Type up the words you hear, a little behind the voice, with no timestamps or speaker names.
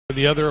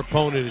the other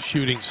opponent is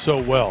shooting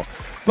so well.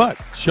 But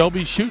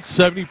Shelby shoots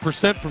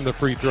 70% from the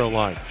free throw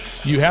line.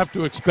 You have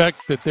to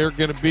expect that they're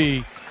going to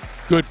be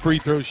good free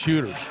throw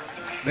shooters.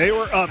 They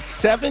were up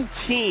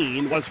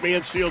 17, was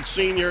Mansfield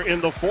Senior in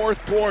the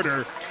fourth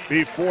quarter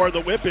before the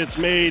Whippets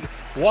made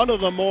one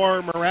of the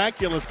more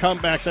miraculous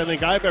comebacks I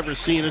think I've ever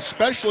seen,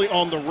 especially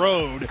on the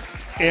road.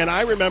 And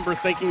I remember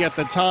thinking at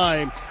the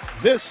time,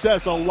 this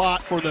says a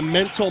lot for the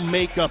mental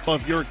makeup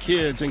of your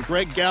kids. And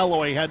Greg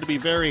Galloway had to be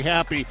very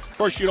happy. Of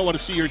course, you don't want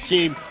to see your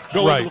team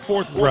go into the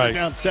fourth quarter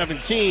down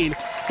 17,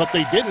 but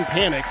they didn't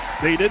panic.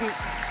 They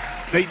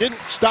didn't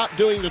stop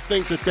doing the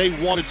things that they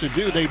wanted to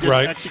do. They just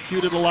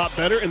executed a lot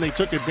better, and they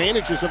took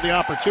advantages of the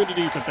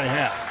opportunities that they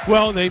had.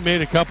 Well, they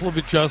made a couple of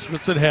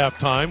adjustments at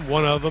halftime,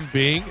 one of them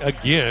being,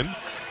 again,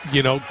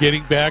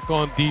 getting back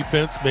on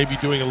defense, maybe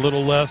doing a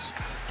little less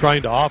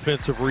trying to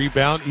offensive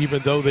rebound,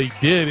 even though they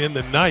did in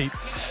the night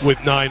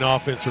with 9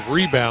 offensive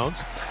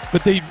rebounds.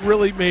 But they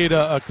really made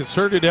a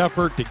concerted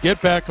effort to get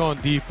back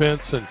on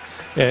defense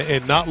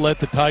and not let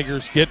the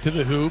Tigers get to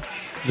the hoop.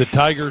 The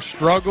Tigers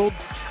struggled,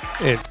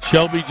 and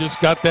Shelby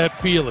just got that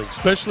feeling,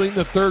 especially in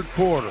the third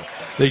quarter.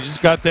 They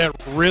just got that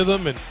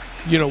rhythm, and,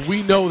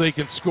 we know they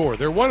can score.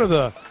 They're one of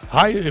the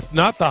if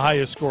not the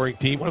highest scoring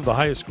team, one of the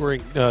highest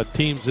scoring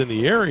teams in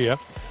the area.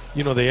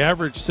 They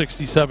average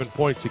 67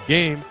 points a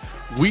game.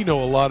 We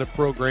know a lot of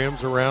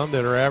programs around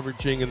that are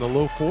averaging in the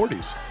low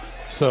 40s.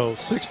 So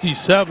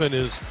 67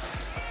 is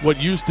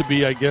what used to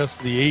be, I guess,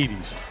 the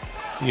 80s.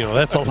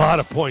 That's a lot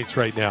of points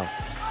right now.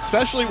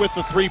 Especially with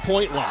the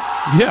three-point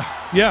line.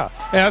 Yeah.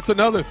 And that's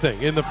another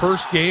thing. In the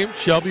first game,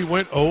 Shelby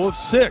went 0 of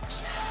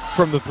 6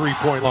 from the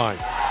three-point line.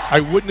 I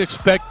wouldn't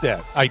expect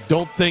that. I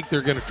don't think they're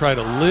going to try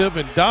to live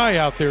and die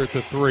out there at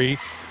the three,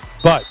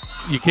 but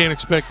you can't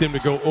expect them to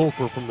go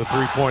over from the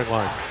three-point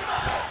line.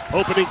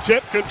 Opening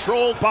tip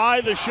controlled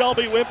by the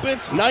Shelby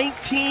Whippets,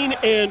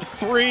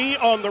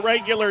 19-3 on the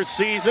regular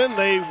season.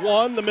 They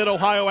won the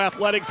Mid-Ohio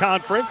Athletic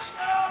Conference.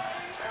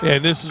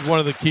 And this is one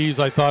of the keys,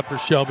 I thought, for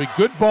Shelby.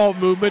 Good ball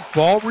movement,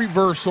 ball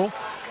reversal.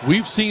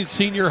 We've seen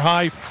senior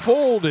high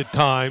fold at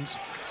times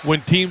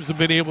when teams have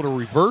been able to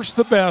reverse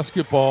the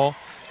basketball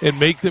and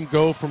make them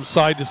go from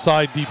side to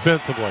side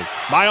defensively.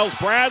 Miles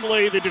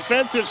Bradley, the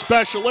defensive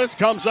specialist,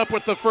 comes up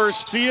with the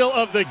first steal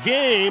of the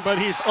game, but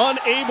he's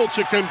unable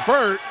to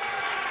convert.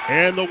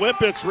 And the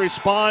Whippets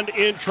respond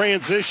in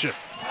transition.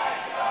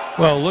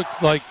 Well, it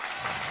looked like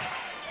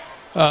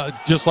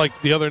just like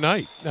the other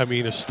night. I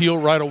mean, a steal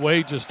right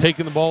away, just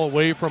taking the ball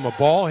away from a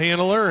ball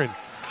handler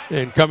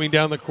and coming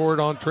down the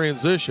court on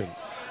transition.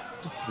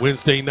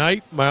 Wednesday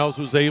night, Miles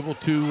was able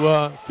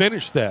to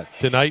finish that.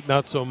 Tonight,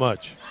 not so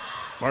much.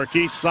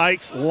 Marquise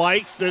Sykes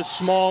likes this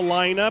small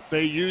lineup.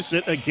 They use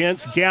it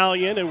against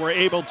Gallion and were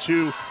able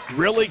to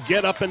really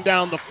get up and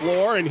down the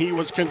floor, and he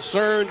was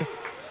concerned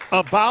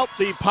about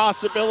the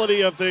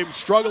possibility of them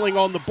struggling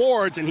on the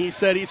boards, and he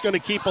said he's going to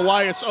keep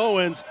Elias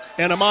Owens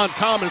and Amon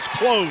Thomas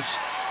close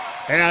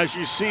as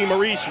you see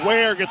Maurice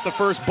Ware get the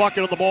first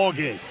bucket of the ball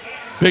game.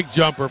 Big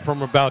jumper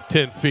from about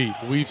 10 feet.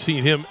 We've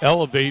seen him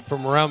elevate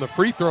from around the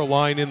free throw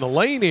line in the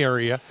lane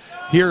area.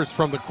 Here's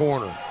from the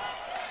corner.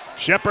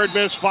 Shepard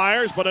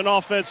misfires, but an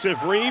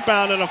offensive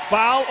rebound and a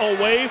foul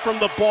away from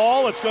the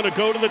ball. It's going to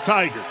go to the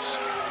Tigers.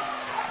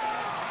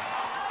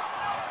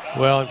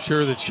 Well, I'm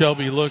sure that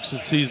Shelby looks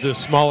and sees this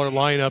smaller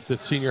lineup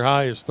that senior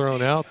high has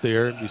thrown out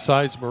there. And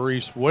besides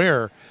Maurice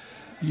Ware,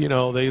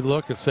 they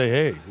look and say,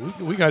 hey,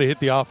 we got to hit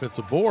the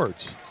offensive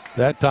boards.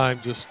 That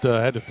time just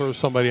had to throw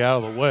somebody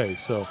out of the way.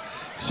 So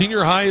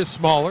senior high is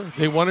smaller.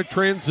 They want to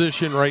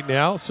transition right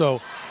now.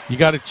 So you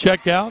got to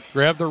check out,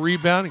 grab the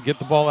rebound, and get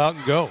the ball out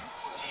and go.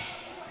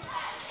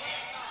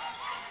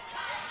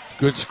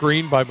 Good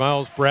screen by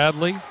Miles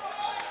Bradley.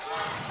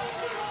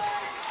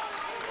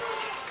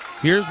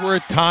 Here's where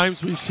at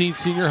times we've seen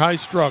senior high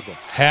struggle.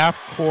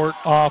 Half-court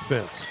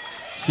offense.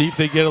 See if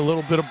they get a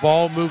little bit of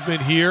ball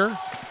movement here.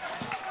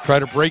 Try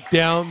to break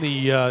down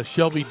the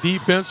Shelby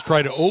defense.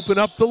 Try to open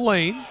up the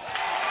lane.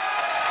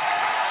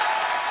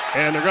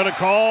 And they're going to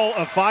call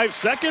a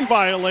 5-second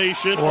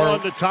violation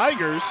on the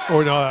Tigers.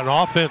 Or no, an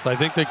offense. I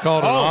think they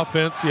called an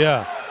offense,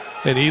 yeah.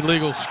 An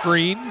illegal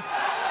screen.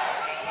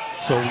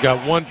 So we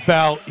got one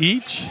foul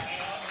each.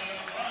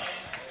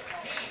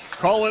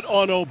 Call it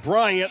on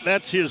O'Brien.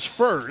 That's his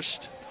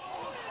first.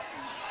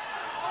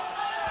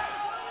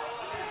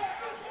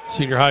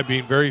 Senior high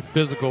being very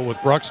physical with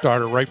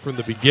Bruckstarter right from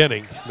the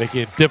beginning,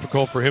 making it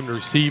difficult for him to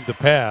receive the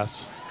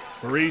pass.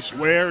 Maurice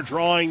Ware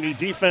drawing the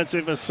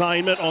defensive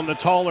assignment on the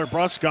taller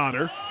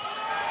Bruckstarter.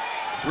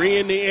 3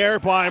 in the air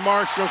by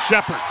Marshall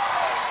Shepard.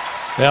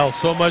 Well,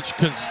 so much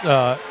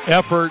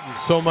effort and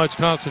so much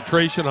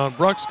concentration on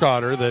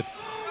Bruckstarter that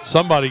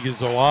somebody gets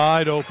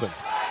wide open.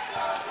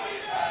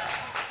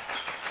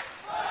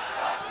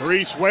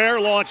 Maurice Ware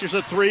launches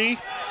a 3,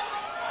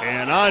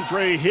 and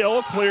Andre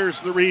Hill clears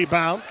the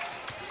rebound.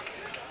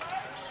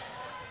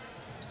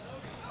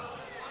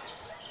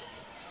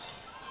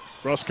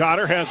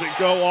 Bruckstarter has it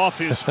go off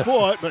his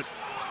foot, but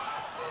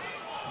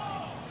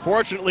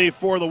Fortunately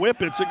for the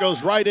Whippets, it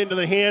goes right into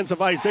the hands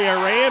of Isaiah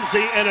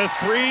Ramsey, and a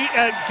three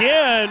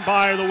again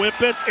by the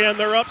Whippets, and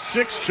they're up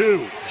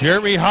 6-2.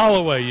 Jeremy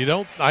Holloway,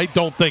 I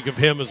don't think of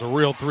him as a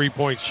real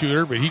three-point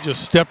shooter, but he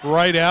just stepped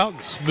right out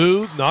and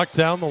smooth, knocked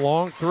down the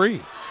long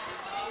three.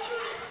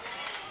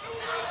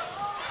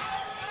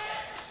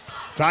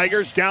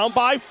 Tigers down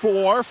by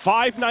 4,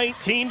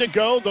 5:19 to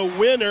go. The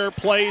winner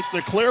plays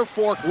the Clear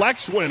Fork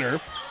Lex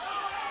winner.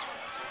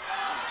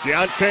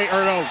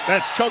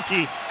 That's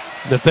Chunky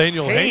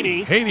Nathaniel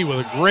Haney. Haney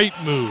with a great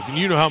move, and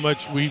you know how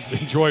much we've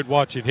enjoyed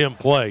watching him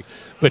play.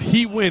 But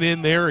he went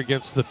in there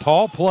against the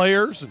tall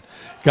players and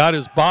got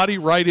his body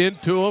right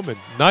into them, and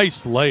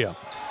nice layup.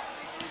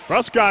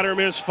 Bruscotter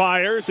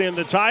misfires, and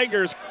the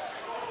Tigers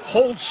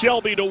hold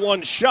Shelby to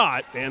one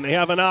shot, and they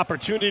have an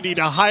opportunity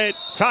to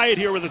tie it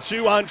here with a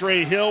 2.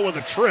 Andre Hill with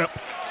a trip.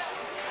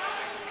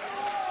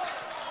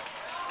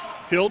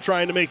 Hill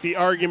trying to make the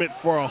argument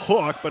for a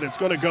hook, but it's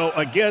going to go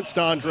against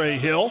Andre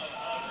Hill.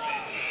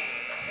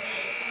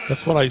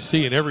 That's what I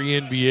see in every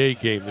NBA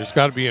game. There's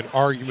got to be an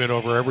argument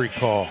over every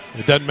call.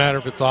 It doesn't matter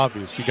if it's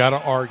obvious. You got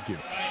to argue.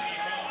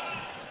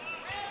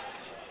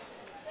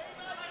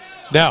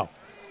 Now,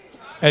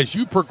 as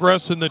you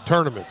progress in the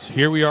tournaments,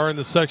 here we are in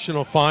the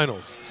sectional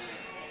finals.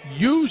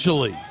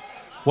 Usually,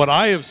 what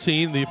I have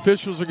seen, the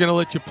officials are going to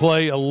let you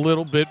play a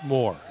little bit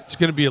more. It's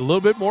going to be a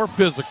little bit more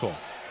physical.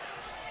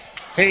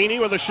 Haney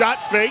with a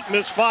shot fake,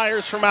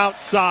 misfires from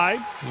outside.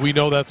 We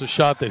know that's a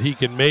shot that he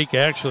can make.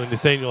 Actually,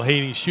 Nathaniel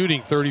Haney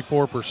shooting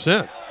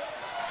 34%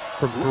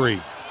 from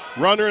three.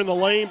 Runner in the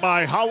lane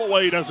by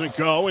Holloway doesn't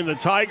go, and the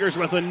Tigers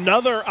with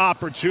another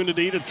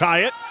opportunity to tie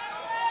it.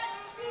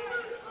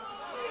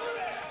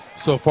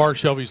 So far,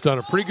 Shelby's done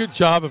a pretty good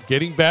job of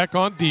getting back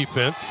on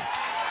defense.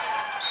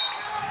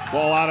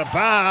 Ball out of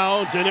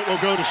bounds, and it will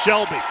go to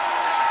Shelby.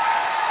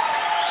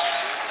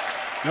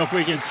 Now, if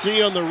we can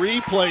see on the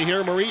replay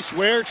here, Maurice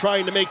Ware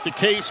trying to make the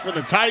case for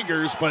the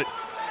Tigers, but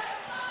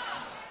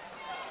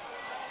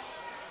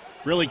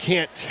really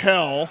can't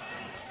tell.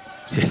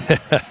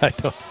 I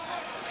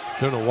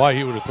don't know why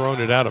he would have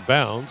thrown it out of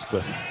bounds,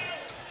 but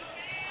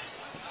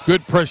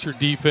good pressure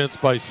defense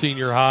by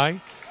Senior High.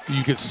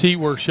 You can see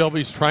where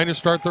Shelby's trying to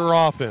start their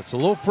offense a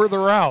little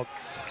further out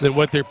than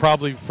what they're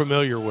probably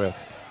familiar with.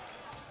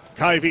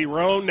 Kyvie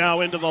Roan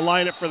now into the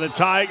lineup for the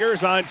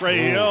Tigers. Andre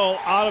Hill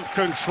out of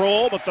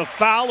control, but the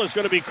foul is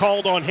going to be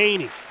called on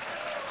Haney.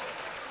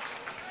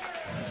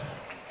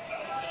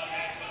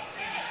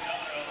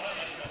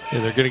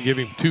 And they're going to give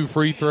him 2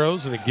 free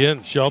throws. And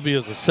again, Shelby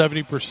is a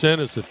 70%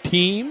 as a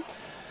team.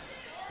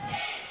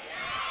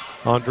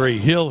 Andre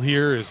Hill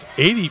here is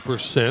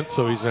 80%,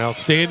 so he's an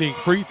outstanding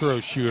free throw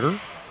shooter.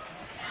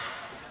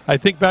 I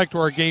think back to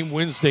our game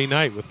Wednesday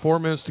night with 4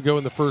 minutes to go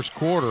in the first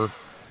quarter.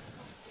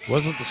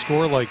 Wasn't the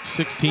score like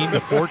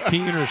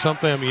 16-14 or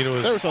something? I mean,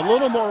 there was a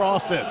little more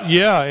offense.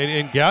 Yeah,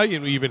 and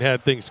Gallion even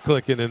had things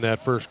clicking in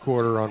that first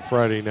quarter on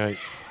Friday night.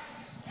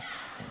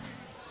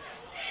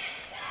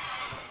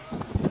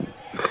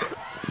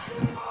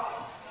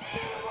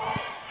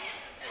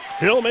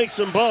 Hill makes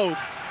them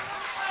both.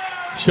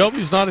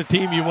 Shelby's not a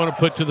team you want to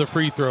put to the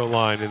free throw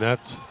line, and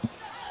that's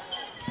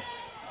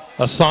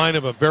a sign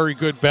of a very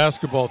good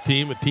basketball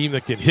team, a team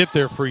that can hit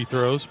their free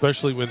throws,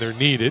 especially when they're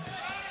needed.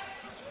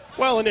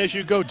 Well, and as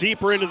you go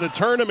deeper into the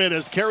tournament,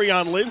 as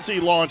Kerryon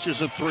Lindsey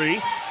launches a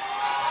 3,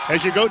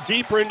 as you go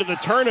deeper into the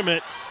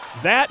tournament,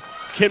 that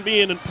can be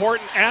an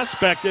important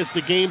aspect as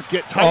the games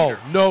get tighter.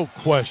 Oh, no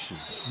question.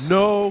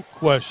 No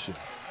question.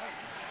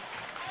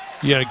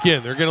 Yeah,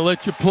 again, they're going to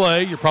let you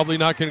play. You're probably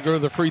not going to go to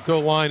the free throw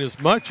line as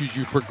much as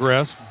you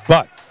progress,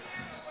 but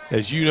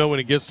as you know,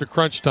 when it gets to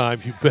crunch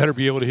time, you better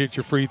be able to hit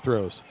your free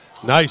throws.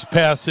 Nice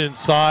pass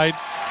inside.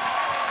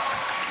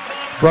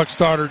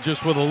 Bruckstarter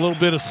just with a little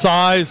bit of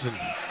size, and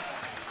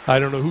I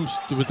don't know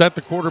was that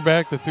the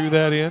quarterback that threw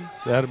that in?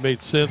 That would have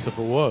made sense if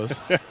it was.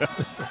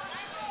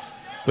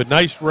 But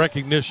nice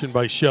recognition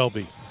by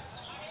Shelby.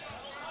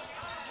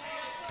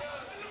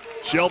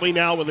 Shelby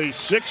now with a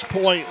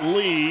 6-point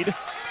lead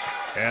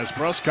as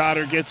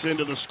Bruscotter gets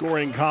into the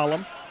scoring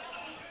column.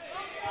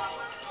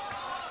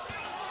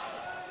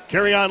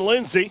 Kerryon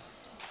Lindsey.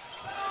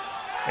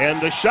 And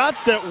the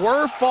shots that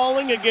were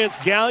falling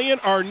against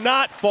Gallion are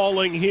not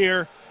falling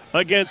here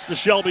against the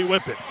Shelby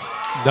Whippets.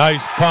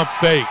 Nice pump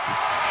fake.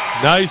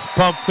 Nice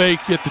pump fake,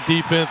 get the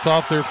defense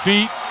off their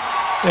feet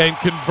and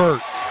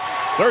convert.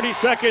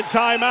 30-second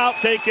timeout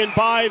taken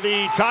by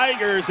the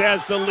Tigers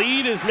as the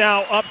lead is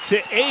now up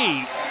to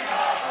 8.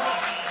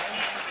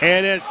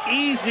 And as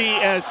easy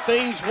as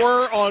things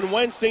were on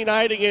Wednesday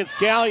night against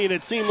Gallion,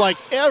 it seemed like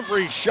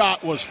every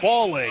shot was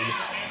falling.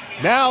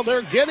 Now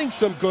they're getting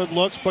some good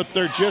looks, but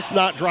they're just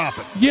not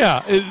dropping.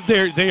 Yeah,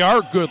 they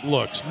are good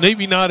looks.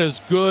 Maybe not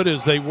as good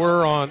as they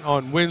were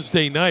on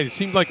Wednesday night. It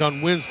seemed like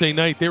on Wednesday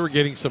night they were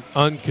getting some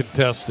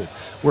uncontested,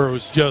 where it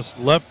was just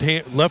left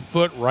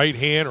foot, right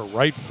hand, or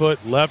right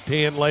foot, left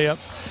hand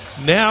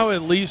layups. Now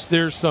at least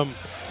there's some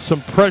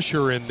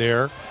pressure in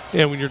there.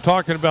 And when you're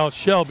talking about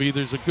Shelby,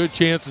 there's a good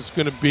chance it's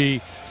going to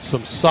be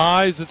some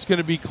size. It's going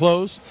to be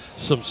close,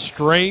 some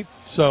strength.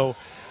 So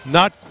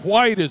Not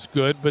quite as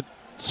good, but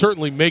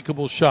certainly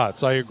makeable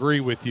shots. I agree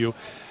with you.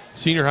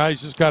 Senior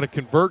High's just got to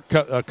convert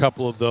a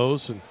couple of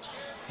those and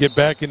get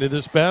back into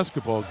this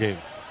basketball game.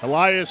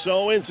 Elias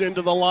Owens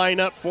into the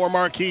lineup for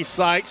Marquis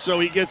Sykes, so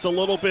he gets a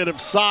little bit of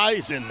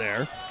size in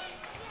there.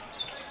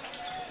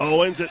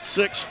 Owens at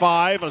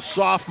 6'5", a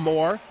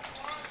sophomore.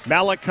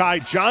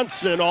 Malachi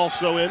Johnson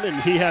also in, and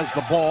he has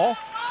the ball.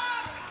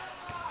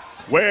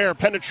 Ware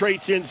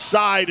penetrates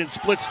inside and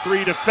splits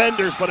 3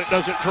 defenders, but it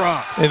doesn't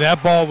drop. And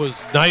that ball was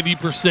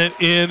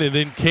 90% in and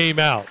then came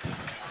out.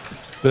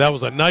 But that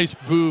was a nice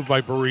move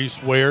by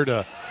Maurice Ware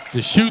to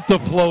shoot the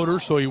floater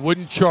so he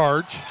wouldn't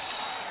charge.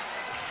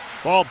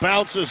 Ball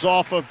bounces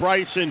off of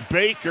Bryson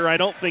Baker. I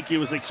don't think he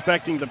was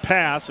expecting the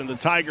pass, and the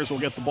Tigers will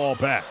get the ball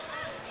back.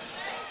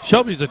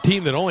 Shelby's a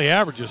team that only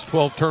averages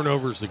 12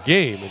 turnovers a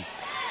game, and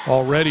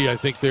already I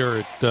think they're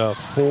at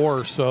 4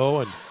 or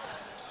so, and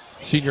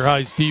Senior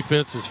High's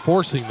defense is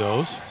forcing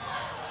those.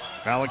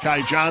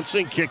 Malachi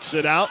Johnson kicks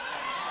it out.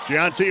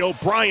 Deontay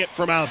O'Brien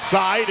from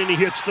outside, and he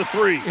hits the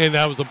 3. And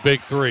that was a big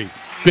 3.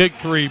 Big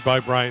 3 by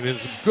Bryant.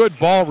 It's a good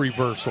ball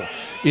reversal.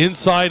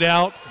 Inside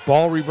out,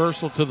 ball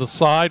reversal to the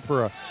side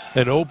for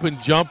an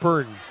open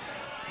jumper, and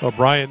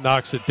O'Brien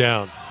knocks it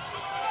down.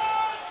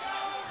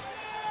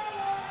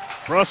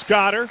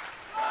 Bruscotter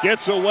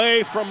gets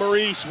away from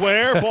Maurice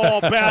Ware.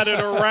 Ball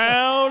batted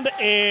around,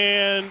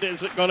 and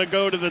is it going to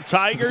go to the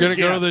Tigers? It's going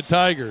to go to the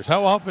Tigers.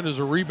 How often does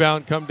a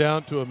rebound come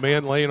down to a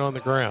man laying on the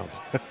ground?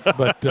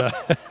 But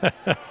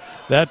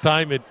that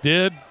time it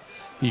did.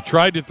 He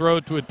tried to throw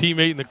it to a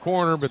teammate in the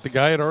corner, but the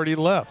guy had already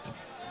left.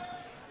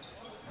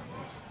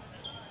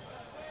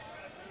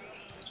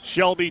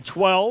 Shelby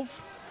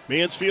 12,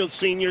 Mansfield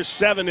Senior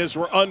 7 as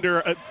we're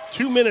under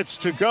 2 minutes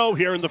to go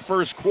here in the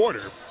first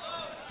quarter.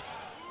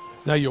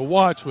 Now you'll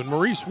watch when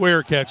Maurice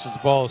Ware catches the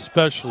ball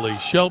especially,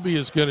 Shelby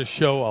is going to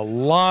show a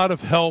lot of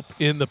help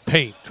in the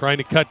paint, trying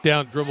to cut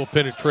down dribble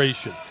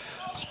penetration.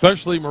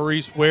 Especially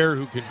Maurice Ware,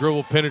 who can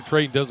dribble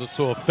penetrate and does it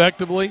so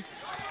effectively.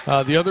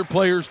 The other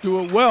players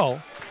do it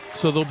well,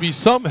 so there'll be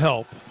some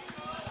help.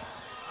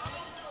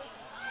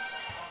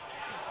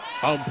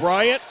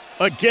 Bryant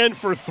again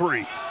for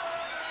 3.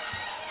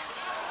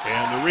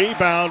 And the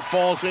rebound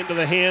falls into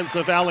the hands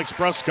of Alex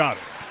Bruscotter.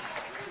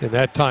 And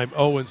that time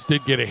Owens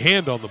did get a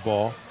hand on the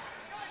ball.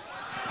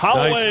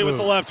 Holloway Nice with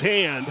the left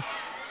hand.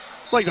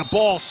 It's like the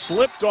ball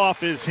slipped off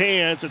his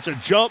hands. It's a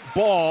jump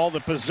ball. The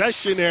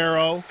possession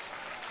arrow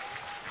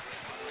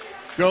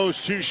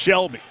goes to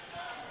Shelby.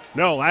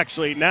 No,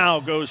 actually now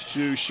goes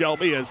to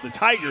Shelby as the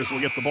Tigers will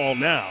get the ball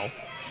now.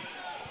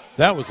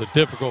 That was a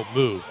difficult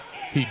move.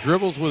 He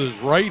dribbles with his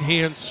right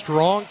hand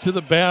strong to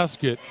the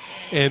basket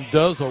and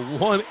does a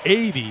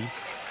 180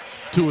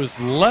 to his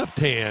left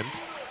hand.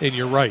 And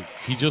you're right,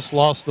 he just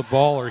lost the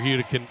ball or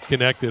he'd have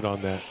connected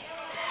on that.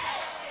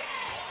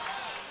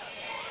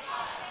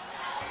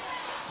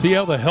 See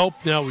how the help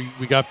now,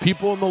 we got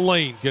people in the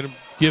lane going to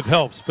give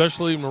help,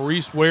 especially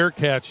Maurice Ware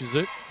catches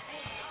it.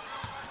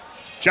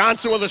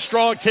 Johnson with a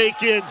strong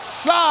take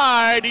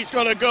inside. He's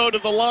going to go to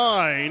the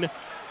line,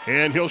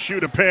 and he'll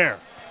shoot a pair.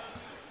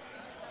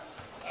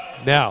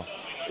 Now,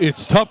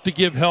 it's tough to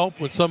give help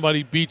when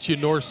somebody beats you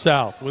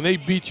north-south. When they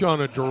beat you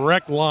on a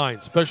direct line,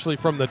 especially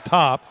from the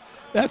top,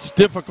 that's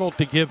difficult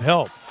to give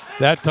help.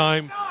 That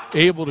time,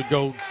 able to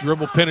go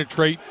dribble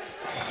penetrate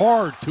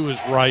hard to his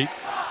right,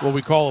 what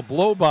we call a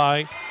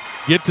blow-by,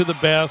 get to the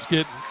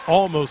basket,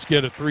 almost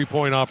get a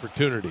three-point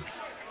opportunity.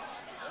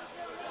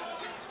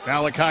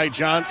 Malachi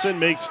Johnson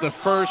makes the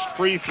first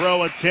free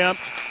throw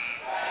attempt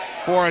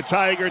for a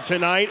Tiger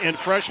tonight, and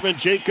freshman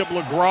Jacob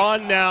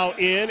Legrand now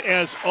in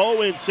as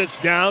Owen sits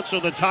down, so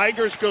the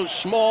Tigers go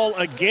small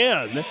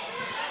again.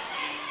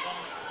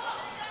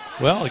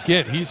 Well,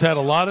 again, he's had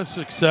a lot of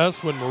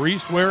success when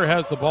Maurice Ware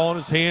has the ball in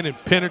his hand and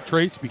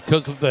penetrates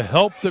because of the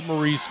help that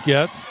Maurice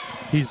gets.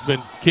 He's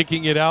been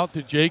kicking it out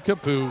to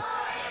Jacob, who,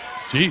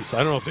 geez, I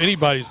don't know if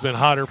anybody's been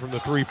hotter from the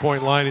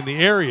three-point line in the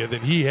area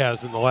than he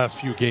has in the last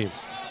few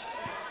games.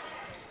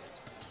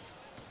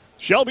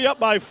 Shelby up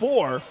by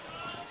 4.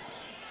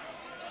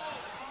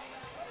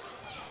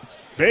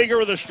 Baker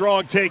with a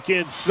strong take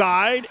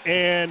inside,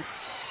 and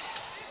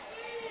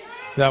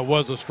that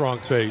was a strong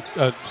take.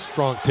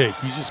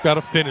 You just got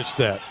to finish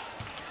that.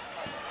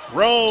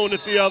 Roan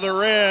at the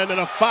other end,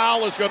 and a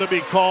foul is going to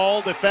be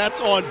called. If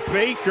that's on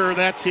Baker,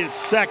 that's his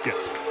second.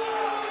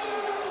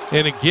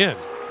 And again,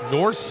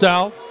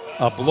 north-south,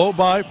 a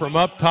blow-by from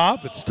up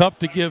top. It's tough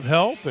to give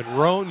help, and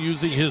Roan,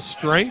 using his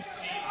strength,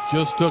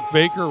 just took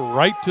Baker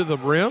right to the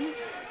rim.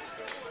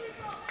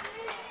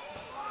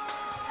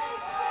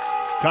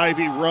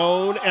 Kyvie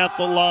Roan at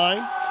the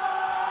line.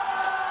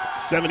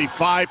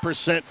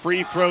 75%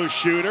 free throw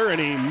shooter, and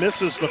he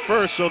misses the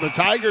first. So the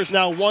Tigers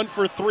now 1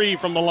 for 3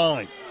 from the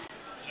line.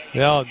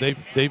 Yeah,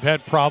 they've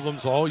had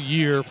problems all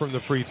year from the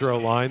free throw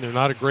line. They're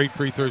not a great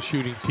free throw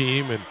shooting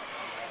team, and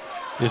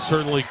it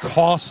certainly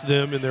cost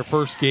them in their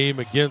first game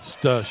against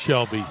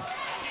Shelby.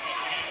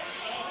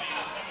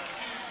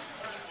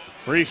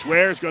 Maurice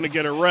Ware is going to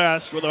get a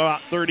rest with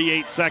about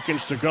 38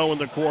 seconds to go in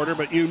the quarter,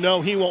 but you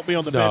know he won't be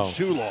on the bench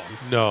too long.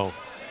 No.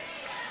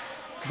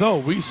 though,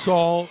 we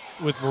saw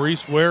with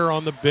Maurice Ware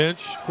on the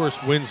bench, of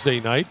course, Wednesday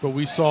night, but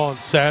we saw on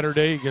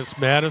Saturday against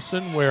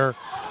Madison where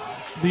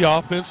the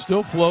offense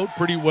still flowed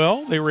pretty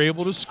well. They were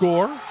able to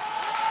score.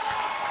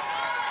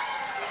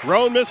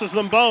 Roan misses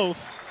them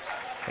both.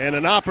 And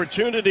an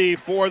opportunity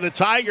for the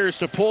Tigers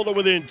to pull to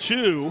within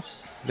 2.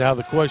 Now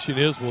the question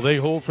is, will they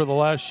hold for the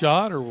last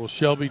shot, or will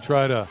Shelby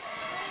try to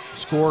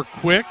score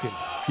quick and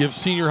give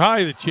Senior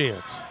High the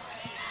chance?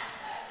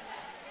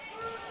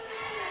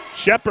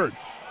 Shepard,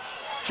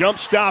 jump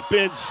stop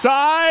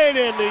inside,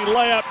 and the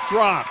layup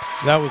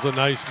drops. That was a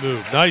nice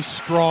move. Nice,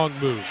 strong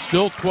move.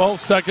 Still 12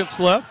 seconds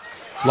left.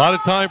 A lot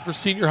of time for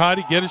Senior High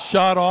to get a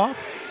shot off.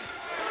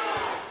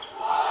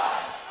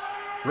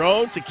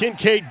 Roan to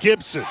Kincaid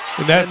Gibson.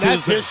 And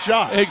that's his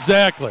shot.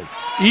 Exactly.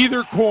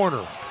 Either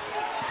corner.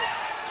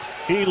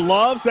 He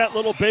loves that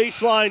little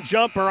baseline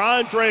jumper.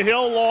 Andre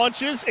Hill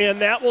launches,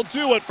 and that will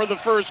do it for the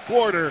first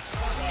quarter.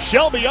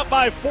 Shelby up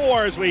by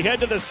 4 as we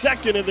head to the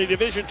second in the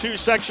Division II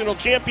Sectional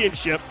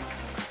Championship.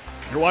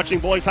 You're watching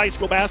boys high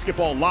school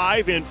basketball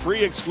live and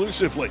free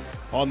exclusively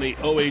on the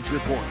OH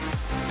Report.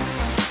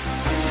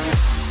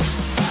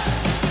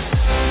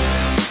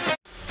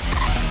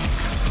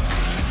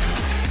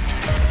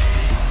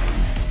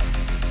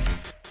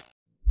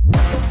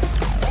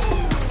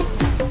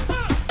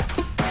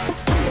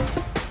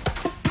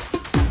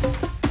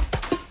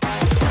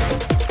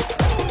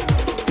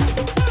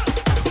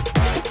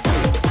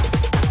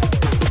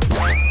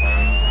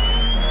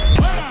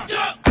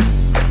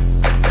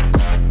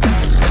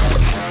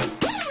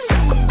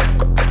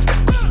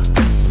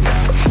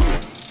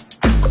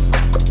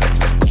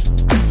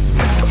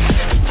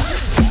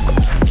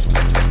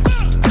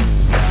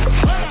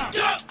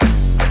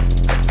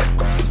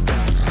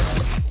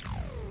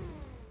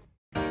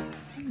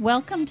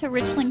 Welcome to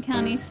Richland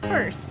County's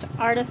first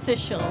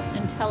artificial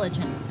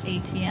intelligence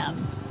ATM.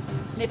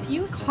 And if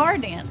you car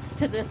dance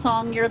to the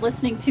song you're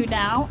listening to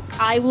now,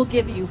 I will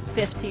give you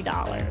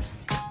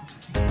 $50.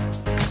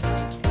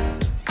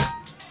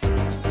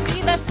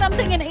 See, that's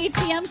something an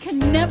ATM can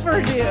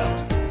never do.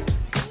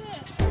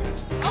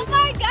 Oh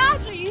my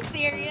gosh, are you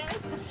serious?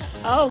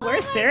 Oh,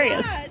 we're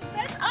serious. Gosh,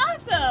 that's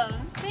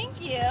awesome.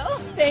 Thank you.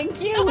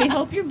 Thank you. We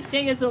hope your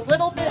day is a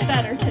little bit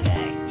better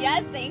today.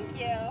 Yes, thank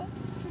you.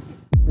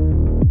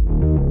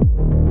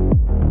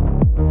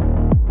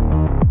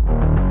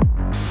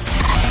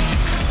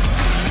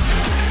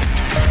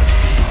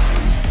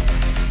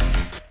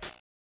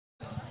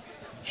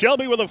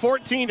 Shelby with a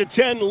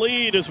 14-10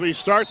 lead as we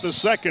start the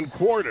second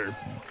quarter.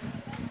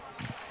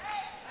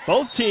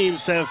 Both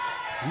teams have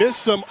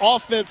missed some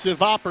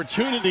offensive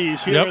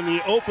opportunities here in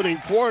the opening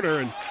quarter,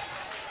 and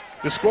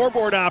the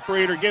scoreboard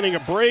operator getting a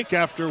break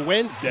after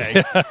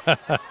Wednesday.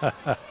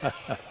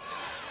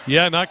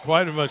 Yeah, not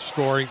quite as much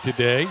scoring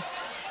today.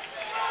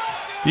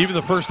 Even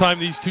the first time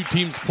these two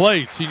teams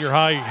played, Senior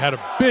High had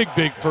a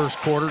big first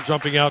quarter,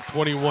 jumping out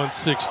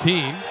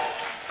 21-16.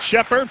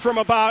 Shepard from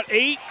about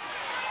 8.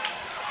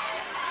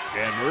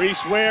 And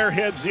Maurice Ware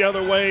heads the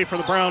other way for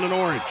the brown and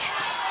orange.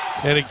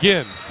 And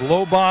again,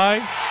 blow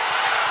by.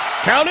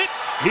 Count it.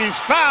 He's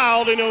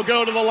fouled, and he'll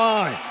go to the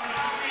line.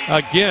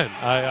 Again,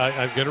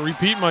 I'm going to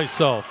repeat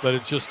myself, but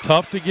it's just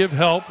tough to give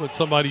help when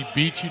somebody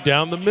beats you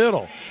down the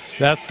middle.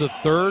 That's the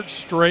third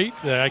straight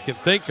that I can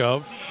think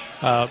of.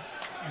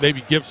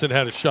 Maybe Gibson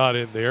had a shot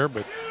in there,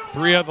 but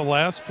 3 out of the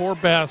last 4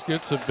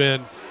 baskets have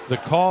been the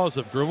cause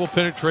of dribble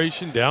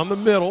penetration down the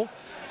middle.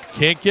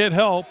 Can't get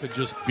help and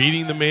just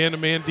beating the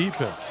man-to-man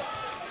defense.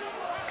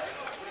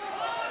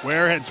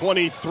 Ware had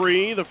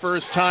 23 the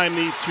first time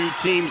these two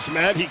teams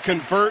met. He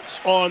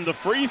converts on the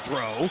free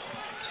throw,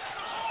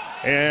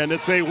 and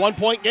it's a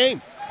 1-point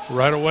game.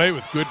 Right away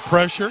with good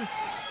pressure.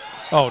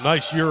 Oh,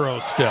 nice Euro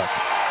step.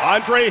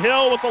 Andre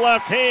Hill with the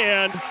left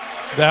hand.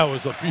 That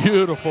was a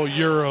beautiful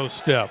Euro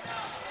step.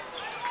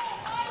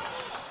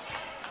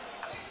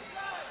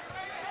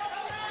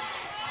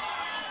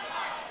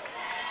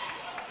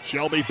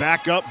 Shelby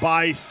back up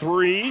by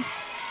 3.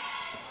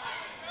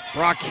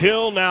 Brock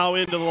Hill now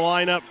into the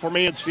lineup for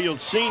Mansfield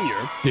Senior.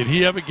 Did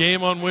he have a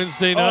game on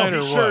Wednesday night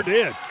or what? He sure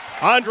did.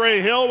 Andre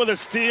Hill with a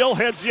steal,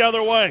 heads the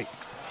other way.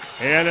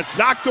 And it's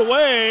knocked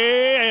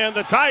away, and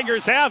the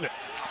Tigers have it.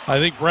 I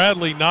think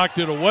Bradley knocked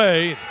it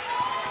away,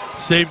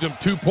 saved him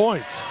 2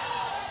 points.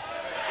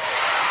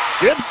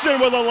 Gibson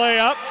with a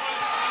layup,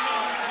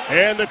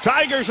 and the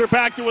Tigers are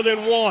back to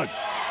within 1.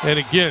 And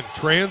again,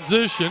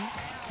 transition.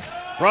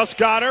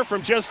 Bruscotter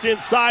from just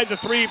inside the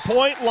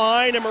three-point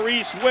line, and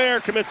Maurice Ware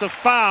commits a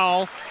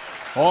foul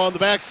on the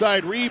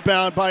backside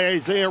rebound by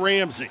Isaiah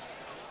Ramsey.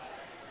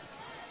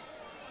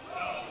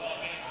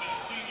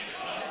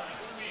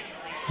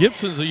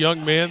 Gibson's a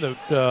young man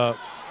that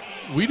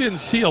we didn't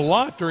see a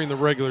lot during the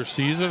regular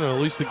season, or at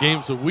least the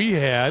games that we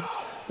had,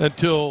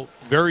 until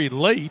very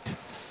late,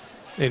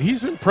 and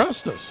he's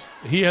impressed us.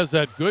 He has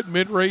that good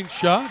mid-range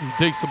shot. He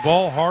takes the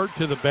ball hard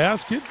to the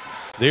basket.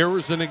 There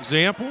was an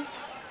example.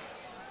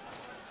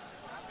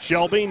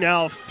 Shelby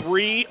now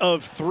 3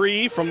 of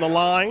 3 from the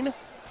line.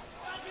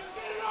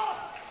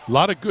 A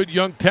lot of good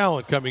young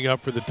talent coming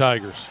up for the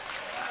Tigers.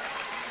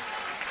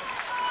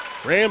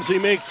 Ramsey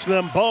makes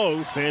them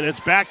both, and it's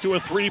back to a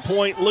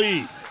 3-point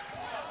lead.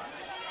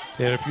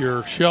 And if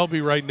you're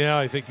Shelby right now,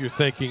 I think you're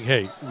thinking,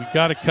 hey, we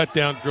got to cut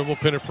down dribble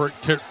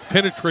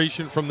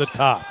penetration from the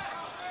top.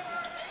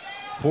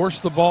 Force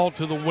the ball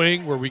to the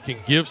wing where we can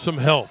give some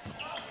help.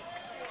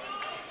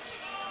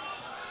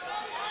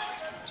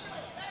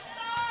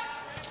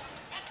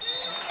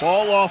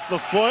 Ball off the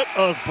foot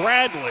of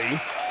Bradley,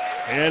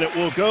 and it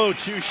will go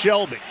to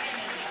Shelby.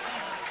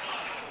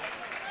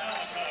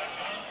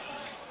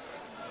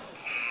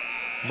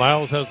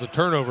 Miles has a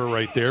turnover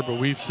right there, but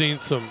we've seen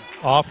some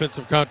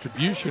offensive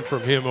contribution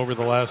from him over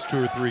the last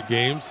 2 or 3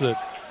 games that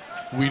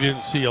we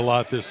didn't see a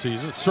lot this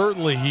season.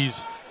 Certainly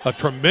he's a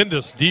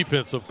tremendous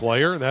defensive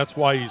player, and that's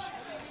why he's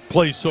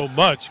plays so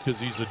much, because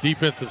he's a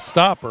defensive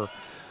stopper.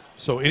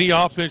 So any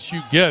offense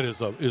you get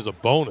is a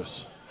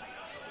bonus.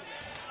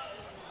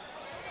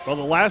 Well,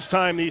 the last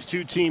time these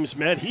two teams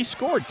met, he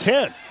scored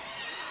 10.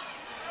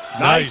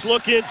 Nice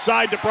look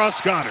inside to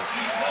Bruscotter.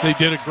 They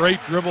did a great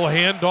dribble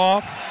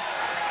handoff.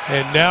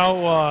 And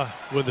now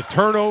with the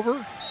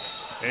turnover.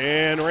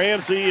 And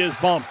Ramsey is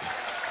bumped.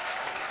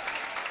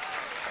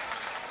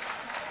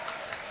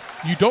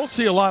 You don't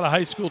see a lot of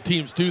high school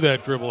teams do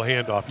that dribble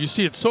handoff. You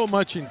see it so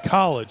much in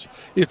college.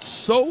 It's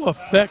so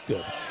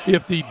effective.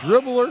 If the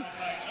dribbler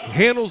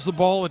handles the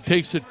ball and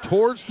takes it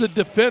towards the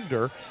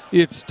defender,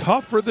 it's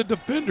tough for the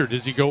defender.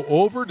 Does he go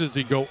over? Does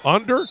he go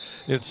under?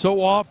 And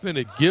so often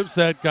it gives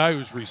that guy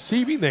who's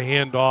receiving the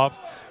handoff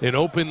an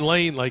open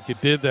lane, like it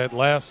did that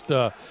last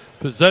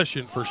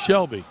possession for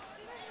Shelby.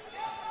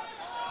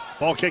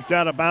 Ball kicked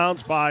out of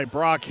bounds by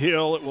Brock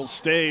Hill. It will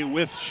stay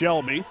with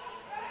Shelby.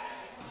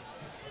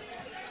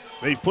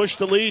 They've pushed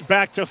the lead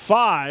back to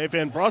 5,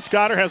 and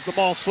Bruscotter has the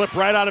ball slip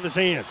right out of his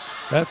hands.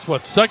 That's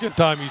what, second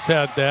time he's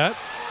had that.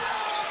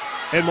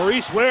 And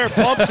Maurice Ware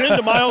bumps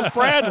into Miles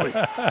Bradley.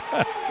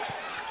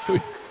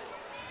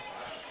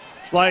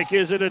 It's like,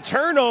 is it a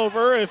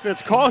turnover if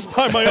it's caused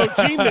by my own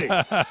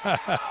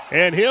teammate?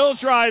 And Hill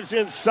drives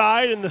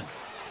inside, and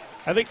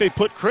I think they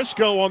put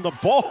Crisco on the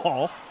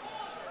ball,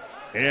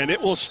 and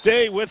it will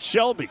stay with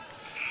Shelby.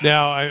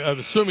 Now, I'm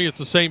assuming it's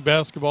the same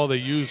basketball they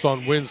used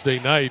on Wednesday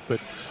night, but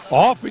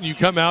often you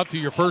come out to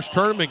your first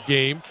tournament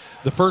game,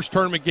 the first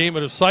tournament game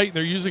at a site, and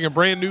they're using a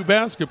brand-new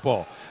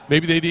basketball.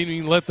 Maybe they didn't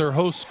even let their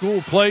host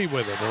school play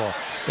with it at all.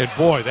 And,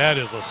 boy, that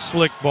is a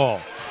slick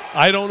ball.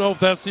 I don't know if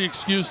that's the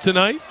excuse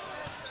tonight.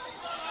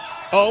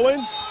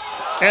 Owens,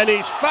 and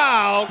he's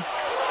fouled,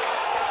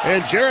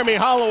 and Jeremy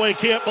Holloway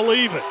can't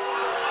believe it.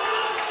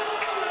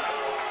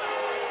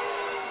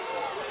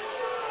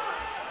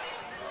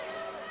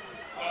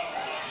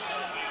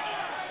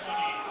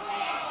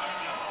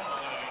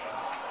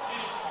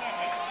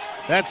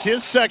 That's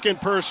his second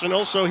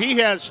personal, so he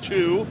has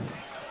 2.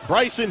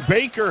 Bryson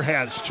Baker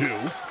has 2.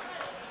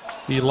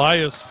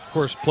 Elias, of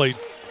course, played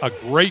a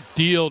great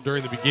deal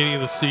during the beginning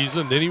of the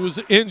season. Then he was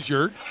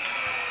injured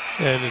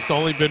and has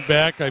only been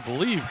back, I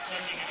believe,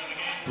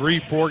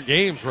 3-4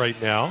 games right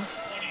now.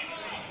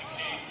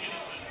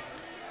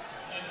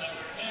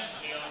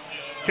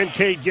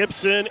 Kincaid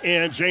Gibson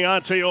and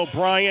Jayante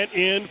O'Brien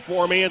in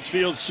for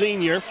Mansfield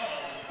Senior.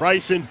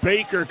 Bryson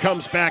Baker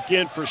comes back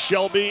in for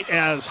Shelby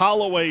as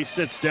Holloway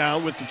sits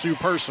down with the 2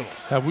 personals.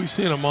 Have we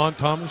seen Amon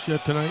Thomas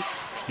yet tonight?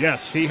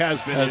 Yes, he has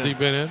been in. Has he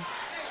been in?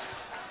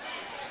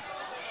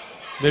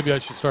 Maybe I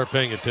should start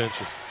paying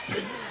attention.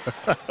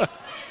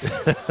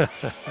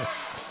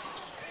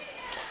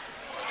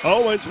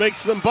 Owens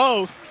makes them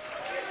both.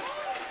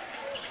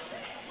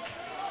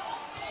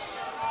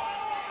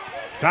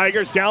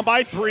 Tigers down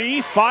by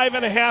 3,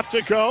 5.5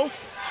 to go.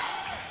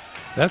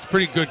 That's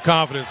pretty good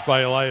confidence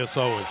by Elias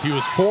Owens. He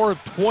was 4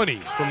 of 20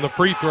 from the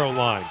free throw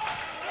line.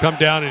 Come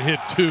down and hit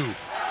 2.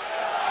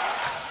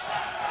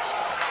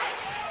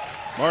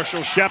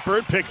 Marshall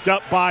Shepard picked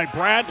up by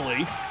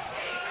Bradley.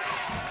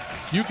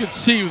 You can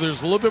see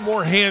there's a little bit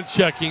more hand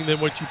checking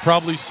than what you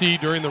probably see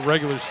during the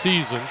regular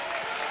season.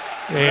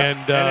 And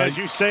as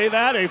you say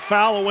that, a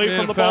foul away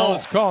from the foul ball.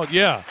 is called,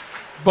 yeah.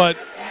 But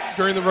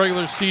during the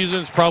regular season,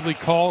 it's probably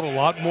called a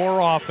lot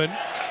more often.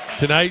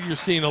 Tonight, you're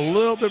seeing a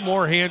little bit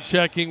more hand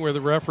checking where the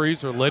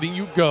referees are letting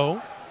you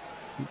go,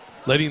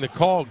 letting the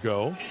call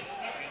go.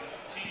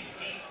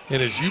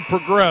 And as you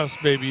progress,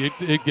 baby,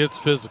 it gets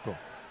physical.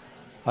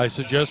 I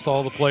suggest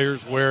all the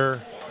players wear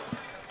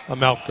a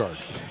mouth guard.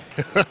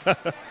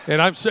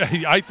 And I'm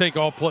saying, I think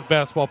all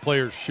basketball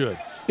players should.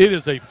 It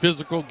is a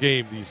physical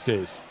game these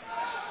days.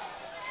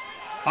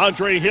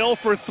 Andre Hill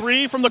for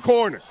 3 from the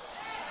corner.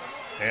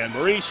 And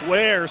Maurice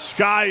Ware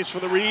skies for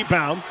the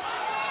rebound.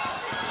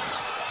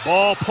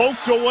 Ball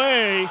poked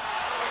away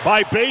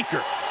by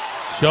Baker.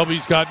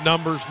 Shelby's got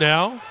numbers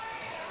now.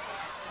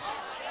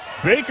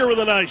 Baker with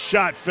a nice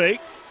shot fake.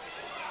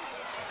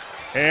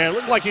 And it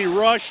looked like he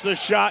rushed the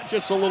shot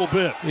just a little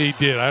bit. He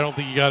did. I don't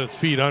think he got his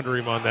feet under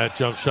him on that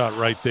jump shot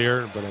right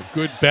there, but a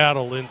good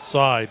battle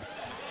inside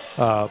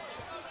by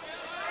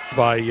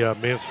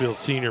Mansfield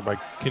Senior, by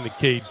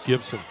Kincaid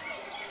Gibson.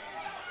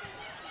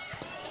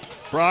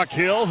 Brock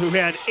Hill, who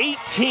had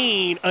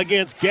 18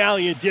 against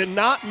Gallion, did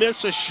not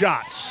miss a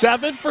shot.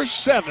 7 for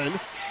 7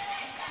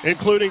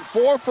 including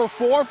 4 for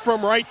 4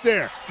 from right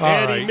there.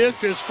 He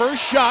missed his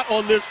first shot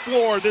on this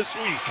floor this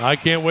week. I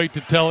can't wait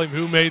to tell him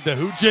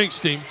who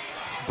jinxed him.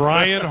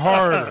 Brian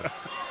Harder.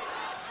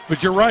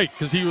 But you're right,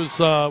 because he was,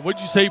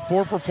 what'd you say,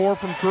 4 for 4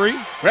 from 3?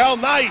 Well,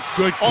 nice.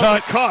 Good on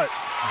cut. The cut.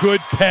 Good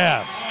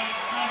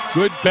pass.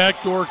 Good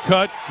backdoor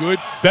cut. Good,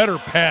 better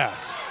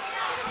pass.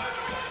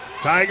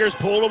 Tigers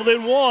pulled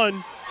within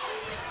 1.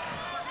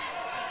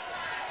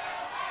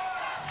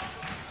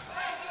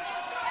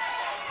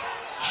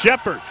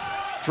 Shepard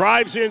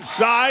drives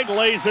inside,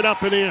 lays it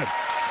up and in.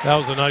 That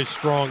was a nice,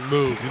 strong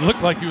move. He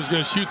looked like he was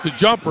going to shoot the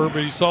jumper,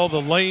 but he saw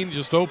the lane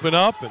just open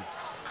up. And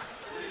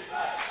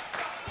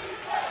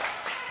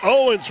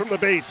Owens from the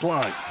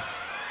baseline.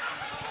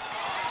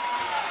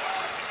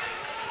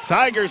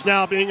 Tigers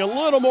now being a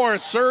little more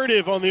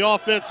assertive on the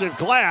offensive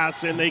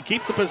glass, and they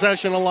keep the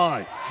possession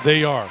alive.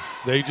 They are.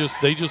 They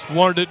just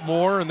wanted it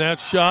more in that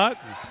shot.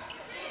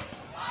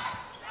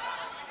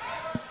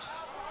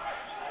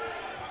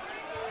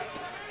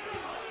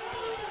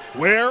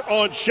 Ware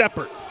on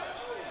Shepard.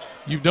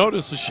 You've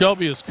noticed that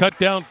Shelby has cut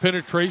down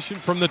penetration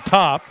from the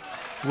top,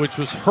 which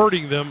was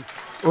hurting them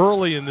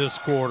early in this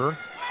quarter.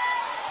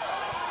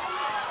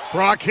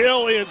 Brock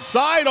Hill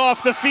inside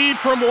off the feed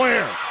from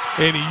Ware.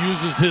 And he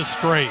uses his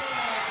strength.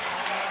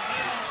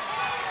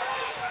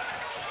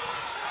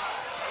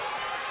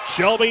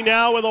 Shelby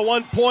now with a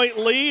 1-point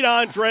lead.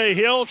 Andre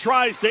Hill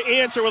tries to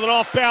answer with an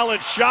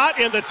off-balance shot,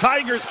 and the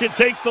Tigers can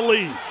take the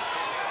lead.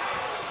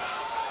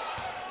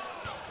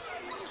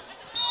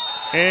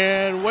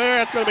 And Ware,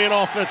 that's going to be an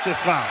offensive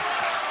foul.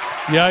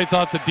 Yeah, I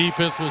thought the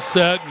defense was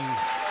set,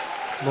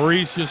 and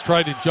Maurice just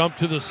tried to jump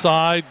to the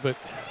side, but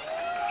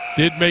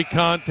did make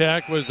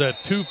contact. Was that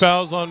 2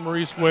 fouls on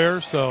Maurice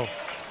Ware? So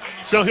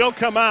he'll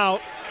come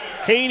out.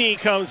 Haney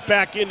comes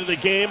back into the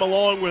game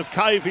along with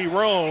Kyvie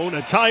Roan.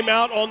 A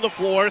timeout on the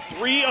floor.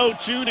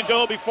 3:02 to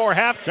go before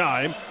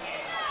halftime.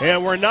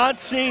 And we're not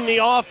seeing the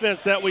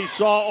offense that we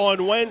saw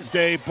on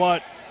Wednesday,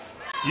 but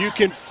you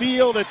can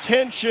feel the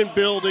tension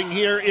building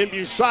here in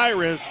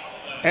Bucyrus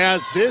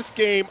as this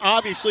game,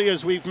 obviously,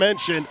 as we've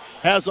mentioned,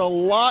 has a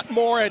lot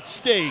more at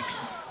stake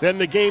than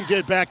the game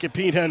did back at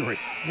Pete Henry.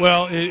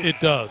 Well, it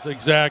does,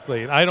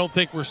 exactly. And I don't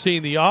think we're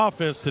seeing the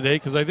offense today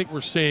because I think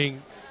we're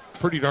seeing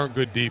pretty darn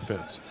good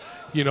defense.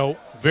 You know,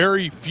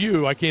 very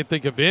few, I can't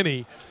think of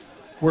any,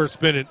 where it's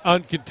been an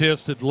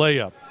uncontested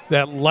layup.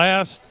 That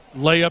last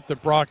layup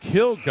that Brock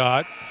Hill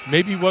got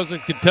maybe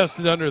wasn't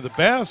contested under the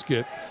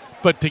basket,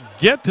 but to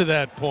get to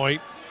that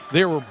point,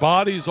 there were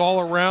bodies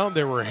all around,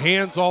 there were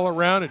hands all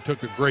around. It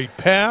took a great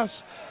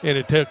pass, and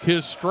it took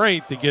his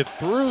strength to get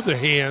through the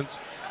hands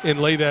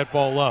and lay that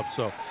ball up.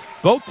 So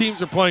both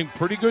teams are playing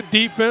pretty good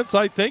defense,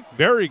 I think,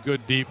 very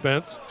good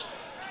defense.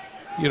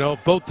 You know,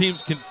 both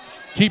teams can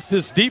keep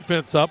this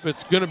defense up.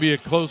 It's going to be a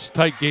close,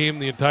 tight game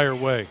the entire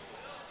way.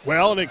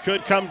 Well, and it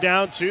could come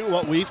down to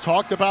what we've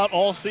talked about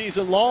all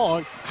season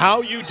long,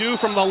 how you do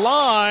from the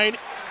line.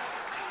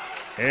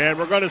 And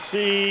we're going to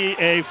see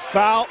a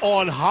foul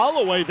on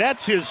Holloway.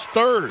 That's his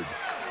third.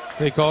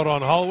 They called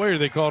on Holloway or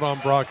they called on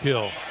Brock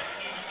Hill?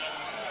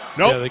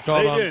 Nope, yeah, they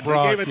called on did.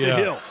 Brock. They gave it to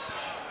Hill.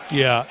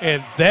 Yeah,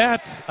 and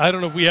that, I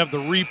don't know if we have the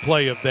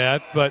replay of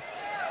that, but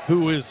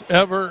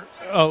whoever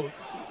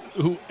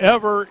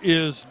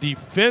is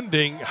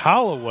defending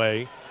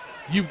Holloway,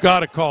 you've got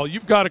to call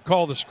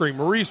the screen.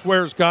 Maurice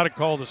Ware's got to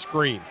call the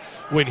screen.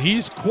 When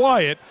he's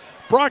quiet,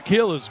 Brock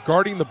Hill is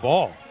guarding the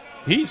ball.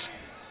 He's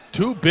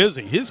too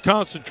busy. His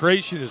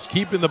concentration is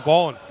keeping the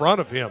ball in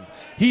front of him.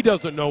 He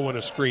doesn't know when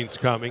a screen's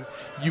coming.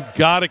 You've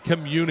got to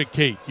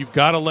communicate. You've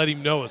got to let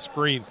him know a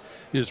screen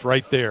is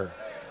right there.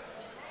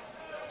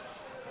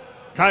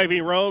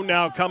 Kyvie Roan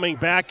now coming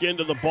back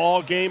into the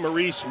ball game.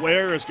 Maurice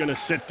Ware is going to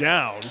sit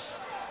down.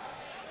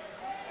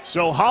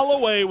 So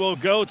Holloway will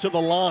go to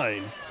the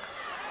line.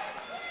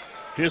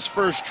 His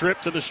first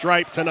trip to the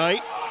stripe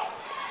tonight.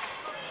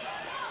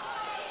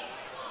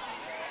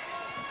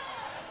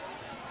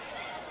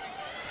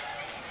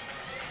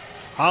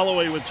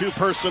 Holloway with 2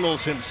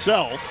 personals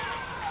himself.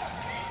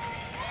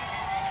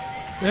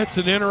 That's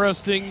an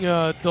interesting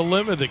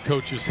dilemma that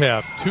coaches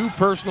have. 2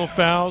 personal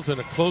fouls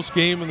and a close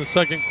game in the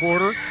second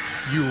quarter.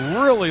 You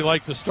really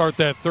like to start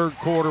that third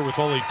quarter with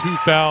only 2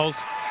 fouls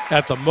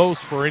at the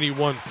most for any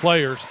one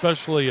player,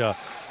 especially an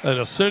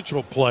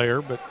essential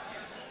player. But,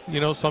 you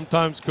know,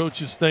 sometimes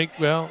coaches think,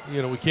 well,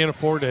 you know, we can't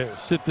afford to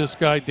sit this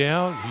guy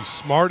down. He's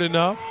smart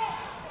enough.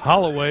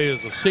 Holloway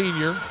is a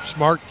senior,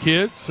 smart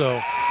kid, so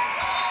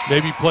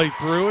maybe play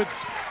through it.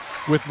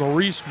 With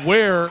Maurice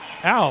Ware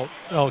out,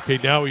 okay,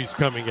 now he's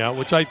coming out,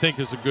 which I think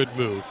is a good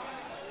move.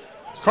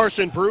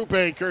 Carson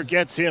Brubaker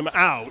gets him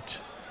out.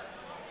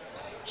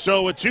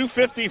 So with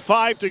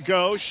 2:55 to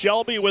go,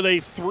 Shelby with a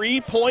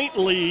 3-point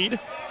lead.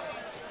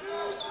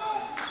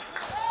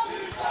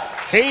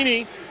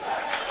 Haney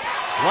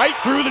right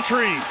through the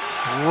trees.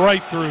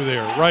 Right through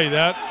there, right.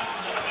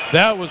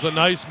 That was a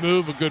nice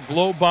move, a good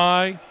blow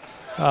by.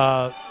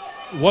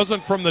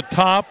 Wasn't from the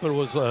top. It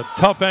was a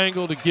tough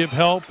angle to give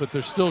help, but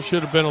there still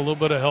should have been a little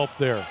bit of help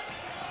there.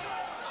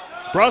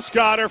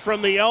 Bruscotter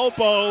from the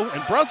elbow,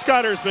 and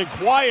Bruscotter's been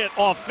quiet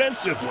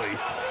offensively.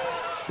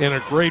 And a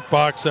great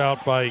box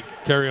out by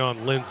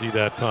Carry-On Lindsay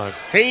that time.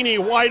 Haney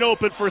wide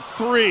open for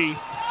three,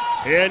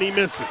 and he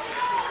misses.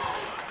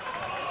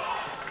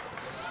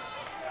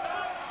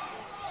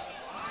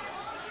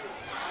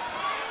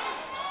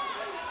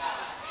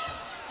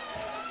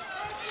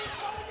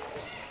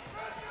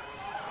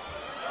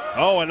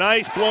 Oh, a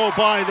nice blow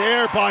by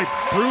there by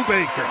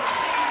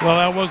Brubaker. Well,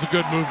 that was a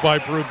good move by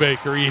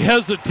Brubaker. He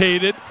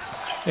hesitated,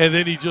 and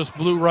then he just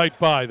blew right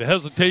by. The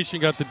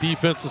hesitation got the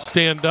defense to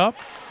stand up,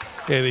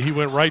 and he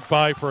went right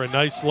by for a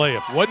nice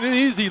layup. Wasn't an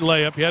easy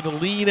layup. He had to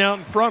lean out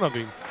in front of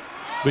him,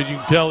 but you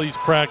can tell he's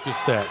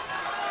practiced that.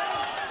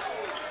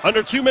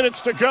 Under 2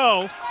 minutes to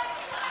go,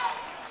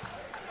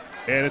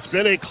 and it's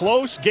been a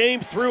close game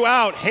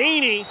throughout.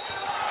 Haney,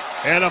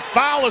 and a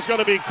foul is going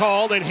to be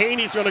called, and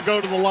Haney's going to go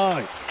to the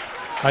line.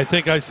 I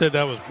think I said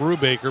that was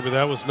Brubaker, but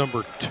that was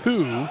number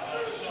 2.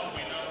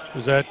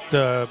 Was that,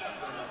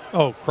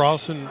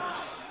 Carson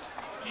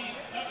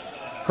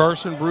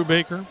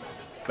Brubaker?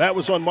 That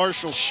was on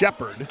Marshall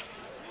Shepard.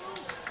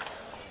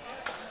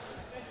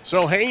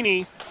 So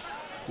Haney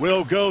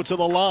will go to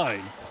the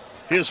line.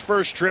 His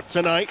first trip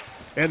tonight.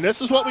 And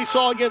this is what we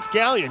saw against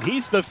Gallion.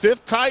 He's the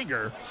 5th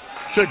Tiger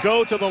to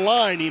go to the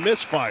line. He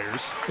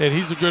misfires. And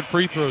he's a good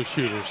free throw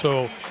shooter.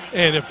 So,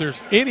 and if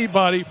there's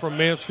anybody from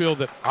Mansfield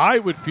that I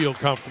would feel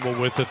comfortable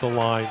with at the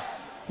line,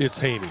 it's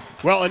Haney.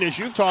 Well, and as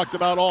you've talked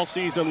about all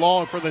season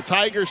long, for the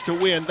Tigers to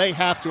win, they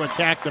have to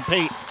attack the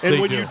paint. And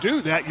when you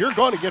do that, you're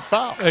going to get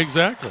fouled.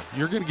 Exactly.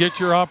 You're going to get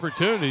your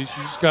opportunities.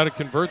 You just got to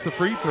convert the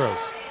free throws.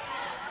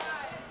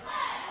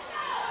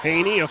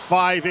 Haney, a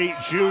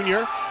 5'8"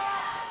 junior,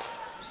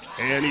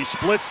 and he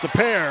splits the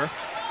pair.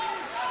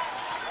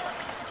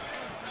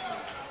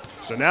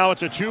 So now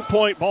it's a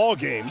 2-point ball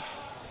game.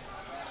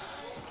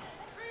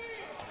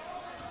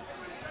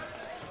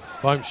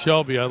 If I'm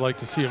Shelby, I'd like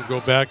to see him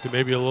go back to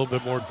maybe a little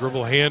bit more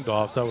dribble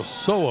handoffs. That was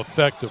so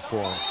effective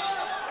for him.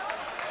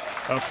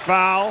 A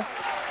foul,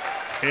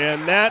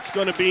 and that's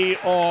going to be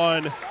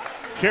on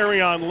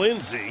Carry-On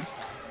Lindsay.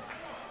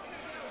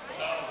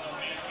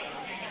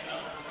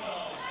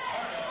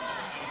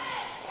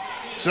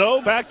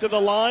 So back to the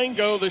line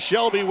go the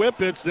Shelby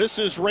Whippets. This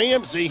is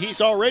Ramsey.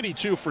 He's already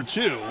 2 for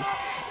 2.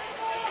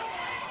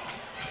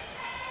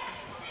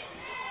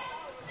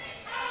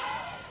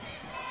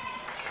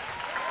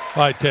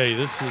 I tell you,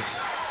 this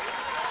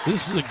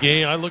is a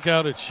game. I look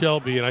out at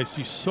Shelby and I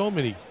see so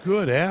many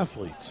good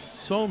athletes.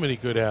 So many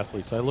good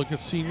athletes. I look at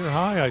senior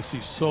high, I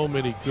see so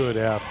many good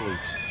athletes.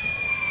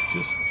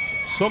 Just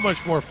so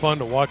much more fun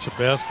to watch a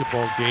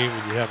basketball game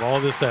when you have all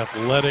this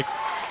athletic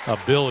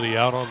ability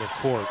out on the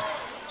court.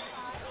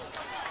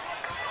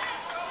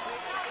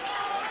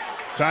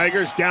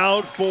 Tigers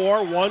down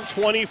 4,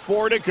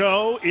 1:24 to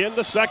go in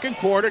the second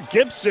quarter.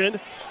 Gibson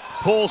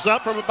pulls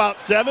up from about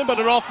 7, but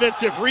an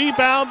offensive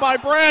rebound by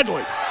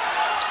Bradley.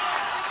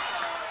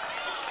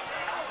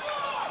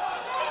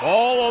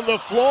 Ball on the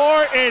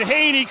floor, and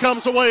Haney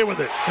comes away with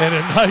it. And a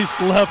nice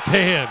left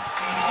hand.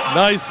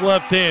 Nice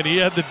left hand. He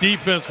had the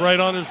defense right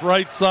on his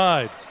right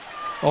side.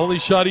 Only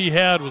shot he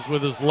had was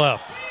with his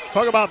left.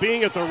 Talk about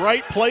being at the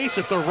right place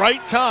at the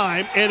right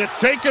time, and it's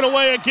taken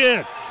away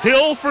again.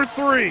 Hill for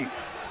 3.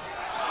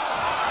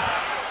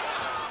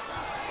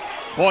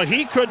 Boy,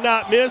 he could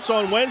not miss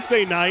on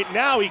Wednesday night.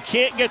 Now he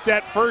can't get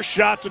that first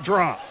shot to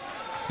drop.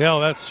 Yeah,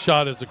 that's a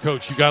shot as a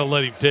coach. You got to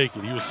let him take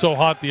it. He was so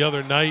hot the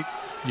other night.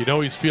 You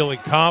know he's feeling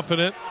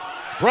confident.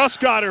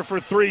 Bruscotter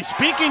for 3.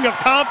 Speaking of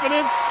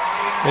confidence.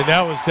 And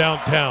that was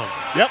downtown.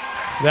 Yep.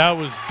 That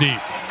was deep.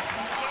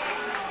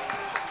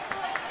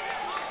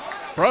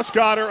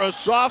 Bruscotter, a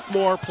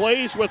sophomore,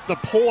 plays with the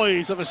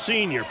poise of a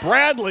senior.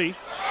 Bradley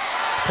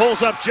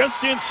pulls up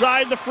just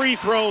inside the free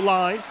throw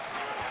line.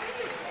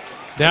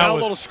 Now a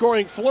little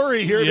scoring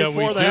flurry here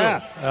before the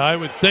half. I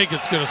would think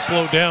it's going to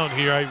slow down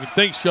here. I would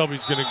think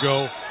Shelby's going to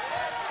go.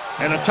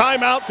 And a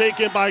timeout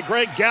taken by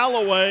Greg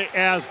Galloway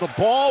as the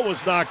ball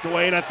was knocked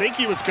away, and I think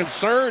he was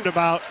concerned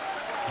about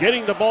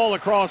getting the ball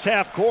across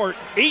half court.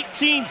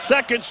 18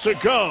 seconds to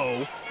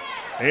go,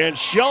 and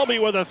Shelby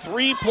with a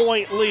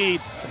 3-point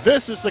lead.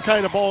 This is the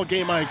kind of ball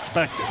game I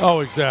expected. Oh,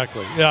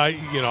 exactly. Yeah,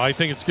 I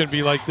think it's going to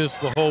be like this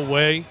the whole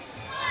way.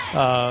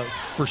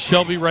 For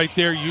Shelby right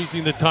there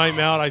using the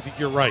timeout, I think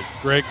you're right.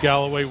 Greg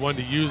Galloway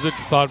wanted to use it,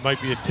 thought it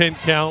might be a 10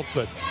 count,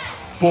 but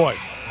boy,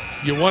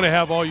 you want to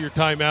have all your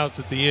timeouts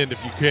at the end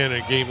if you can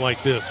in a game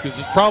like this, because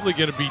it's probably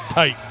going to be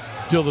tight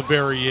till the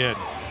very end.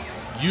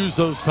 Use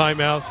those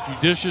timeouts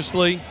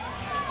judiciously.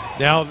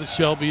 Now that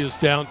Shelby is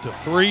down to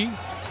 3,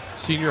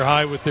 senior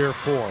high with their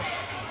 4.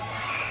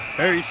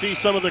 There you see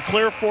some of the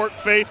Clear Fork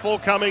faithful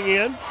coming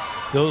in.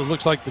 It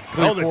looks like the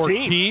Clear Fork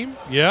team.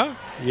 Yeah.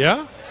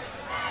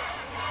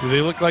 Do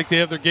they look like they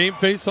have their game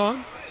face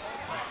on?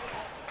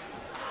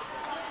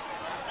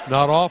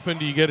 Not often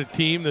do you get a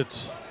team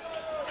that's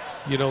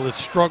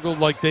struggled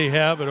like they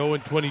have at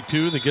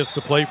 0-22 that gets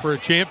to play for a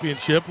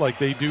championship like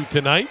they do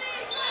tonight.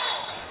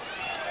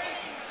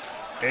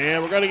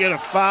 And we're going to get a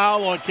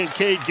foul on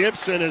Kincaid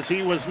Gibson as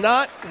he was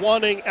not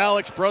wanting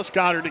Alex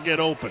Bruscotter to get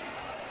open.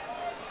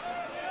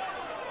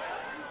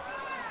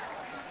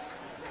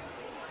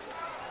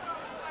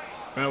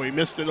 Well, we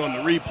missed it on the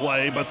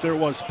replay, but there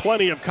was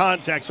plenty of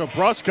contact. So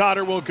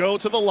Bruscotter will go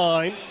to the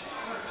line.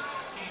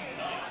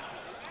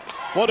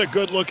 What a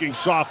good-looking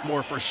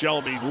sophomore for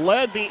Shelby.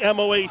 Led the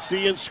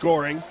MOAC in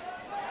scoring.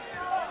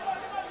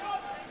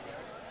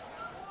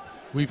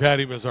 We've had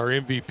him as our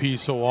MVP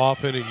so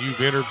often, and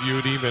you've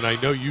interviewed him, and I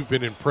know you've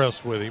been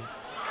impressed with him.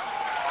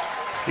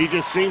 He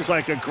just seems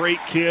like a great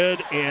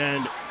kid,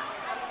 and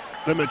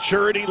the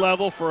maturity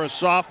level for a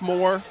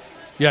sophomore.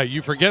 Yeah,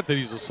 you forget that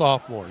he's a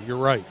sophomore. You're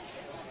right.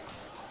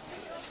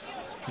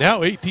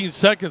 Now 18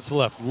 seconds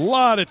left. A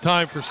lot of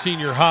time for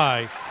senior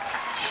high.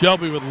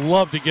 Shelby would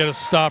love to get a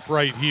stop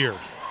right here.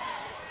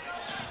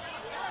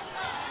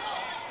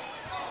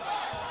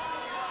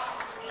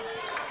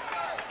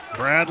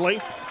 Bradley.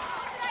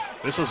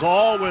 This is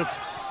all with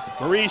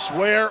Maurice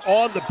Ware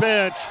on the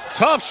bench.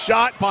 Tough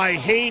shot by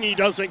Haney,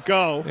 doesn't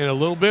go. And a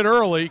little bit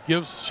early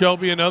gives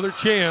Shelby another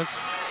chance.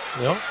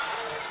 Yep.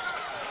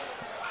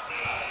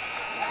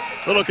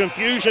 Little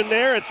confusion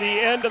there at the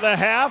end of the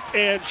half,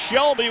 and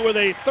Shelby with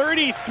a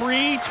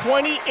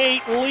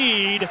 33-28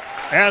 lead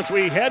as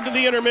we head to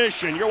the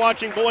intermission. You're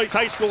watching Boys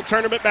High School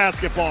Tournament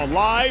Basketball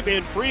live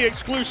and free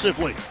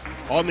exclusively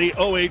on the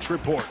OH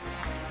Report.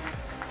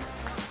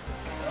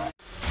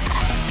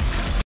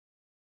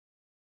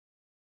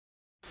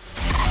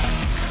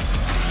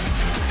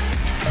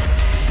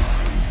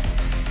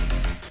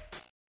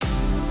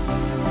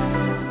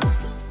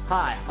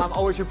 Hi, I'm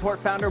OH Report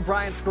founder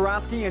Brian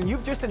Skoronsky, and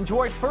you've just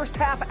enjoyed first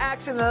half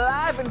action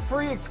live and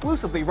free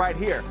exclusively right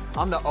here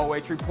on the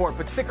OH Report.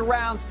 But stick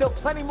around, still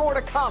plenty more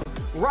to come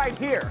right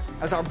here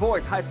as our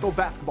boys high school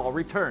basketball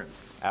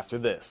returns after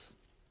this.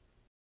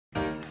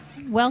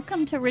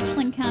 Welcome to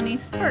Richland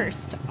County's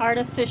first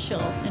artificial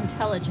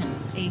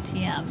intelligence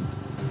ATM.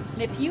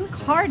 If you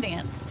car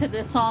dance to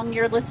the song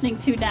you're listening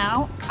to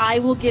now, I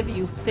will give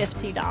you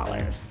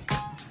 $50.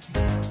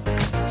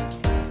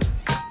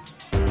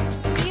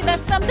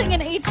 That's something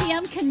an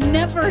ATM can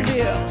never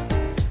do.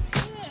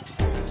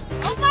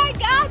 Oh my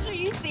gosh, are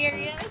you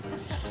serious?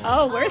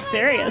 Oh, we're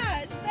serious.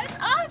 Gosh, that's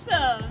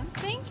awesome.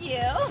 Thank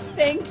you.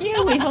 Thank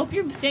you. We hope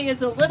your day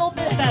is a little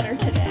bit better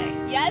today.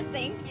 Yes,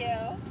 thank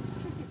you.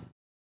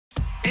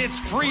 It's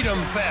Freedom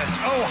Fest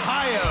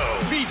Ohio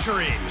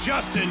featuring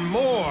Justin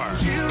Moore.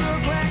 You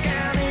look like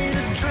I need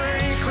a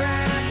drink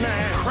right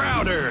now.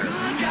 Crowder.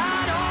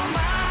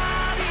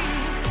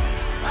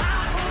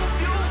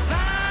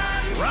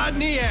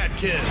 Rodney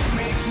Atkins,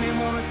 Makes me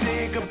wanna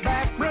take a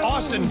back road.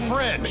 Austin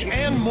French,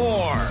 and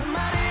more.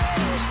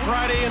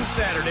 Friday and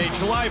Saturday,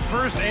 July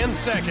 1st and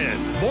 2nd,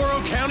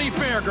 Morrow County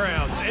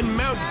Fairgrounds in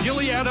Mount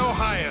Gilead,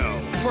 Ohio.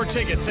 For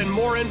tickets and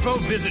more info,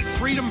 visit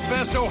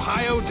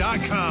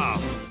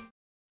freedomfestohio.com.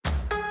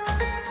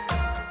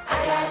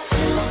 I got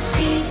 2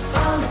 feet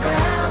on the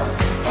ground,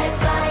 head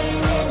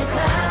flying in the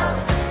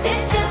clouds.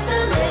 It's just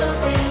the little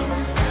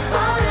things,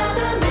 all of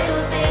the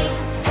little things.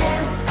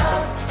 Hands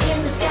up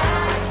in the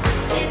sky.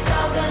 It's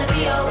all gonna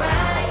be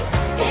alright.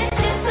 It's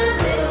just the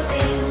little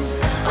things,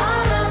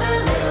 all of the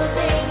little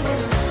things.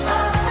 Oh,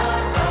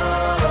 oh, oh,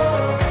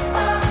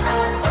 oh,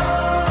 oh, oh.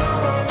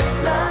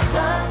 Love,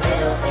 love,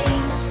 little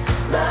things.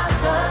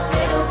 Love, love,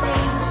 little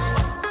things.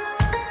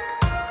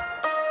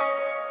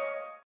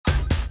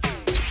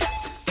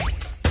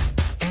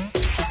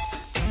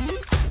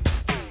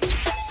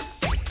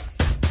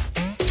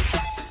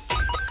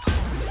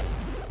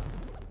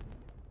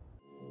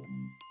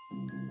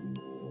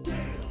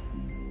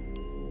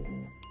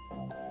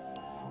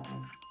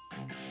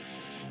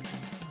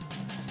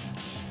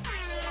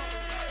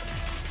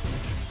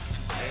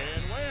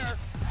 And Ware.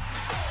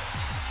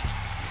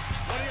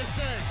 What do you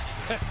say?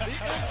 The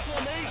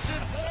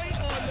exclamation point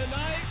on the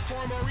night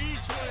for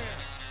Maurice Ware.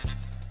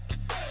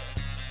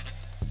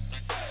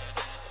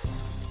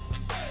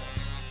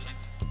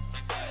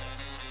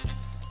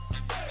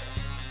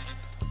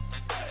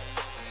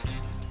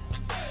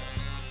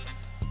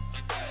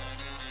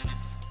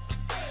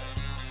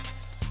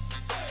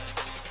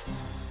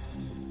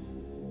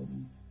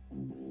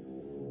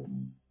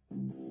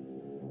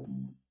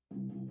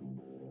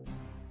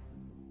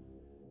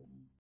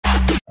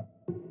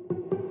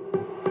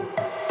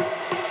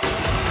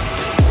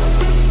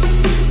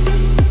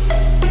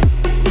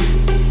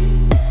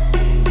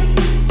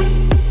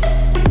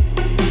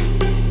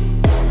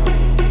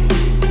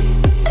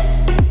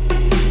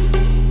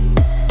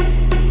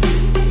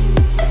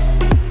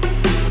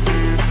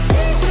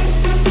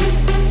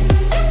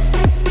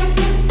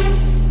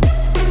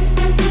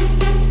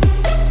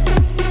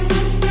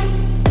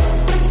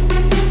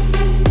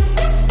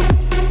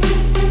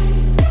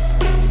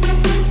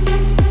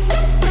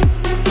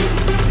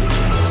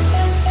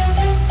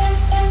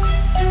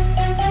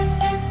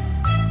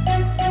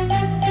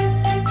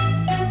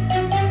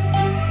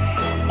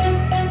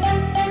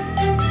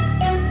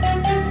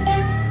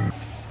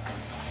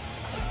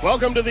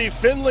 Welcome to the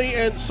Finley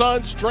and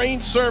Sons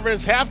Drain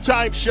Service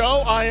halftime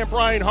show. I am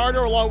Brian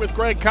Harder along with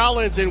Greg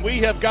Collins, and we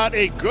have got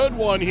a good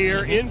one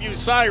here in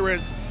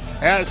Bucyrus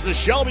as the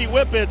Shelby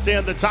Whippets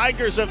and the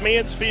Tigers of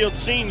Mansfield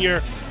Senior.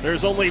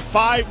 There's only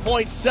 5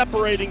 points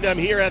separating them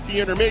here at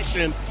the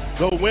intermission.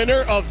 The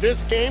winner of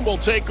this game will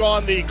take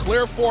on the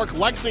Clear Fork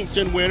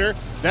Lexington winner.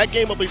 That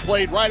game will be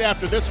played right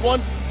after this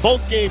one.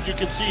 Both games you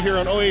can see here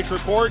on OH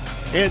Report.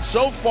 And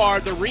so far,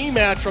 the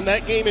rematch from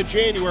that game in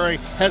January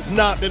has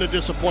not been a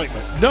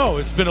disappointment. No,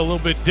 it's been a little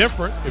bit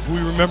different. If we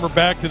remember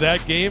back to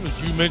that game,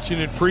 as you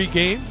mentioned in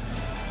pregame,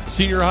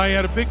 Senior High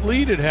had a big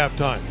lead at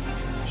halftime.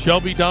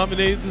 Shelby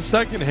dominated the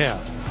second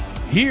half.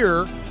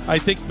 Here, I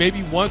think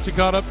maybe once it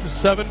got up to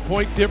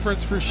 7-point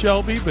difference for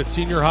Shelby, but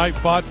Senior High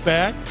fought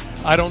back.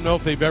 I don't know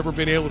if they've ever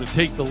been able to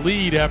take the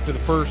lead after the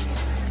first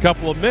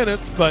couple of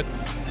minutes, but,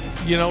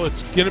 you know,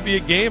 it's going to be a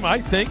game, I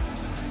think,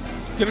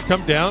 it's going to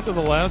come down to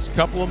the last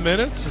couple of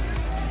minutes and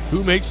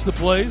who makes the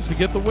plays to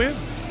get the win.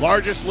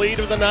 Largest lead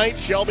of the night.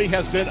 Shelby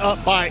has been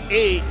up by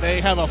 8.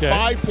 They have a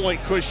 5-point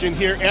cushion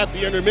here at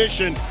the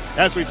intermission.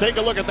 As we take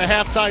a look at the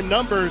halftime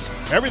numbers,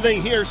 everything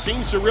here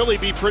seems to really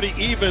be pretty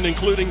even,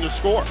 including the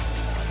score.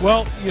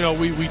 Well, you know,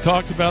 we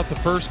talked about the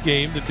first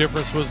game. The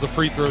difference was the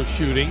free throw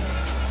shooting.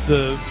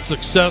 The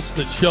success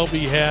that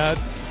Shelby had,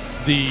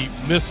 the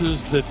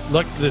misses that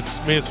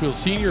Mansfield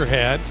Senior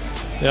had.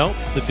 Well,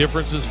 the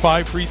difference is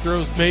 5 free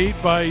throws made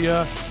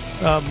by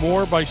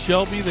more by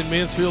Shelby than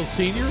Mansfield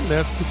Senior, and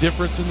that's the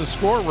difference in the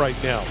score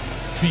right now.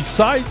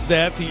 Besides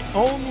that, the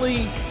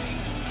only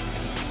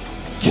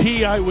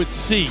key I would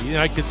see, and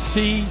I could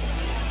see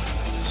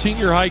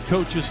Senior High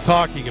coaches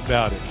talking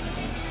about it,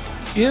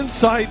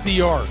 inside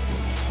the arc,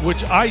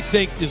 which I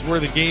think is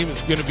where the game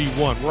is going to be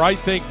won, where I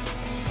think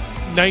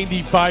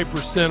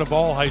 95% of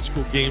all high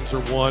school games are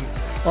won,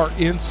 are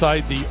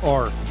inside the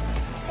arc.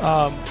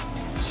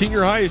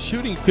 Senior High is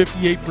shooting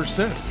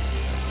 58%.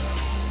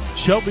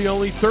 Shelby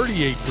only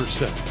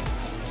 38%.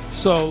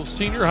 So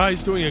Senior High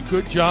is doing a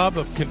good job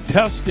of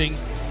contesting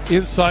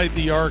inside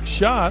the arc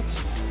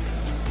shots.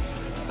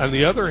 On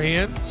the other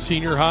hand,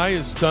 Senior High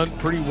has done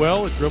pretty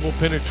well at dribble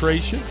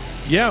penetration.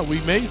 Yeah,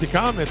 we made the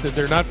comment that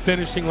they're not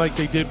finishing like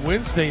they did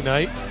Wednesday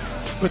night,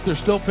 but they're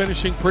still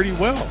finishing pretty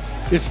well.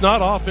 It's not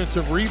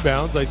offensive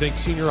rebounds. I think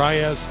Senior High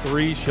has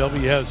 3,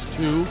 Shelby has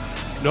 2.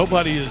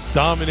 Nobody is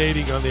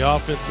dominating on the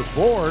offensive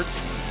boards,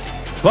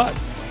 but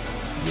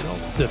you know,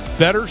 the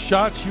better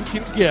shots you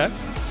can get,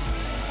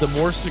 the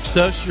more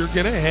success you're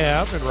going to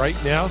have. And right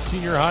now,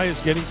 Senior High is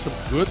getting some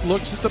good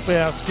looks at the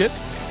basket.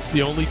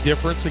 The only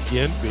difference,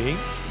 again, being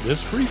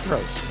missed free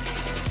throws.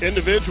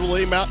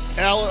 Individually,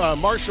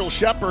 Marshall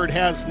Shepard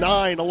has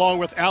 9, along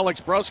with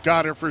Alex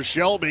Bruscotter for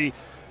Shelby.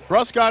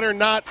 Bruscotter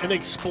not an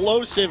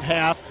explosive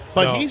half,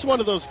 but he's one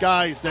of those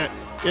guys that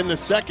in the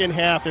second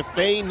half, if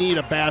they need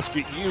a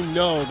basket, you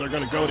know they're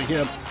going to go to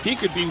him. He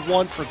could be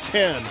 1 for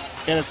 10,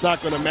 and it's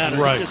not going to matter.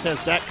 Right. He just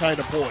has that kind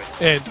of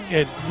points.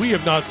 And we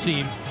have not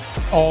seen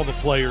all the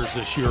players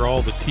this year,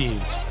 all the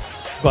teams.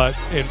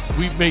 And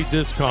we've made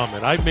this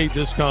comment. I've made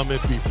this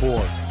comment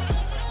before.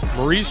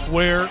 Maurice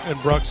Ware and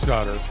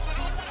Bruscotter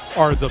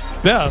are the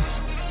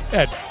best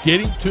at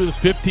getting to the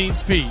 15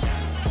 feet,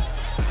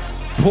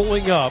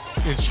 pulling up,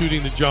 and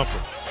shooting the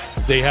jumper.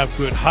 They have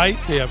good height,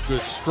 they have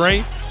good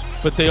strength,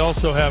 but they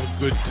also have a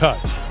good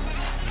touch.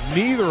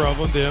 Neither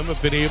of them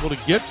have been able to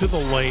get to the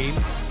lane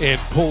and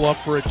pull up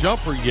for a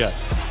jumper yet.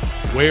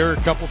 Ware a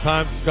couple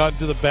times has gotten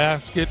to the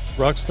basket.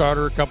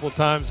 Bruscotter a couple of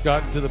times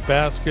gotten to the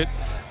basket,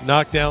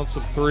 knocked down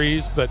some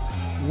threes, but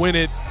when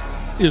it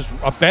is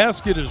a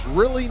basket is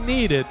really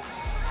needed,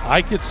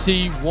 I could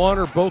see one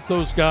or both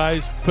those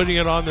guys putting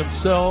it on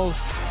themselves,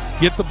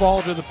 get the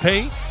ball to the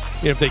paint.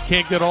 If they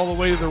can't get all the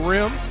way to the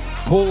rim,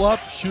 pull up,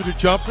 shoot a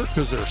jumper,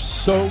 because they're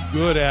so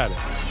good at it.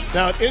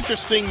 Now, an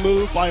interesting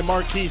move by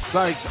Marquise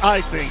Sykes,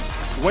 I think.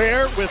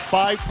 Ware, with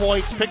 5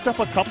 points, picked up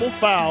a couple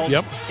fouls,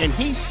 and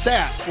he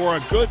sat for a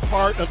good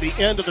part of the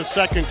end of the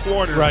second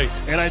quarter. Right.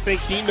 And I think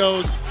he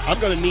knows I'm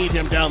going to need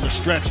him down the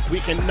stretch. We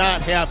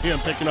cannot have him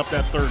picking up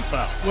that third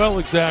foul. Well,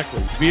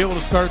 exactly. To be able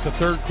to start the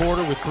third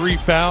quarter with 3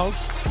 fouls,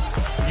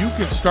 you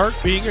can start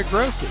being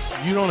aggressive.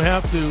 You don't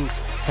have to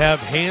have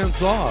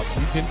hands off.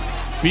 You can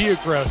be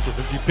aggressive.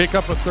 If you pick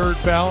up a third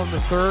foul in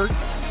the third,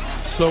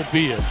 so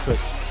be it. But,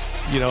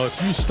 you know,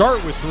 if you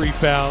start with 3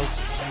 fouls,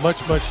 much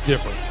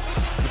different.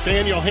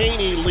 Nathaniel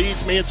Haney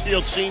leads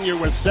Mansfield Senior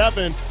with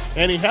 7,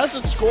 and he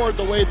hasn't scored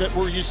the way that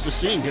we're used to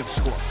seeing him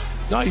score.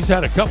 No, he's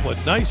had a couple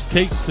of nice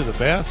takes to the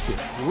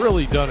basket.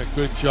 Really done a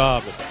good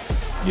job.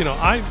 You know,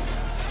 I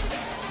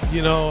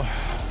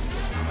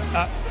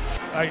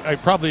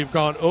probably have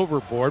gone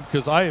overboard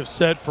because I have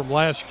said from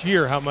last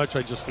year how much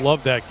I just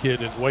love that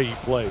kid and the way he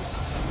plays.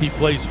 He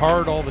plays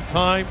hard all the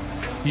time.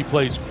 He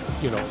plays,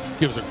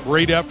 gives a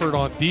great effort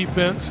on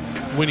defense.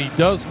 When he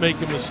does make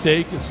a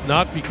mistake, it's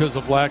not because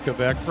of lack of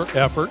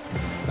effort.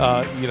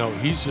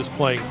 He's just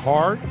playing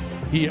hard.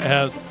 He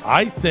has,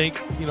 I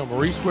think,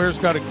 Maurice Ware's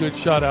got a good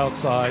shot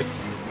outside.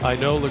 I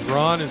know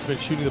Legrand has been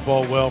shooting the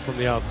ball well from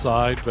the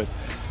outside, but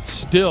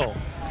still,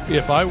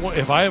 if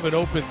I have an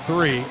open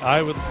three,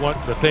 I would want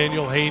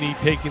Nathaniel Haney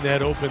taking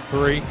that open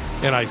three,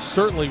 and I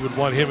certainly would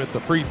want him at the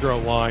free throw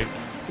line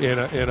in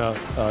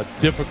a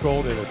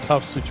difficult and a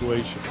tough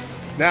situation.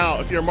 Now,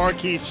 if you're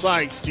Marquise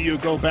Sykes, do you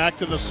go back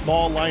to the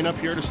small lineup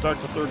here to start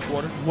the third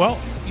quarter? Well,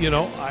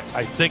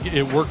 I think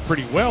it worked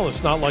pretty well.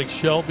 It's not like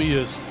Shelby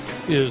is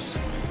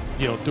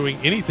doing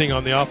anything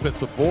on the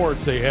offensive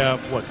boards. They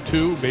have,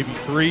 2, maybe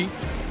 3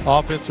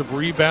 offensive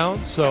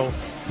rebounds. So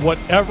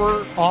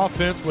whatever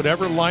offense,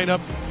 whatever lineup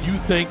you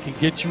think can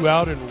get you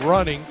out and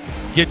running,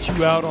 get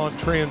you out on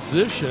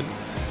transition,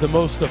 the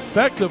most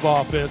effective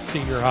offense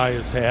Senior High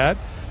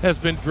has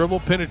been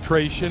dribble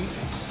penetration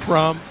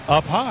from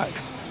up high,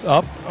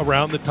 up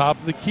around the top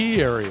of the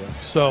key area.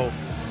 So,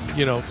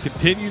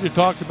 continue to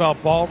talk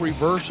about ball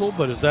reversal,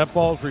 but as that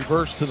ball is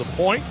reversed to the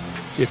point,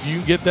 if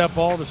you get that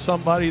ball to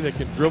somebody that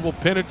can dribble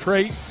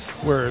penetrate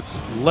where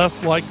it's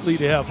less likely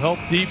to have help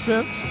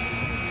defense,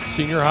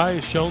 Senior High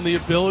has shown the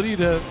ability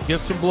to get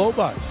some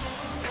blow-bys.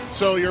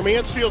 So you're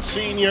Mansfield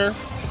Senior,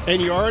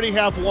 and you already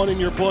have one in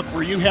your book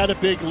where you had a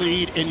big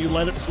lead and you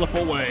let it slip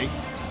away.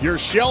 You're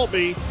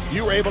Shelby.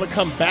 You were able to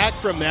come back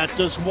from that.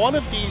 Does one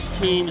of these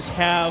teams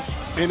have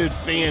an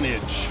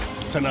advantage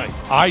tonight?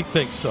 I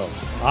think so.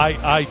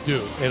 I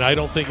do. And I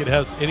don't think it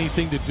has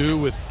anything to do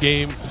with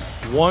game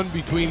one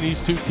between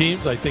these two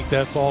teams. I think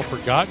that's all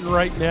forgotten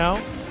right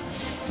now.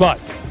 But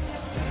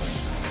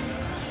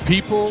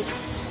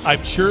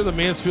I'm sure the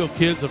Mansfield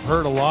kids have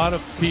heard a lot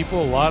of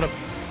people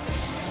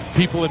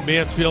in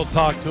Mansfield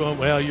talk to them.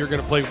 Well, you're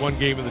going to play one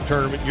game in the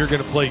tournament. You're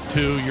going to play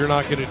 2. You're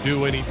not going to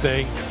do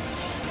anything.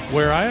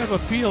 Where I have a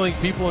feeling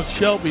people in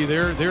Shelby,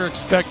 they're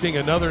expecting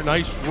another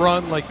nice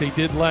run like they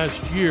did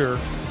last year.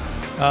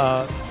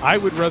 I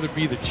would rather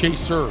be the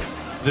chaser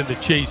than the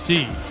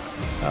chasee.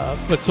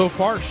 But so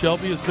far,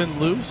 Shelby has been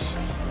loose.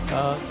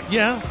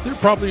 There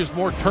probably is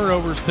more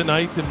turnovers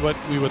tonight than what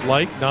we would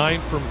like.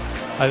 9 from,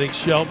 I think,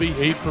 Shelby,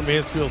 8 from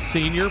Mansfield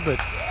Senior. But,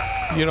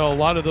 a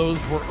lot of those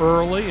were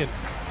early.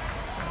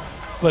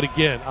 But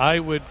again, I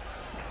would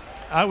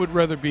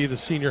rather be the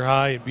Senior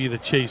High and be the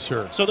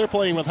chaser. So they're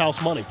playing with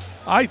house money.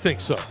 I think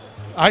so.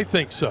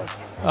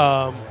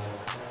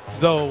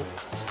 Though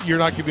you're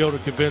not going to be able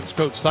to convince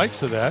Coach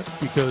Sykes of that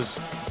because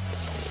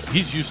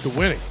he's used to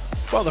winning.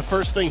 Well, the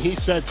first thing he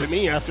said to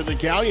me after the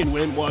Galleon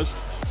win was,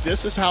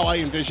 this is how I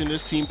envision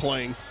this team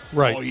playing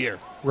all year.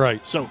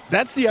 Right. So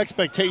that's the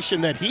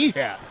expectation that he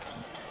had.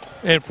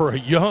 And for a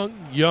young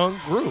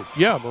group.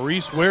 Yeah,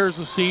 Maurice Ware's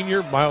a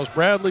senior, Miles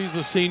Bradley's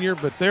a senior,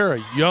 but they're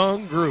a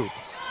young group.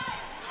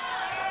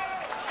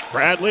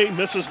 Bradley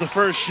misses the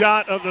first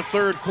shot of the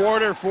third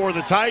quarter for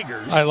the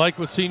Tigers. I like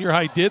what Senior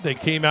High did. They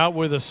came out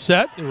with a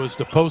set. It was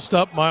to post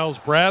up Miles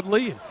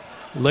Bradley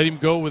and let him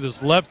go with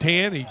his left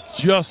hand. He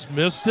just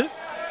missed it,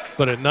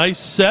 but a nice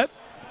set.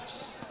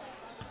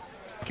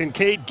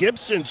 Kincaid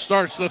Gibson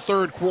starts the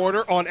third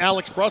quarter on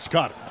Alex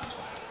Bruscotter.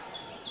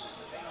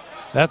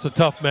 That's a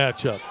tough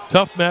matchup.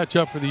 Tough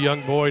matchup for the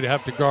young boy to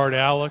have to guard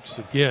Alex.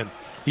 Again,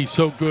 he's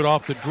so good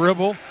off the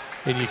dribble,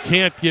 and you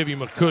can't give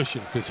him a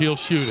cushion because he'll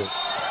shoot it.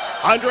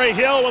 Andre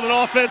Hill with an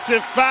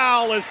offensive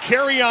foul as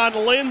Carrion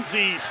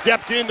Lindsay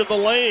stepped into the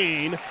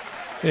lane.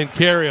 And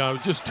Carrion,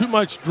 was just too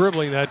much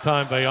dribbling that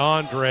time by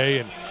Andre,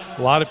 and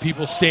a lot of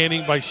people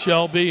standing by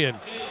Shelby, and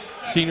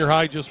Senior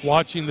High just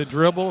watching the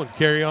dribble, and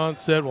Carrion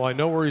said, well, I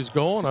know where he's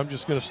going. I'm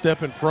just going to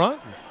step in front.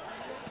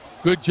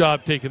 Good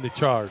job taking the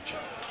charge.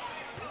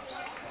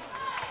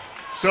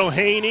 So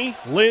Haney,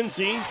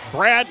 Lindsay,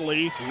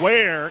 Bradley,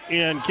 Ware,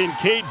 and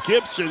Kincaid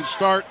Gibson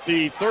start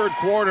the third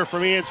quarter for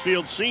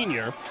Mansfield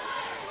Senior.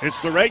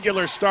 It's the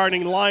regular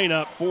starting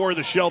lineup for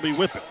the Shelby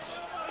Whippets.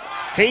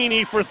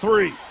 Haney for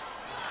 3.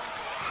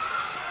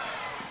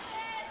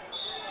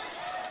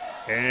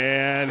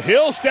 And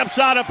Hill steps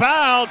out of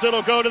bounds.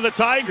 It'll go to the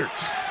Tigers.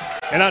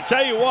 And I'll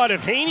tell you what,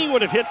 if Haney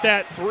would have hit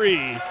that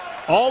 3,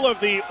 all of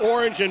the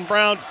orange and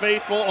brown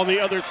faithful on the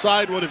other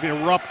side would have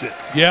erupted.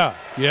 Yeah,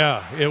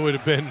 it would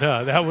have been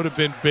that would have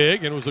been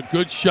big, and it was a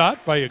good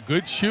shot by a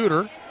good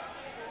shooter.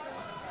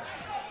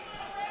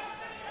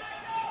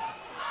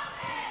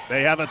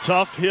 They have a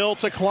tough hill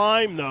to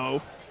climb,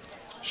 though.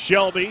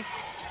 Shelby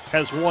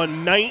has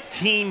won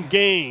 19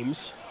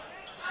 games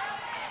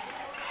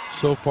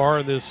so far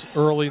in this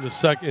early in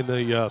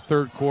the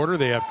third quarter.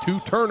 They have 2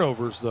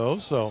 turnovers, though.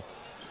 So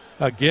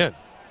again,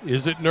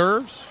 is it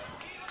nerves?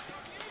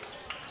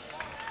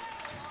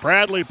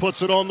 Bradley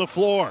puts it on the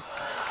floor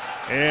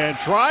and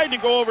tried to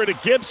go over to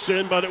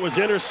Gibson, but it was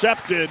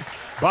intercepted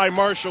by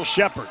Marshall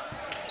Shepard.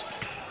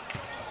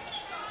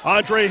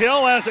 Andre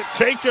Hill has it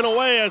taken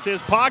away as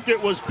his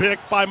pocket was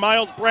picked by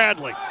Miles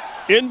Bradley.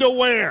 Into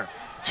Ware.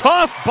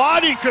 Tough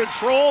body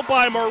control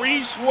by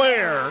Maurice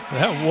Ware.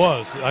 That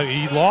was.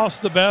 He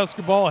lost the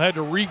basketball, had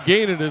to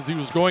regain it as he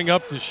was going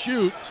up to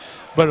shoot,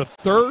 but a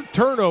third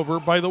turnover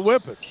by the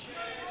Whippets.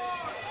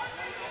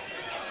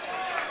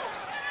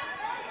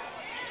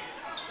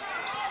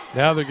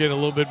 Now they're getting a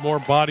little bit more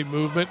body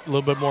movement, a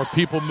little bit more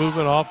people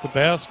movement off the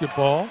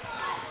basketball,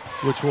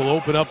 which will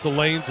open up the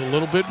lanes a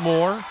little bit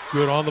more.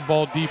 Good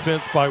on-the-ball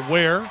defense by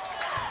Ware.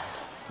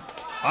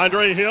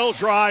 Andre Hill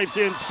drives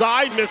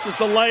inside, misses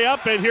the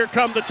layup, and here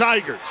come the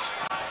Tigers.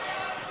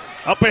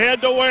 Up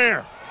ahead to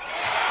Ware.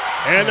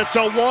 And it's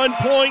a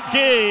 1-point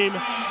game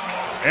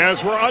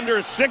as we're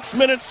under 6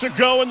 minutes to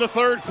go in the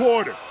third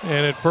quarter.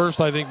 And at first,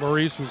 I think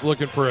Maurice was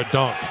looking for a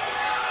dunk.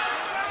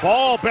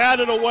 Ball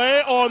batted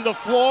away on the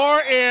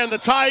floor, and the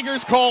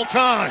Tigers call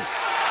time.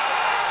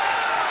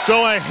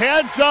 So a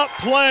heads-up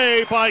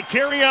play by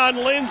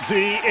Kerryon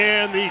Lindsey,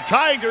 and the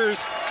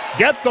Tigers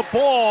get the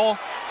ball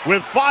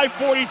with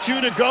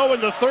 5:42 to go in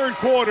the third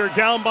quarter,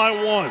 down by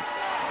 1.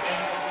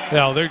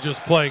 Now, they're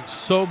just playing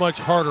so much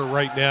harder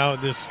right now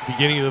in this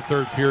beginning of the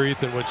third period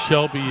than what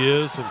Shelby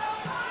is. And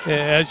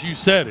as you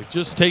said, it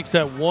just takes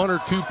that 1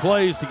 or 2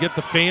 plays to get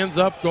the fans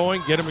up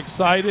going, get them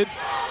excited,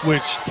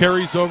 which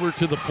carries over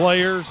to the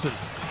players. And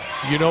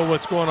you know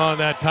what's going on in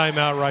that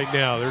timeout right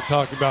now. They're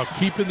talking about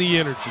keeping the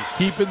energy.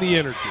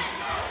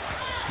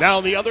 Now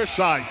on the other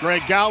side,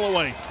 Greg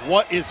Galloway,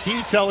 what is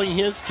he telling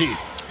his team?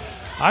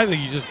 I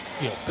think you just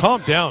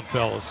calm down,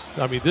 fellas.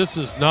 I mean, this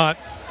is not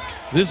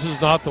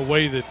the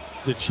way that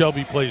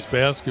Shelby plays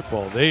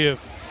basketball. They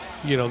have,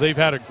 they've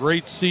had a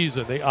great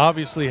season. They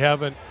obviously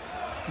haven't,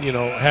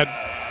 had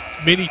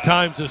many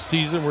times this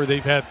season where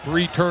they've had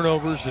 3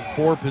 turnovers in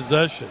 4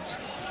 possessions.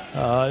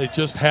 It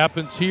just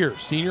happens here.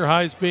 Senior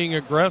High's being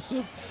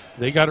aggressive.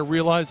 They got to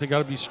realize they got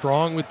to be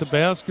strong with the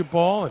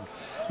basketball, and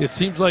it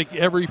seems like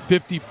every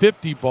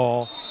 50-50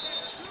 ball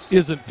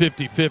isn't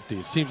 50-50.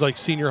 It seems like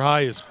Senior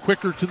High is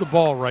quicker to the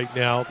ball right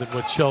now than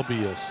what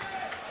Shelby is.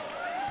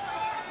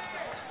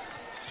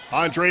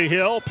 Andre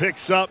Hill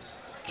picks up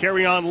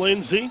Kerryon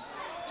Lindsey.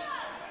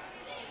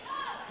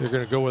 They're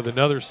going to go with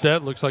another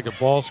set. Looks like a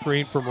ball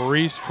screen for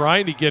Maurice,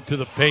 trying to get to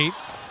the paint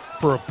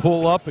for a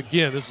pull-up.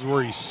 Again, this is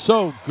where he's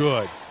so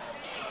good.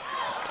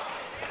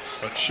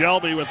 But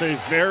Shelby with a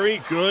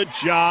very good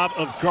job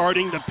of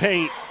guarding the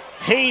paint.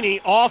 Haney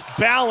off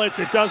balance.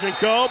 It doesn't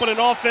go, but an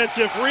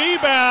offensive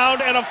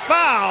rebound and a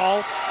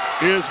foul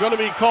is going to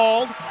be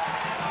called.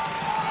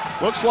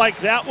 Looks like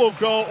that will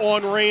go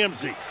on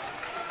Ramsey.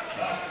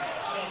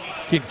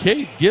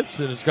 Kincaid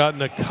Gibson has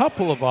gotten a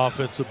couple of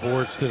offensive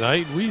boards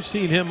tonight. We've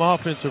seen him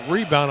offensive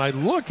rebound. I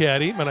look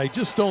at him, and I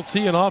just don't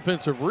see an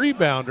offensive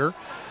rebounder,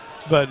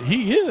 but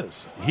he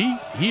is.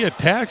 He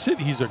attacks it.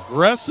 He's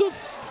aggressive.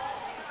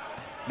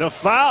 The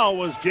foul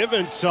was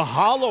given to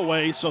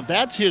Holloway, so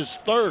that's his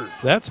third.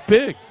 That's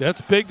big.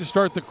 That's big to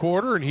start the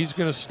quarter, and he's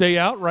going to stay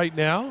out right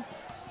now.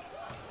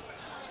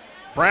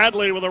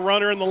 Bradley with a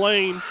runner in the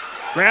lane.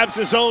 Grabs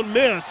his own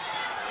miss.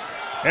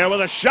 And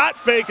with a shot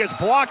fake, it's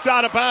blocked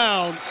out of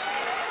bounds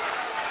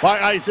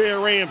by Isaiah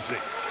Ramsey.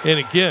 And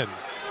again,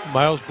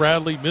 Miles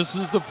Bradley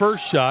misses the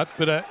first shot,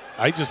 but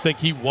I just think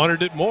he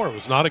wanted it more. It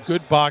was not a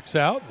good box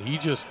out. He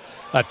just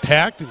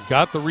attacked and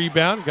got the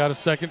rebound and got a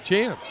second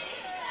chance.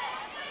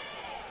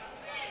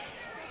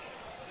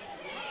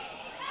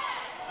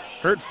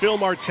 Heard Phil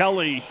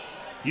Martelli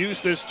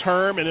use this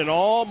term, and in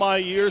all my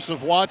years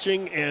of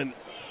watching and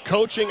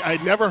coaching,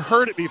 I'd never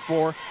heard it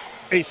before,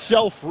 a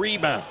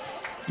self-rebound.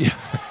 Yeah.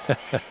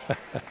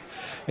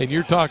 And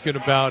you're talking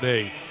about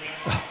a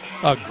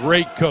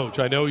great coach.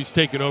 I know he's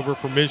taken over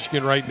for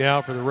Michigan right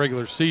now for the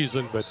regular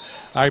season, but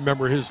I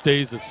remember his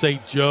days at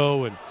St.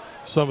 Joe and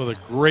some of the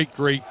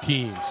great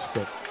teams.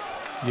 But,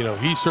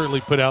 he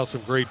certainly put out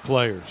some great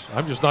players.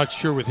 I'm just not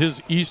sure with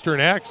his Eastern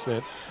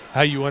accent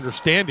how you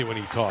understand him when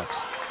he talks.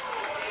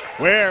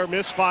 Ware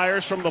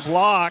misfires from the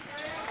block.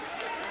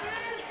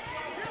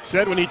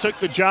 Said when he took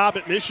the job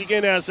at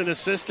Michigan as an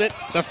assistant,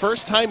 the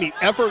first time he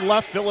ever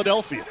left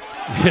Philadelphia.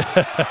 He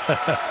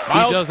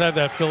does have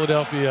that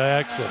Philadelphia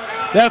accent.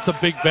 That's a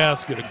big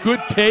basket. A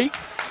good take,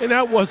 and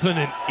that wasn't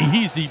an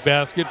easy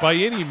basket by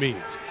any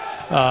means.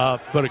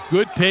 But a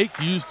good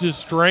take, used his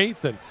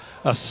strength, and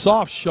a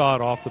soft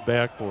shot off the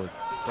backboard.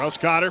 Russ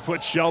Cotter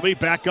puts Shelby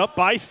back up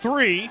by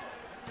 3.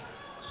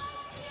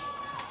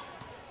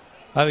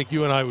 I think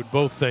you and I would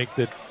both think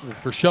that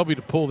for Shelby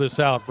to pull this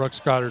out, Brooks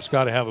Cotter's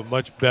got to have a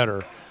much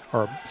better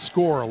or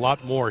score a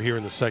lot more here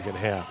in the second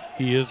half.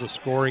 He is a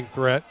scoring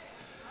threat.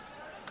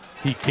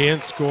 He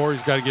can score.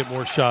 He's got to get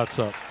more shots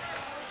up.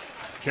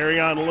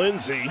 Kerryon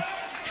Lindsey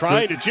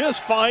trying to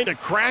just find a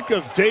crack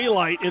of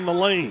daylight in the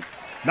lane.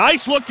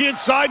 Nice look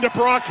inside to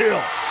Brock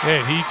Hill.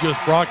 And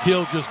Brock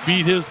Hill just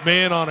beat his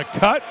man on a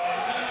cut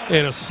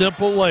and a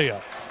simple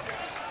layup.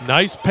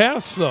 Nice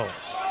pass, though.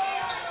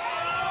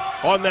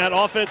 On that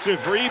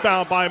offensive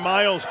rebound by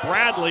Miles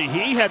Bradley,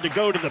 he had to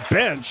go to the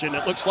bench, and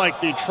it looks like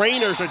the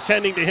trainers are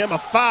tending to him a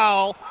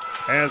foul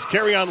as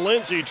Kerryon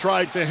Lindsey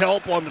tried to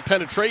help on the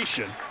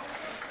penetration.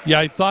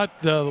 Yeah, I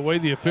thought the way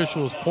the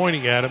official was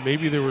pointing at him,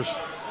 maybe there was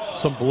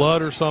some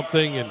blood or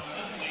something, and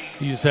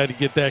he just had to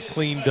get that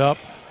cleaned up.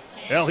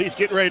 Well, he's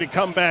getting ready to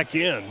come back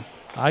in.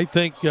 I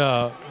think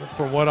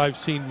from what I've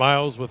seen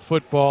Miles with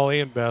football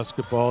and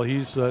basketball,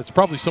 it's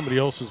probably somebody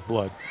else's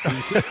blood.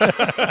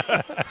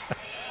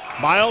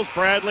 Miles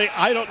Bradley,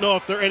 I don't know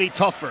if they're any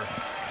tougher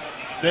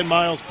than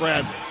Miles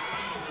Bradley.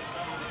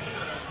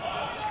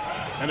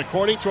 And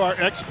according to our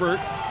expert,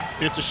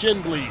 it's a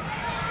shin bleed.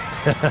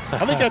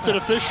 I think that's an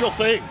official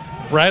thing.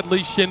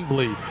 Bradley shin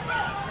bleed.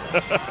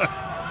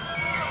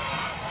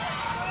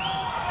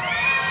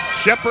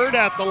 Shepard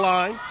at the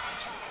line.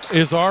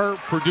 Is our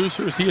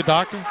producer, is he a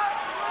doctor?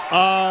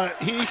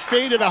 He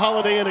stayed at a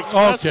Holiday Inn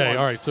Express Okay, once.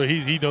 all right, so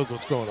he knows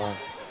what's going on.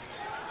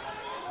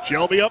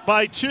 Shelby up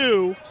by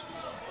 2.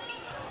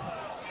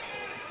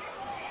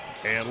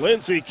 And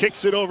Lindsay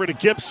kicks it over to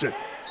Gibson.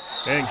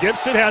 And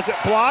Gibson has it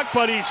blocked,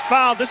 but he's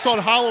fouled. This on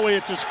Holloway,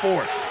 it's his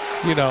 4th.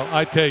 You know,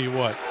 I tell you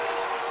what,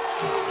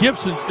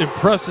 Gibson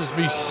impresses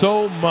me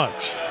so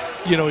much.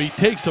 You know, he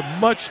takes a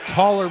much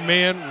taller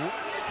man.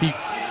 He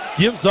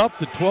gives up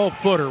the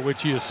 12-footer,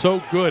 which he is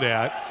so good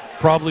at.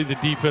 Probably the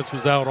defense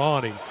was out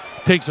on him.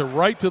 Takes it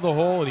right to the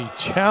hole, and he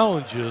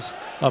challenges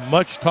a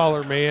much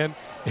taller man.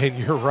 And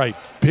you're right,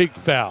 big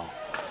foul.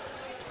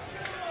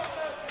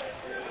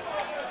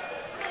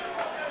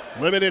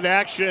 Limited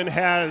action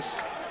has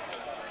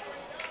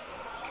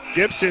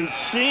Gibson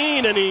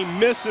seen, and he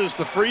misses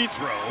the free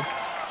throw.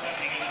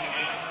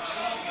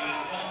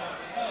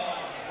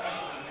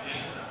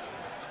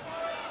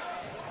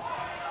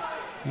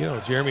 You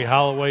know, Jeremy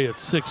Holloway at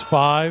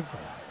 6'5",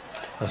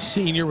 a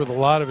senior with a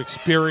lot of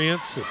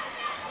experience.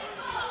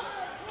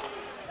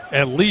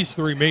 At least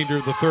the remainder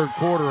of the third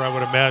quarter, I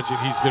would imagine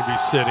he's going to be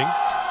sitting.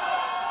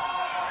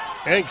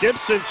 And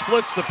Gibson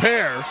splits the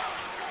pair.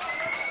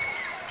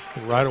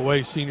 And right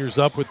away, seniors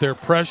up with their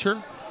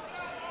pressure.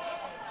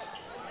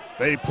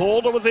 They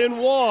pulled to within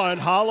 1.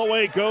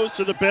 Holloway goes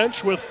to the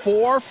bench with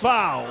 4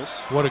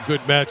 fouls. What a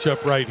good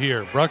matchup right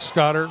here.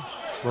 Bruckscotter,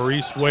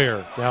 Maurice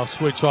Ware. Now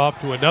switch off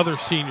to another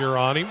senior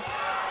on him.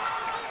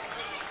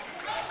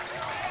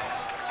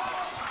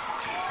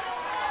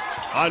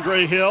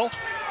 Andre Hill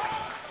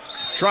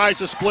tries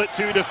to split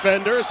 2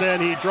 defenders,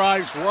 and he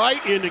drives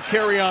right into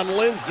Carry-On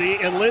Lindsay,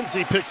 and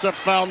Lindsay picks up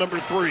foul number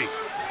 3.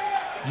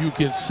 You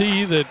can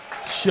see that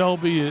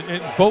Shelby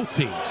and both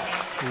teams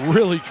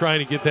really trying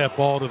to get that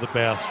ball to the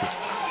basket.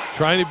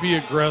 Trying to be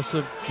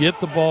aggressive, get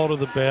the ball to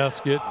the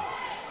basket.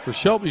 For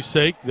Shelby's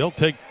sake, they'll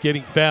take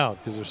getting fouled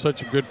because they're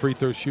such a good free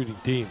throw shooting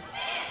team.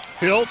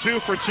 Hill 2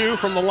 for 2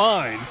 from the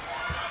line,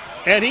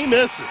 and he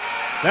misses.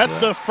 That's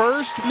the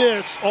first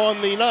miss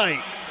on the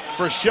night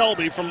for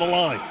Shelby from the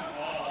line.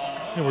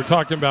 And we're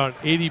talking about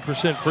an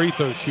 80% free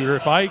throw shooter.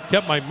 If I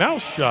kept my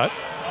mouth shut,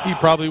 he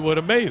probably would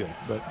have made it.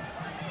 But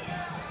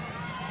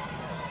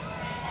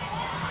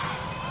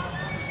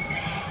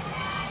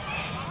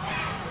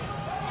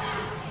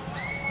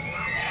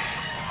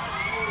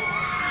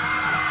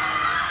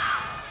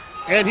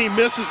and he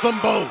misses them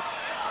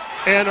both.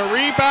 And a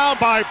rebound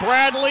by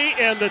Bradley,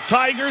 and the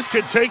Tigers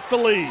could take the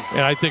lead.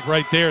 And I think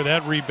right there,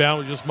 that rebound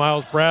was just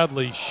Miles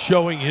Bradley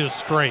showing his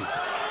strength.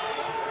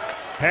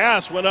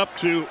 Pass went up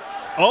to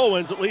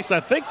Owens. At least I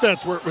think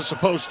that's where it was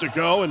supposed to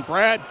go. And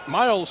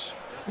Miles.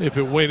 If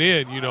it went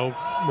in, you know,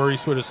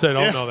 Maurice would have said,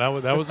 oh,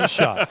 no, that was a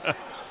shot.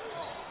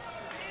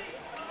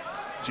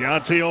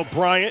 Deontay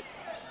O'Brien.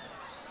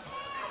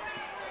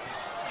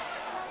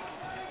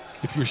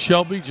 If you're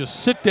Shelby,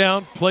 just sit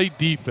down, play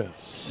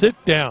defense. Sit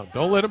down.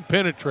 Don't let him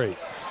penetrate.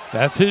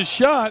 That's his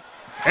shot.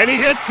 And he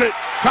hits it.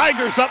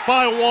 Tigers up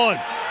by 1.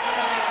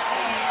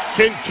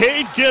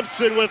 Kincaid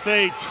Gibson with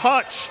a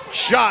touch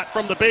shot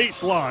from the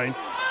baseline.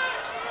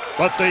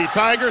 But the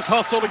Tigers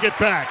hustle to get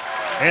back.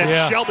 And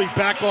Shelby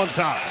back on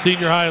top.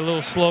 Senior high a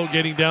little slow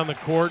getting down the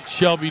court.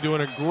 Shelby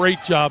doing a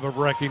great job of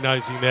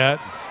recognizing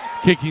that,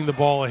 kicking the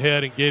ball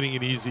ahead and getting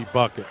an easy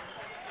bucket.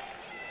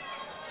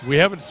 We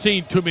haven't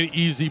seen too many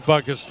easy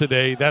buckets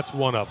today. That's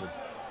one of them.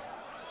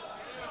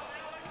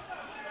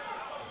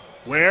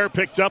 Ware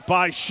picked up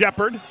by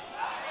Shepard.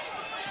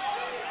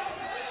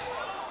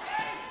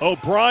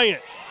 O'Brien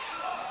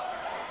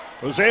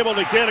was able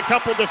to get a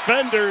couple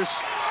defenders.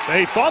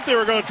 They thought they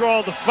were going to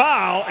draw the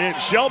foul, and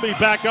Shelby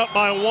back up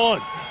by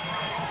 1.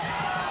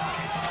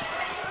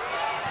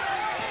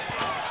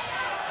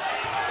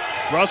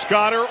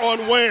 Bruckscotter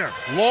on Ware.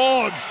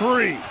 Long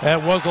 3.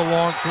 That was a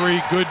long 3.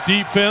 Good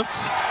defense.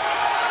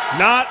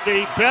 Not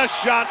the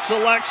best shot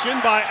selection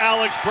by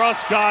Alex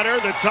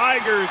Bruckscotter. The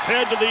Tigers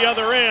head to the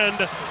other end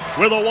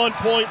with a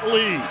 1-point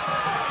lead.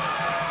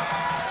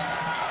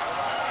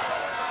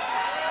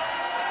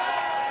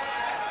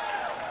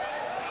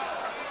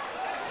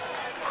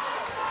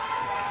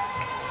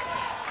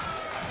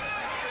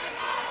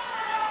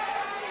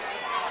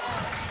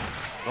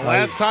 The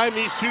last time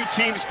these two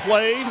teams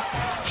played,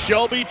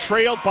 Shelby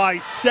trailed by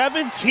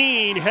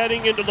 17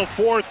 heading into the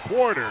fourth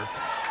quarter.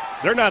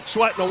 They're not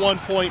sweating a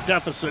 1-point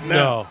deficit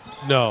now.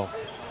 No.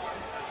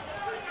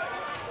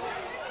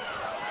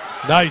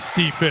 Nice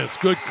defense.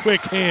 Good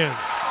quick hands.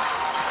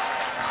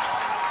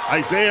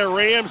 Isaiah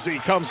Ramsey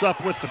comes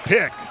up with the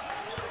pick.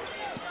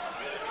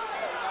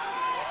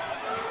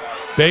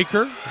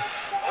 Baker.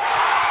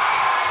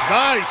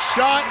 Nice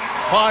shot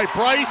by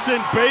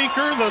Bryson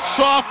Baker, the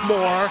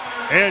sophomore,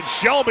 and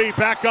Shelby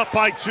back up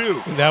by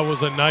 2. And that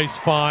was a nice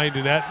find,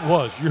 and that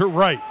was, you're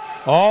right,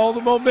 all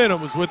the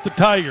momentum was with the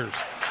Tigers.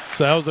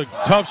 So that was a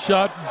tough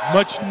shot,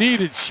 much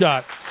needed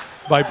shot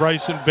by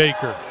Bryson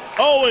Baker.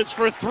 Owens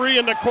for 3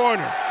 in the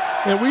corner.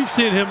 And we've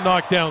seen him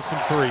knock down some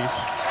threes.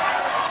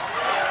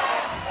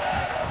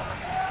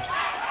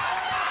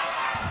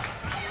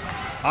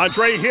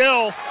 Andre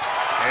Hill,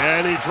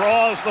 and he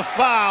draws the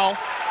foul.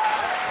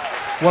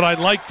 What I'd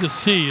like to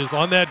see is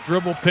on that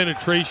dribble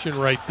penetration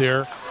right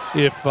there,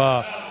 if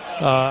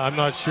I'm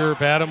not sure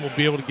if Adam will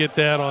be able to get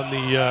that on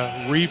the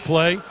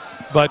replay,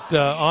 but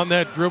on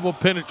that dribble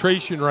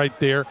penetration right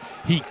there,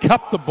 he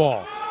cupped the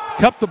ball.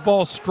 Cupped the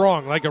ball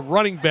strong, like a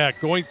running back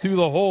going through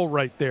the hole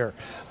right there,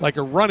 like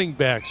a running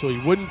back, so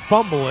he wouldn't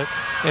fumble it,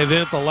 and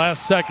then at the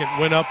last second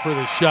went up for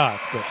the shot.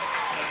 But,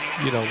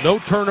 you know, no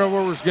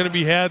turnover was going to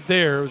be had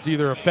there. It was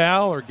either a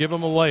foul or give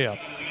him a layup.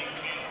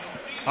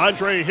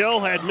 Andre Hill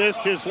had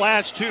missed his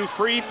last 2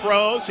 free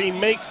throws. He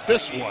makes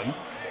this one.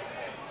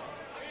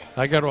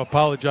 I got to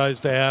apologize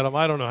to Adam.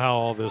 I don't know how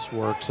all this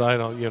works. I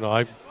don't, you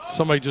know,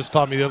 somebody just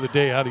taught me the other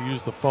day how to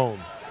use the phone.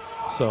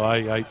 So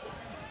I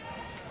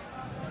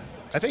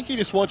think he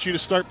just wants you to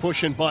start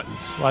pushing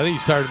buttons. Well, I think he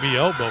started me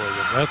elbowing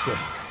him. That's what.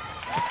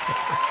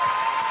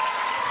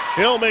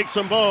 Hill makes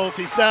them both.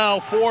 He's now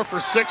 4 for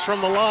 6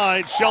 from the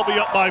line. Shelby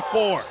up by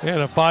 4.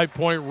 And a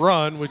 5-point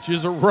run, which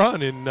is a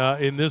run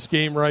in this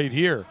game right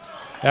here.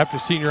 After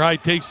Senior High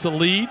takes the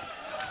lead,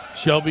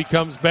 Shelby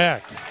comes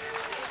back.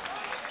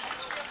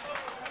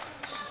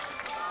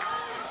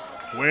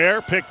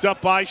 Ware picked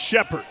up by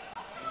Shepard.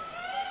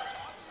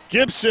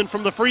 Gibson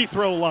from the free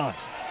throw line.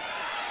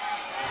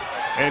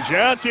 And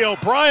Jonte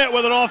O'Brien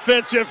with an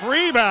offensive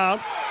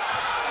rebound.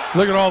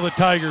 Look at all the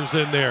Tigers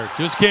in there.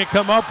 Just can't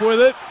come up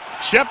with it.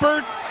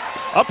 Shepard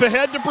up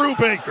ahead to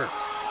Brubaker.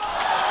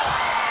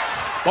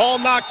 Ball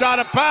knocked out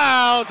of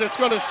bounds. It's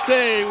going to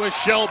stay with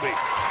Shelby.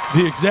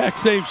 The exact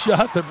same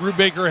shot that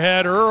Brubaker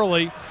had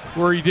early,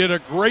 where he did a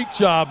great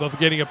job of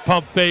getting a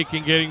pump fake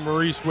and getting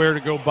Maurice Ware to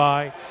go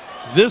by.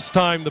 This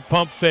time the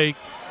pump fake,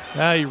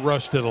 he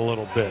rushed it a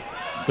little bit.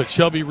 But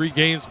Shelby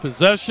regains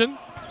possession.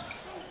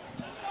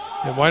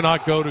 And why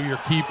not go to your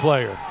key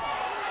player?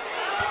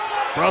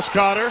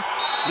 Bruscotter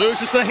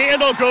loses the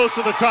handle, goes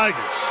to the Tigers.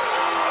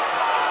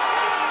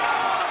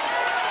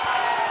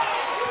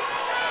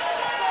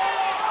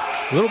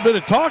 A little bit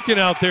of talking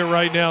out there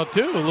right now,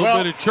 too. A little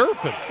bit of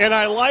chirping. And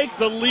I like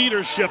the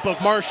leadership of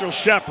Marshall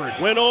Shepard.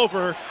 Went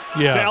over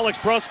to Alex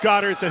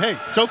Bruscotter and said, hey,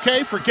 it's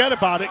okay, forget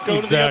about it,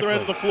 go to the other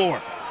end of the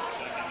floor.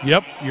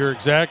 Yep, you're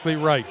exactly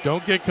right.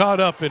 Don't get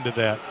caught up into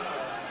that.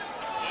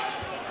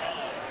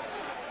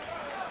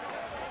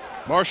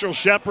 Marshall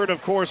Shepard,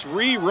 of course,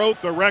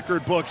 rewrote the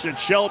record books at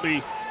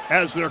Shelby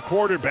as their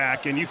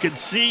quarterback, and you can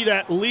see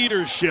that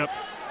leadership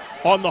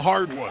on the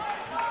hardwood.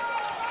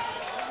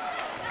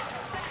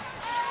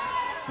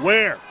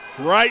 Ware,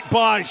 right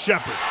by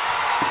Shepard.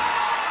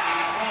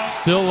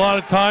 Still a lot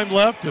of time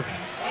left.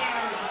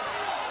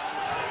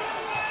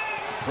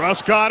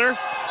 Bruscotter,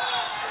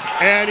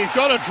 and he's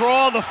going to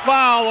draw the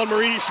foul on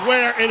Maurice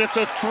Ware, and it's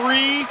a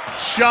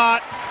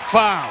 3-shot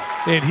foul.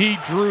 And he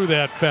drew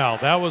that foul.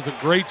 That was a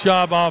great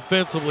job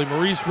offensively.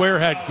 Maurice Ware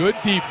had good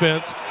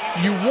defense.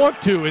 You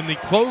want to, in the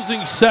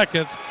closing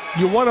seconds,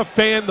 you want to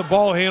fan the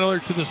ball handler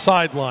to the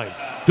sideline.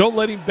 Don't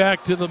let him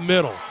back to the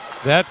middle.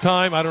 That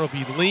time, I don't know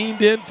if he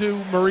leaned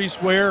into Maurice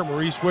Ware.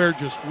 Maurice Ware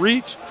just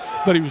reached,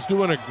 but he was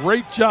doing a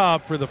great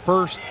job for the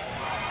first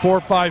 4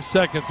 or 5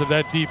 seconds of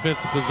that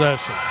defensive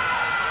possession.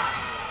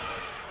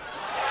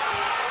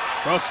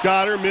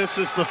 Bruscotter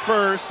misses the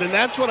first, and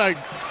that's what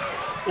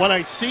when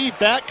I see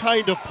that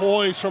kind of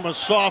poise from a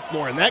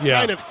sophomore and that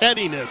kind of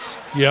headiness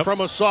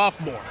from a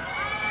sophomore.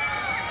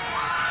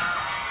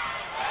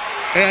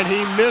 And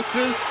he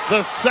misses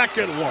the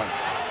second one.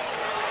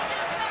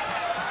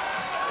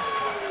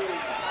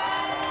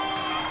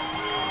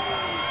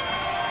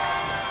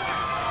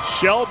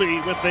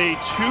 Shelby with a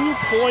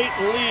 2-point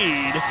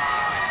lead.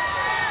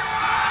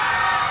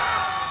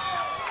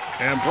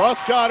 And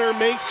Bruscotter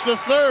makes the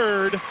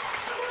third.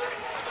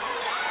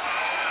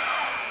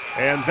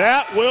 And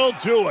that will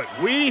do it.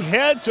 We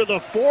head to the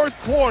fourth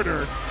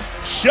quarter.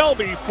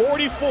 Shelby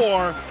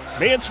 44,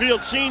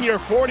 Mansfield Senior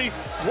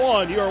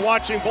 41. You are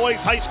watching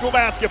boys high school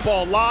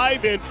basketball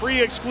live and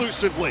free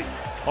exclusively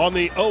on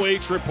the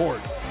OH Report.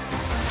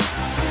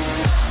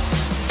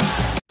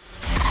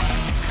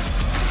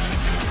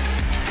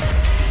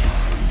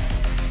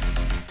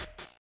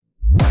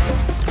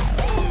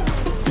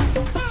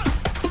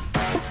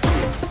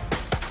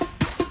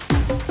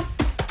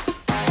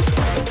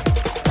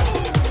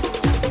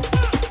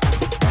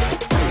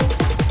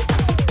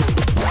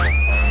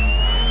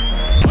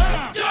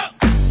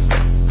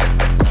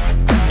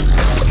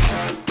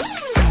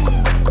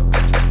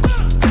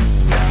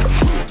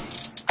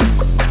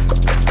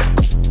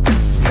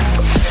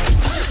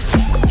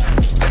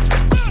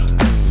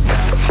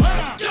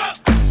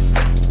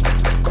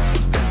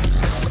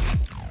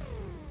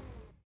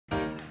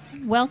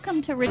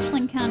 Welcome to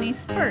Richland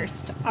County's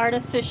first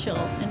artificial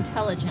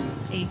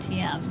intelligence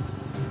ATM.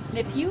 And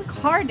if you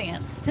car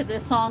dance to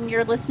this song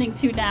you're listening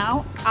to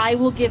now, I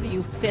will give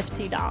you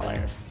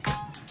 $50.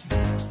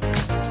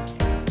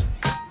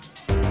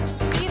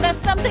 See, that's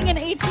something an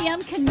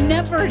ATM can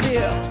never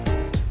do.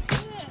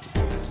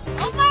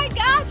 Oh my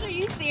gosh, are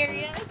you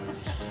serious?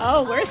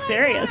 Oh, we're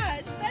serious.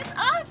 Gosh, that's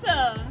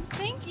awesome.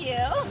 Thank you.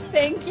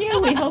 Thank you.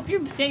 We hope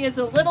your day is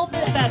a little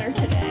bit better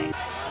today.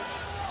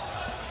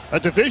 A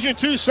Division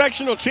II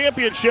Sectional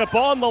Championship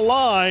on the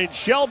line.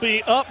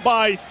 Shelby up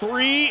by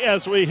 3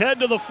 as we head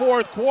to the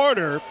fourth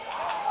quarter.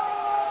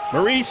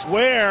 Maurice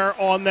Ware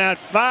on that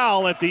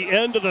foul at the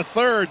end of the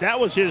third. That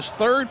was his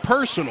third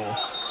personal.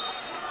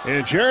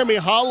 And Jeremy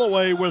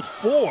Holloway with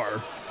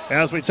 4.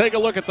 As we take a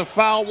look at the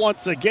foul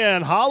once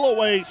again,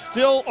 Holloway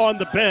still on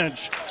the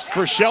bench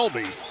for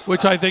Shelby.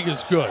 Which I think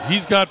is good.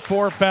 He's got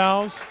 4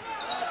 fouls.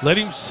 Let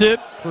him sit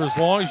for as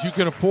long as you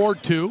can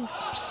afford to.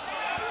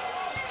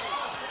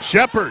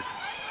 Shepard.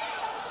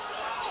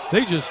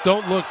 They just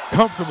don't look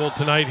comfortable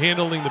tonight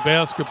handling the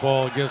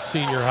basketball against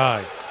Senior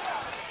High.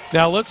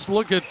 Now let's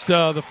look at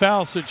the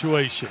foul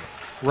situation.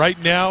 Right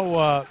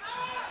now,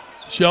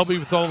 Shelby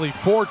with only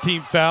 4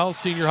 team fouls,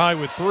 Senior High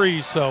with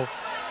 3, so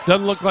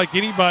doesn't look like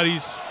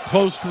anybody's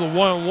close to the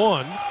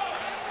 1-on-1.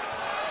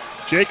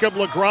 Jacob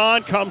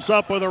Legrand comes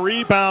up with a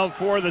rebound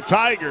for the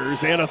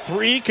Tigers, and a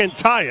 3 can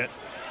tie it.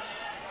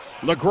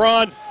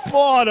 Legrand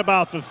thought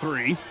about the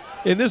 3.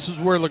 And this is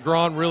where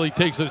Legrand really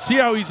takes it. See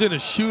how he's in a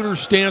shooter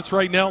stance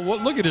right now?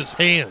 Look at his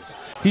hands.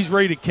 He's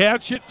ready to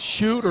catch it,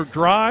 shoot, or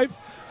drive.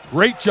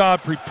 Great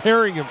job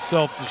preparing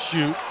himself to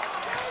shoot.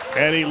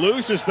 And he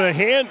loses the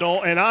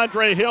handle, and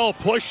Andre Hill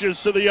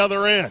pushes to the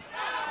other end.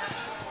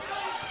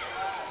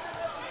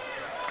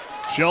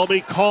 Shelby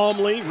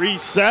calmly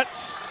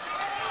resets.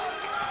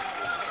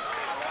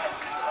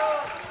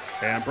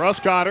 And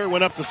Bruscotter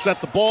went up to set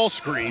the ball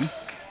screen.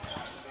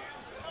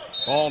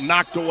 Ball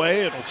knocked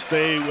away. It'll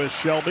stay with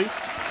Shelby.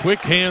 Quick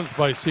hands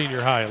by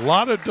Senior High. A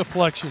lot of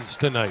deflections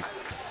tonight.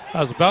 I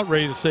was about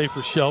ready to say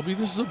for Shelby,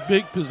 this is a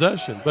big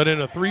possession. But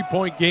in a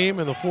 3-point game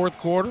in the fourth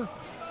quarter,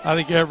 I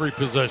think every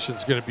possession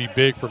is going to be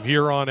big from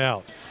here on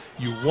out.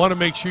 You want to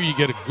make sure you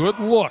get a good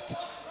look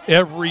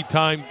every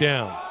time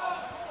down.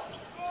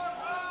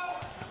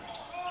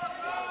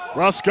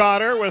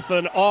 Bruscotter with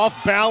an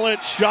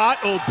off-balance shot.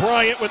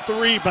 O'Brien with the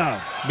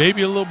rebound.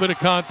 Maybe a little bit of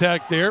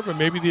contact there, but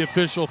maybe the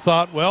official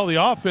thought, well,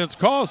 the offense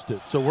caused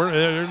it, so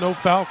there's no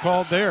foul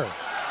called there.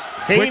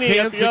 Haney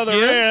at the other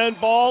end,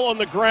 ball on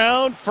the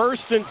ground,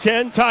 1st and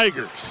 10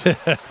 Tigers.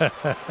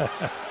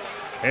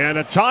 And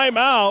a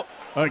timeout,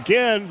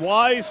 again,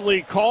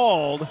 wisely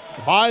called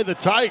by the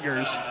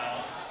Tigers.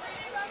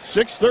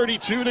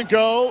 6:32 to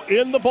go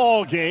in the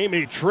ball game.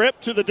 A trip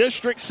to the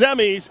district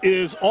semis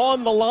is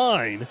on the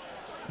line.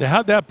 Now,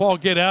 how'd that ball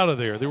get out of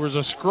there? There was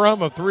a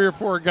scrum of 3 or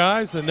 4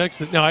 guys.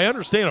 Now, I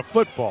understand a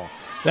football.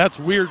 That's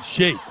weird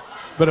shape.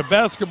 But a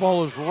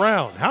basketball is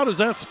round. How does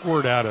that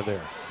squirt out of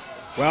there?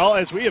 Well,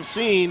 as we have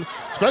seen,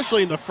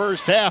 especially in the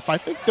first half, I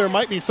think there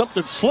might be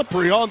something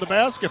slippery on the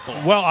basketball.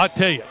 Well, I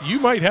tell you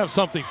might have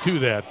something to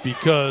that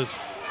because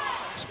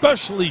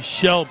especially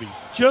Shelby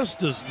just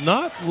does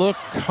not look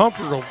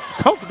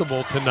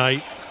comfortable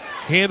tonight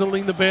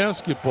handling the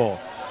basketball.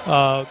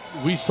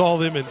 We saw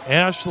them in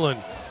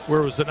Ashland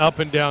where it was an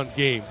up-and-down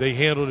game. They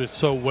handled it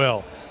so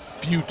well.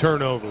 Few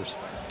turnovers.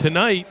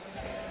 Tonight,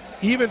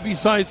 even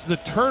besides the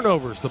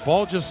turnovers, the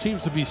ball just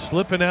seems to be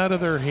slipping out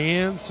of their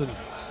hands and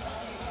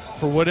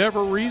for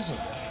whatever reason.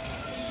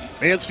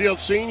 Mansfield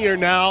Senior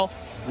now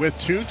with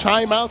 2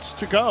 timeouts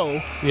to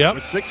go. Yep.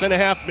 With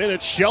 6.5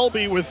 minutes.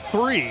 Shelby with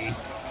 3.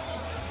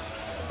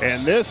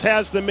 And this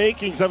has the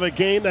makings of a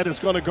game that is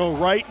going to go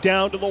right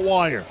down to the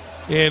wire.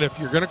 And if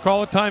you're going to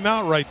call a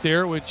timeout right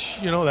there, which,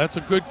 that's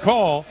a good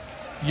call,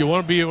 you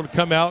want to be able to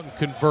come out and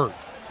convert.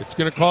 It's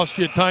going to cost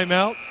you a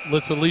timeout.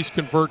 Let's at least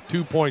convert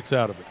 2 points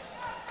out of it.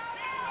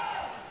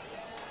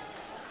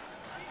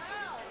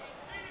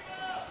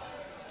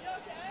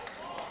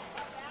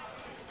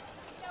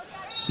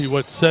 See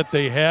what set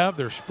they have.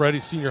 They're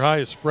spreading. Senior High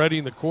is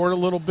spreading the court a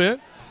little bit.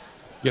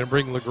 Going to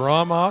bring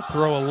Legrand off,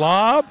 throw a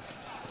lob.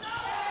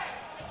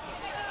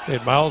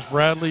 And Miles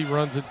Bradley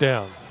runs it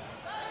down.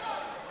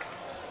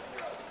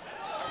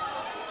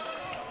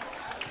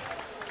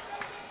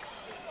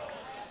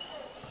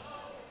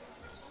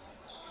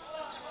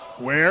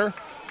 Ware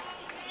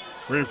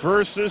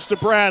reverses to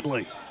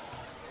Bradley.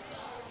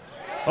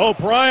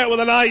 O'Brien with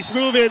a nice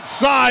move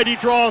inside. He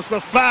draws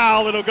the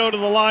foul. It'll go to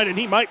the line, and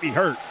he might be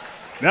hurt.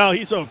 No,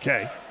 he's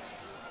okay.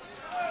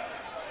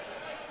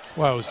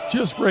 Well, I was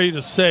just ready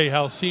to say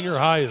how Senior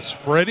High is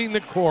spreading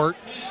the court.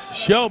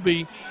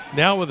 Shelby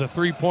now with a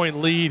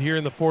 3-point lead here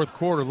in the fourth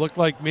quarter. Looked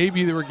like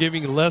maybe they were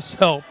giving less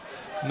help,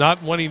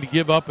 not wanting to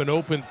give up an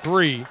open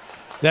 3.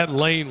 That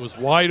lane was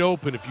wide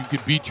open if you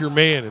could beat your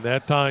man, and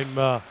that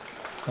time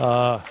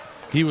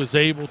he was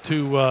able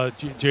to,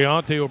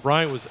 Jayante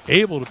O'Brien was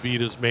able to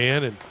beat his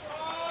man and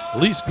at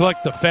least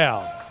collect the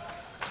foul.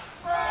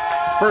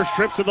 First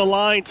trip to the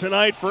line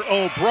tonight for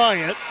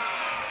O'Brien.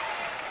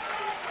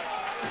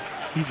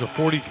 He's a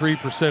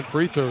 43%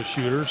 free throw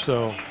shooter,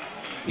 so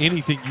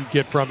anything you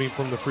get from him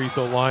from the free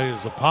throw line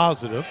is a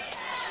positive.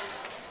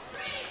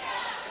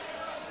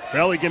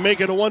 Well, he can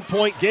make it a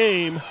 1-point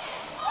game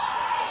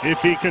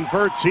if he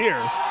converts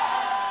here.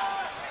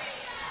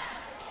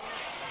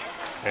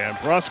 And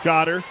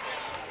Bruscotter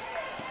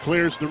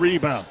clears the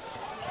rebound.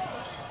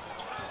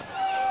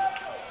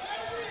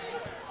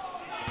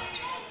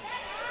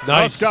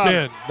 Nice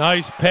spin,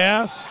 nice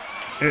pass,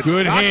 It's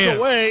Good knocked hand.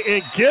 away,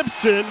 and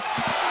Gibson.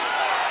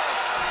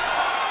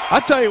 I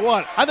tell you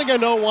what, I think I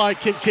know why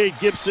Kincaid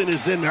Gibson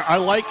is in there. I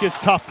like his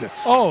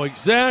toughness. Oh,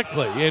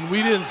 exactly. And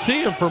we didn't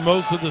see him for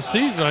most of the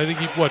season. I think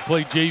he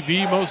played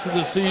JV most of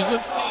the season.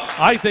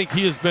 I think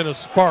he has been a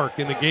spark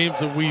in the games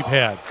that we've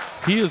had.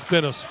 He has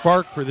been a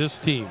spark for this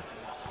team.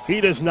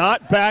 He does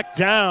not back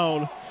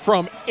down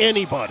from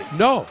anybody.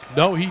 No,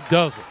 he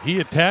doesn't. He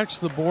attacks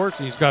the boards,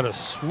 and he's got a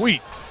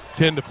sweet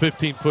 10 to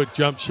 15-foot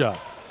jump shot,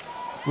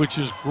 which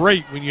is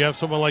great when you have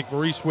someone like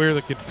Maurice Ware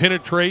that can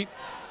penetrate,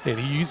 and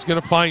he's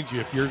going to find you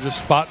if you're just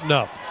spotting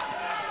up.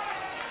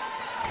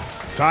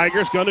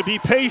 Tigers going to be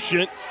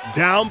patient,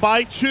 down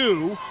by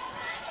 2.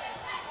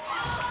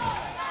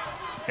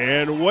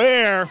 And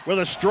Ware with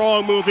a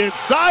strong move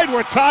inside.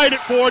 We're tied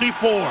at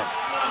 44.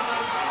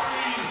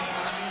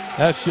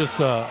 That's just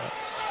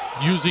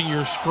using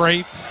your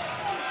strength.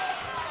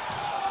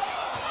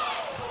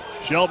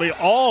 Shelby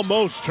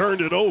almost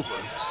turned it over.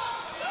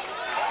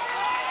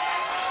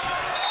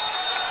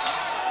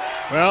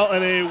 Well,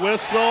 and a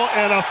whistle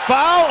and a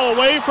foul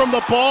away from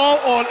the ball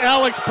on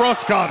Alex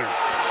Bruscotter.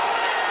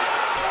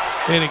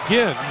 And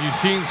again, you've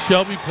seen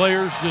Shelby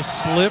players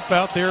just slip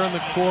out there on the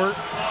court.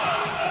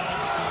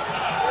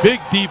 Big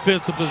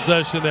defensive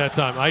possession that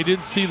time. I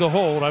didn't see the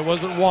hold. I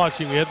wasn't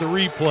watching. We had the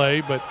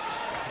replay, but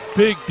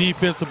big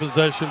defensive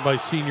possession by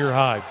Senior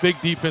High.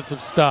 Big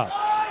defensive stop.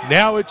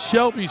 Now it's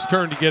Shelby's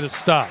turn to get a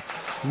stop.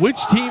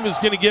 Which team is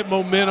going to get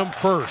momentum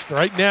first?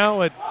 Right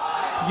now, I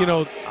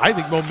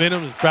think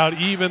momentum is about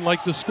even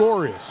like the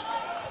score is.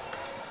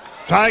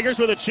 Tigers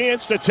with a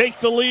chance to take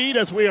the lead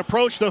as we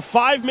approach the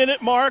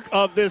 5-minute mark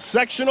of this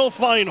sectional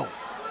final.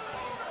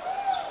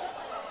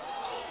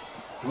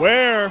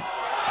 Where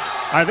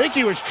I think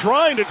he was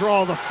trying to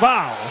draw the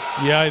foul.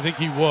 Yeah, I think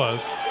he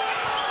was.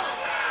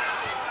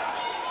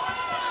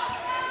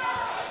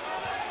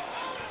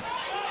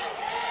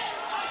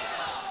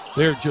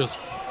 They're just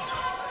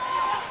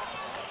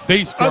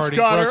face guarding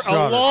Bruscotter,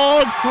 a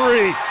long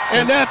 3,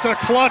 and that's a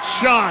clutch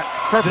shot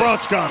for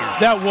Bruscotter.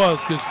 That was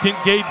because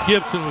Kincaid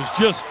Gibson was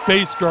just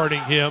face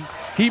guarding him.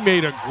 He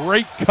made a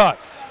great cut,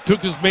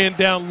 took his man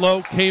down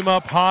low, came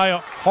up high,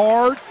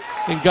 hard,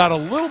 and got a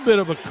little bit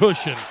of a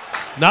cushion.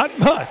 Not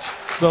much,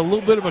 but a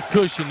little bit of a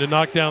cushion to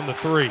knock down the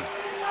 3.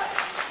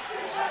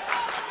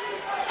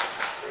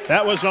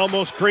 That was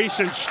almost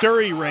Grayson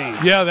Sturry range.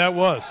 Yeah, that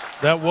was.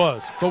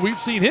 But we've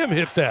seen him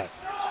hit that.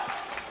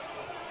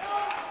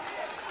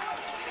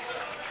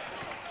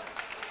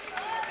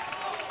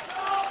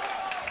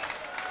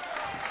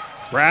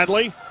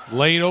 Bradley.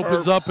 Lane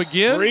opens up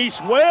again.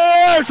 Reese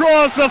Ware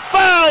draws a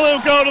foul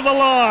and go to the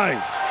line.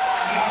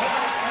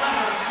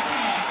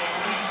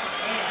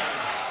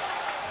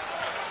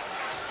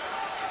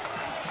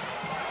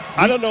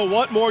 I don't know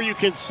what more you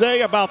can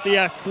say about the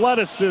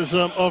athleticism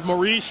of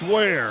Maurice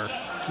Ware.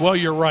 Well,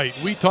 you're right.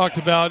 We talked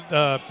about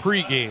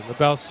pregame,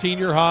 about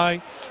Senior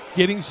High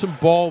getting some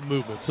ball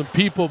movement, some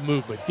people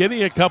movement,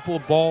 getting a couple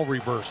of ball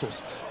reversals.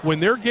 When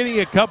they're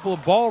getting a couple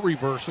of ball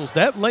reversals,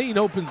 that lane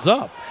opens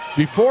up.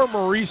 Before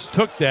Maurice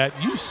took that,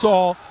 you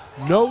saw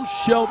no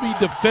Shelby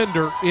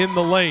defender in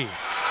the lane.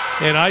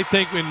 And I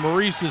think in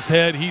Maurice's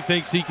head, he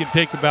thinks he can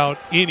take about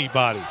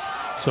anybody.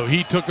 So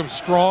he took him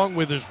strong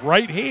with his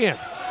right hand.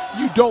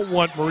 You don't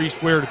want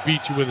Maurice Ware to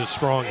beat you with his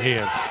strong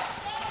hand.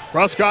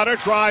 Bruscotter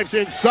drives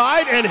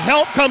inside, and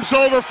help comes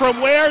over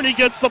from Ware, and he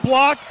gets the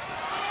block.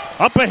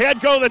 Up ahead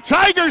go the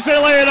Tigers. They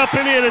lay it up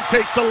and in and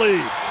take the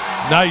lead.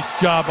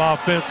 Nice job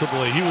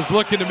offensively. He was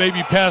looking to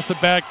maybe pass it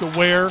back to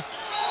Ware.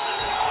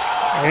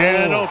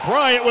 And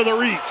O'Brien with a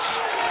reach.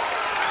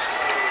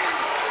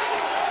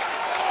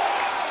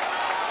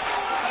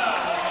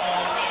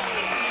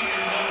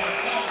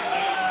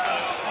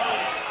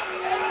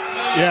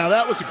 Yeah,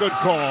 that was a good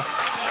call.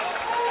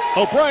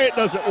 O'Brien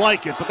doesn't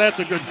like it, but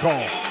that's a good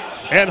call.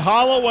 And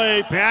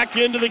Holloway back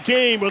into the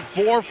game with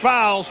 4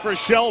 fouls for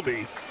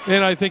Shelby.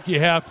 And I think you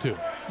have to.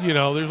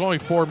 There's only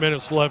 4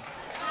 minutes left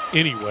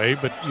anyway,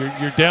 but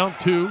you're down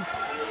 2.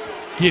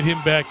 Get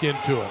him back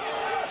into it.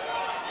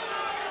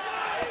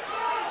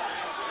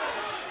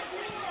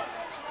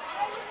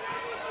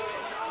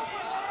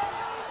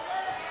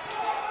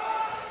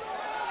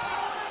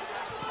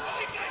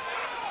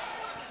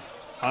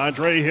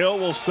 Andre Hill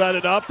will set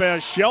it up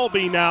as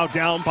Shelby now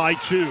down by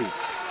 2.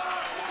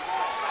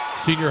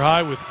 Senior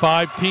High with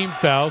 5 team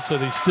fouls, so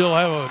they still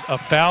have a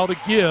foul to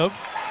give.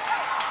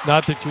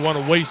 Not that you want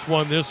to waste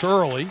one this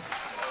early,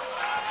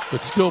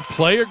 but still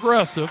play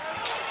aggressive.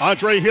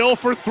 Andre Hill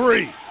for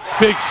 3.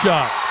 Big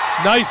shot.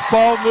 Nice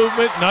ball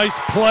movement, nice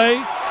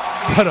play,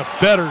 but a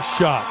better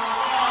shot.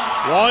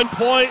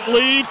 1-point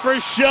lead for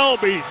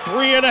Shelby,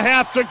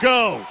 3.5 to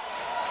go.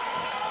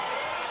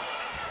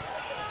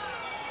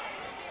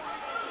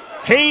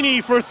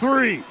 Haney for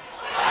 3.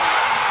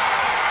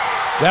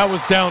 That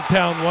was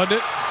downtown,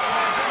 wasn't it?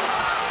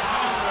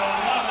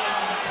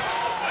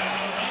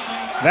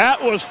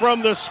 That was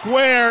from the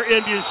square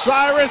in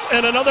Bucyrus,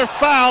 and another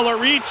foul, a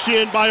reach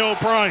in by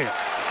O'Brien.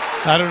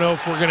 I don't know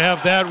if we're going to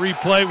have that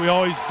replay. We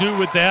always do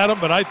with Adam,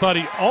 but I thought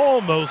he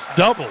almost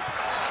doubled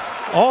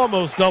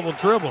almost double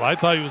dribbled. I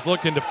thought he was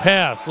looking to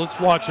pass. Let's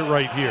watch it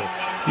right here.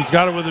 He's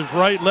got it with his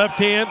left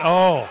hand.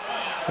 Oh,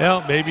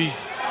 well, maybe.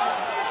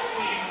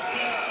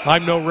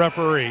 I'm no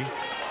referee,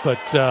 but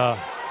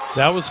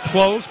that was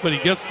close, but he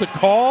gets the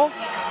call,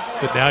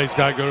 but now he's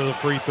got to go to the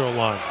free throw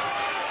line.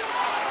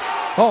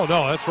 Oh,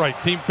 no, that's right,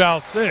 team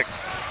foul 6.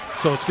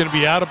 So it's going to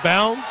be out of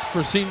bounds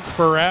for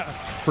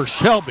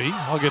Shelby.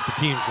 I'll get the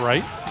teams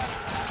right.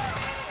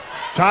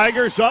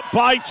 Tigers up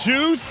by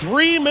 2,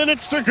 3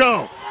 minutes to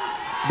go.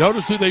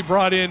 Notice who they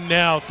brought in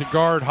now to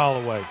guard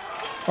Holloway,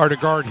 or to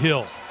guard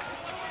Hill.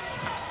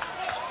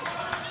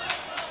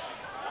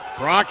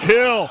 Brock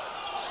Hill,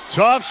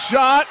 tough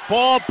shot,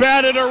 ball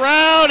batted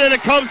around, and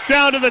it comes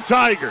down to the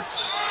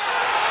Tigers.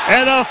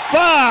 And a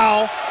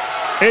foul,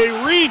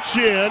 a reach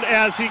in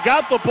as he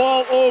got the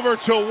ball over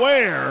to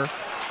Ware,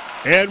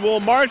 and will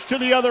march to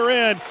the other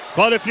end.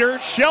 But if you're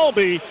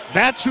Shelby,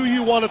 that's who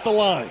you want at the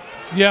line.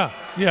 Yeah,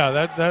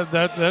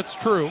 that's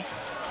true.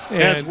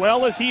 And as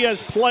well as he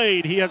has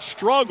played, he has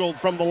struggled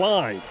from the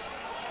line.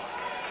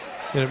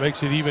 And it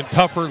makes it even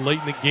tougher late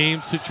in the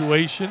game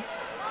situation.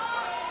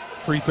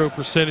 Free throw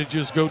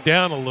percentages go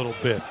down a little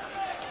bit.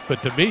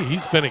 But to me,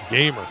 he's been a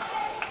gamer.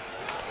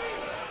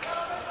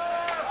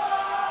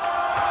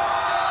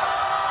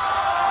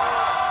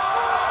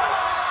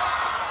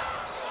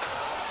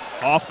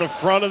 Off the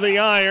front of the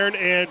iron,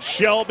 and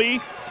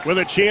Shelby with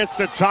a chance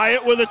to tie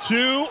it with a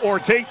 2 or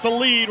take the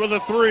lead with a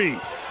 3.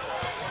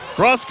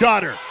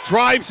 Bruscutter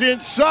drives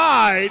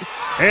inside,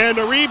 and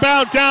the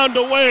rebound down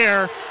to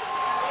Ware.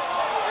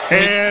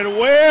 And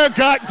Ware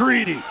got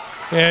greedy.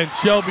 And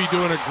Shelby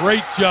doing a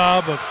great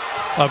job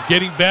of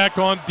getting back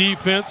on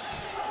defense.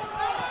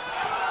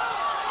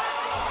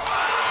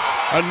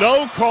 A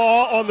no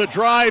call on the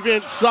drive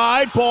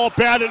inside. Ball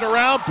batted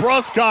around.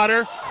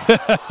 Bruscutter.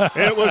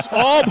 And it was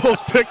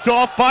almost picked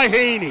off by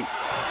Haney.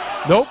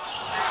 Nope.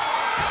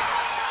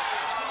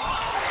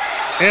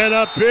 And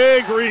a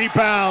big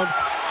rebound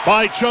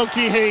by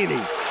Chunky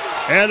Haney.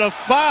 And a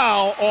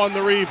foul on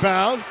the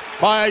rebound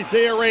by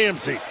Isaiah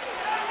Ramsey.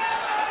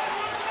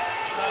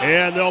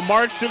 And they'll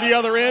march to the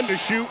other end to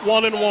shoot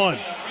 1-1.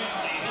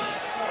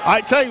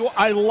 I tell you,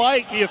 I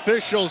like the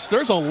officials.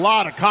 There's a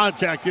lot of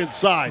contact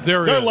inside.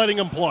 They're letting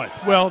them play.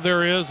 Well,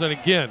 there is. And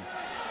again,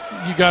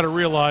 you got to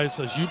realize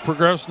as you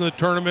progress in the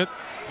tournament,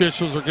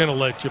 officials are going to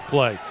let you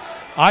play.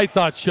 I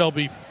thought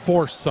Shelby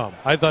forced some.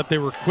 I thought they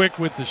were quick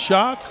with the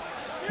shots.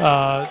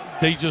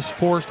 They just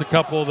forced a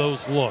couple of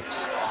those looks.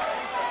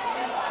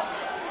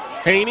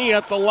 Haney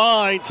at the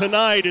line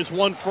tonight is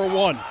 1 for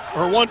 1,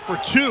 or 1 for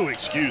 2,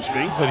 excuse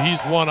me. But he's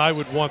one I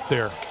would want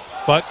there.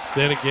 But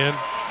then again,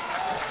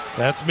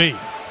 that's me.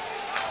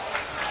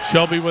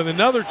 Shelby with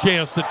another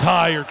chance to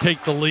tie or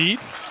take the lead.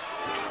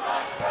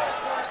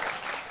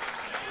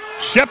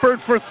 Shepard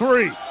for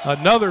 3.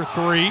 Another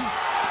 3.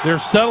 They're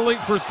settling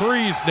for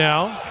threes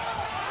now.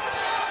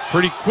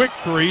 Pretty quick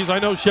threes. I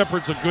know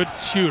Shepard's a good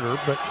shooter,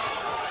 but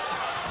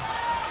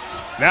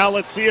now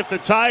let's see if the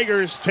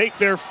Tigers take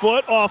their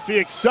foot off the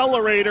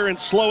accelerator and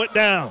slow it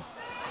down.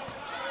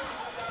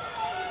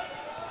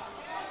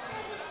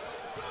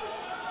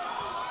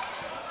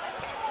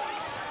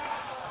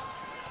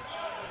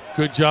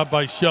 Good job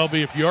by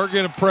Shelby. If you are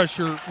going to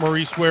pressure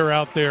Maurice Ware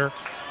out there,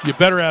 you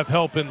better have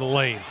help in the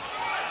lane.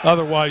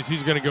 Otherwise,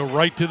 he's going to go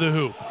right to the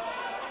hoop.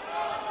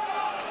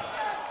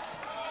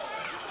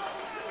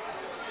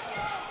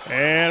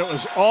 And it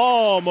was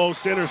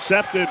almost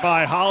intercepted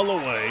by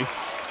Holloway.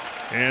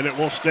 And it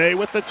will stay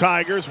with the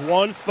Tigers.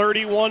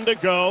 1:31 to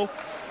go.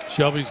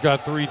 Shelby's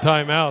got 3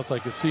 timeouts. I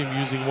can see him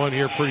using one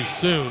here pretty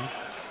soon.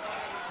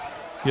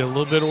 Get a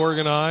little bit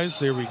organized.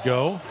 There we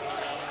go.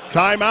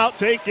 Timeout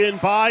taken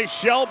by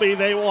Shelby.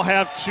 They will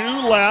have 2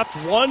 left.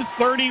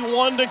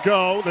 1:31 to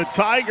go. The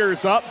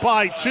Tigers up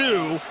by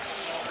 2.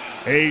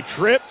 A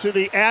trip to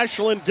the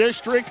Ashland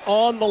District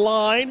on the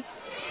line.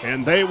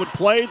 And they would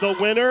play the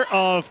winner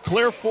of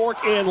Clear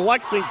Fork and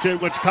Lexington,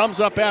 which comes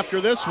up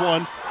after this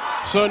one.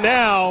 So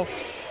now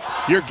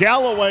you're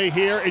Galloway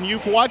here, and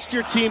you've watched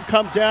your team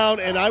come down,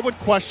 and I would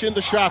question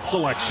the shot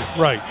selection.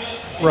 Right.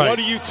 What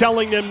are you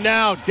telling them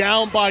now,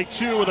 down by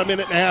 2 with a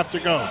minute and a half to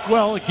go?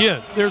 Well,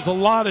 again, there's a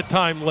lot of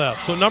time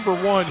left. So, number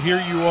one,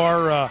 here you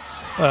are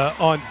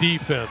on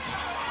defense.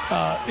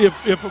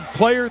 If a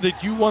player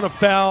that you want to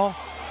foul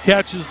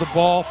catches the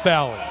ball,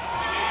 foul him.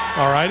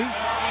 All righty?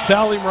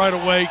 Foul him right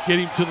away, get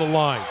him to the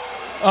line.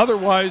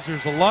 Otherwise,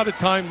 there's a lot of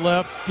time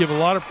left. Give a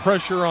lot of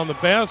pressure on the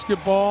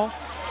basketball.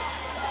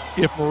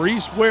 If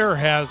Maurice Ware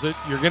has it,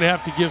 you're going to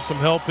have to give some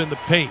help in the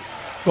paint.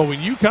 But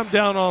when you come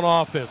down on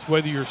offense,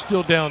 whether you're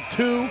still down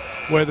 2,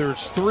 whether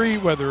it's 3,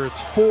 whether it's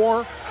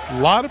 4, a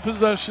lot of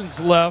possessions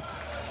left.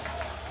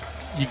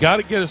 You got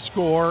to get a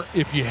score.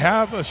 If you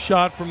have a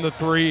shot from the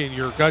 3 and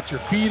you've got your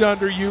feet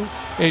under you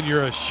and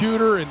you're a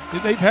shooter, and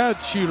they've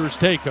had shooters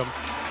take them,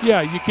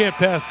 yeah, you can't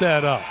pass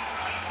that up.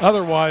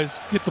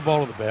 Otherwise, get the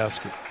ball to the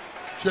basket.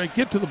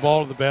 Get to the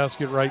ball to the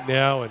basket right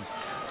now and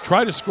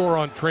try to score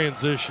on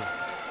transition.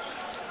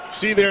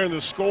 See there in the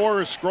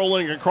score,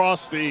 scrolling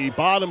across the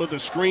bottom of the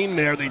screen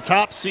there, the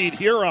top seed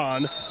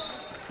Huron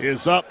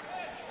is up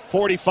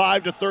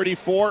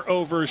 45-34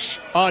 over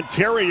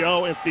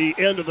Ontario at the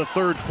end of the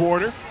third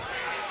quarter.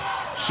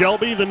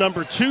 Shelby, the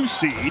number 2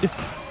 seed.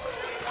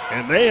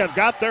 And they have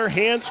got their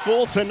hands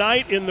full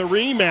tonight in the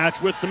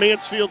rematch with the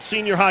Mansfield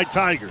Senior High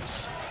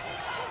Tigers.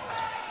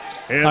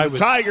 And the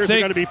Tigers are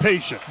going to be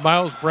patient.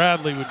 Miles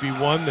Bradley would be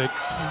one that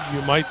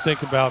you might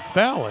think about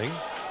fouling.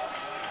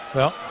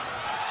 Well.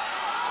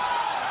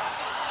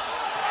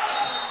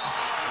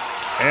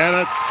 And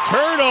a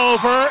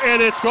turnover,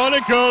 and it's going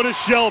to go to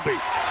Shelby.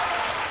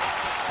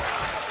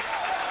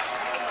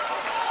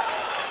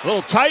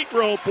 Little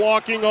tightrope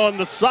walking on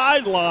the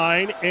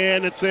sideline,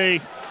 and it's a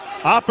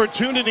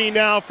opportunity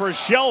now for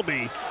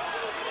Shelby.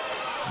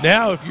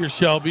 Now if you're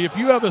Shelby, if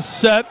you have a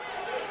set,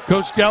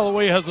 Coach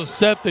Galloway has a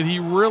set that he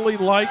really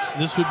likes,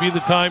 this would be the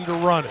time to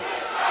run it.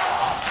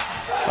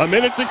 A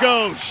minute to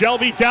go.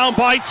 Shelby down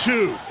by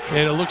 2.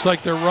 And it looks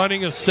like they're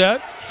running a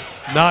set.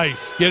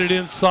 Nice. Get it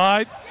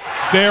inside.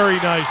 Very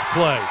nice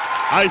play.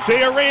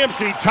 Isaiah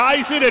Ramsey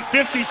ties it at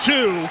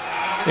 52.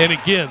 And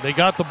again, they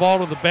got the ball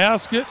to the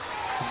basket.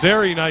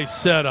 Very nice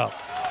setup.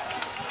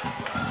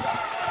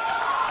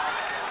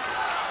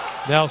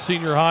 Now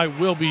Senior High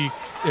will be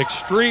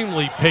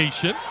extremely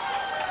patient.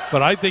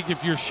 But I think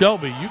if you're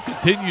Shelby, you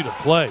continue to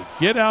play.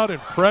 Get out and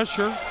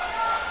pressure.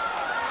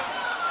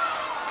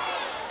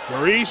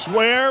 Maurice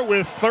Ware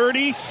with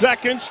 30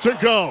 seconds to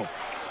go.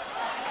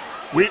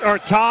 We are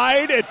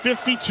tied at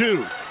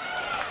 52.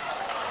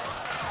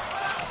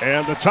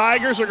 And the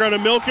Tigers are going to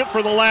milk it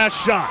for the last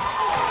shot.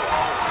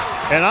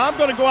 And I'm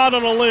going to go out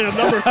on a limb.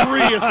 Number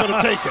 3 is going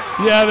to take it.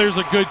 Yeah, there's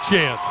a good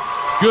chance.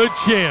 Good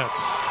chance.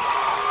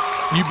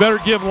 You better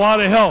give a lot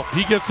of help.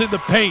 He gets in the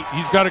paint.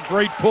 He's got a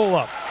great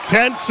pull-up.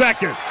 10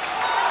 seconds.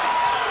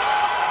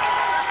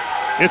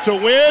 It's a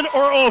win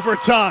or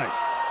overtime.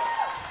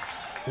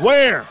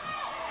 Where?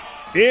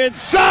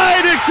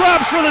 Inside, it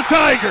drops for the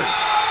Tigers.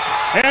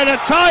 And a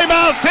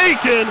timeout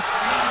taken.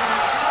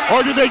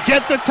 Or do they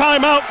get the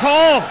timeout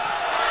call?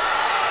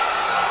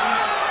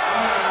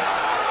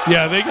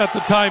 Yeah, they got the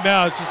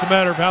timeout. It's just a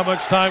matter of how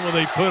much time will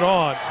they put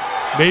on.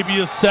 Maybe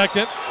a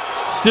second.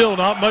 Still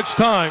not much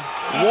time.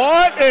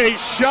 What a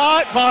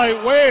shot by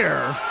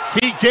Ware.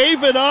 He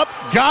gave it up,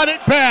 got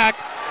it back,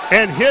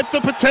 and hit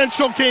the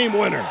potential game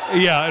winner.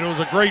 Yeah, and it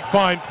was a great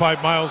find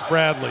by Miles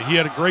Bradley. He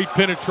had a great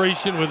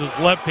penetration with his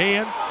left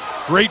hand.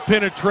 Great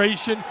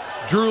penetration.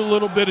 Drew a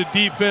little bit of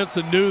defense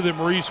and knew that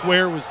Maurice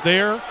Ware was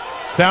there.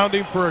 Found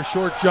him for a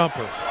short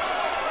jumper.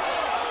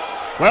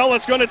 Well,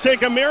 it's going to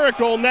take a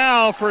miracle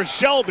now for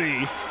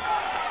Shelby.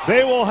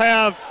 They will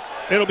have,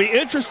 it'll be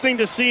interesting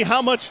to see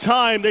how much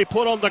time they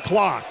put on the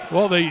clock.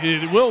 Well,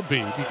 it will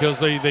be because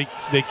they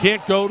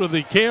can't go to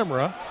the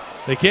camera.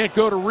 They can't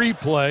go to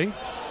replay.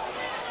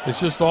 It's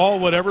just all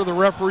whatever the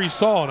referee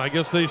saw, and I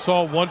guess they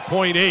saw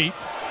 1.8.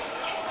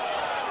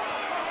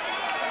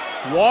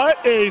 What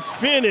a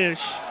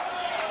finish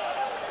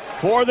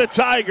for the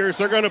Tigers.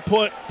 They're going to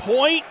put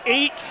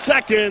 0.8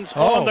 seconds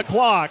on the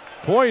clock.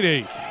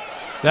 0.8.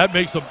 That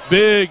makes a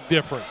big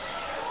difference.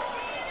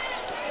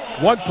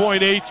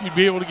 1.8, you'd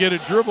be able to get a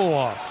dribble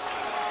off.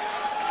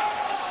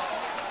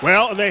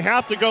 Well, and they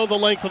have to go the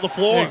length of the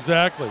floor.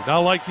 Exactly. Not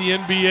like the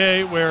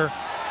NBA where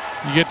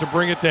you get to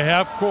bring it to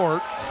half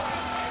court.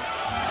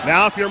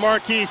 Now, if you're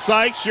Marquis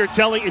Sykes, you're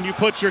telling, and you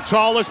put your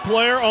tallest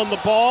player on the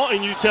ball,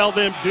 and you tell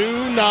them,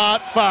 do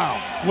not foul.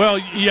 Well,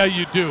 yeah,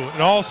 you do.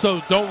 And also,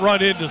 don't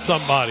run into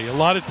somebody. A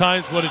lot of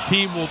times what a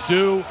team will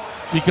do,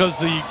 because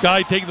the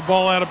guy taking the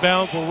ball out of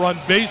bounds will run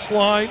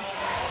baseline,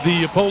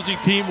 the opposing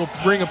team will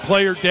bring a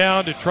player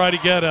down to try to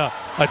get a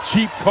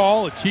cheap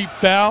call, a cheap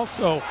foul.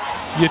 So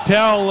you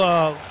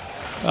tell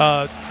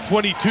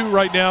 22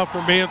 right now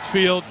for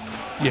Mansfield,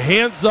 you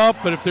hands up,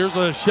 but if there's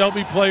a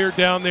Shelby player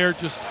down there,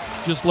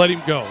 just let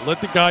him go.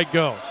 Let the guy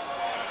go.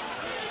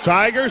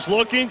 Tigers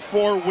looking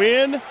for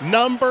win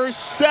number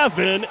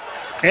 7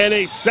 and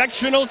a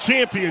sectional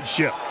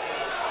championship.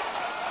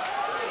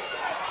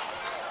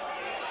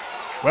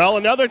 Well,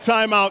 another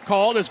timeout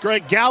called as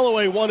Greg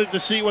Galloway wanted to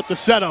see what the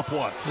setup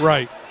was.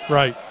 Right.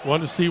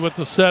 Wanted to see what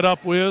the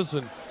setup was,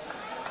 and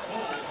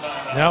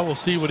now we'll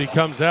see what he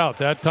comes out.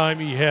 That time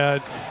he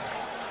had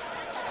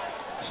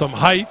some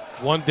height,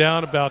 one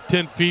down about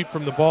 10 feet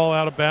from the ball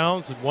out of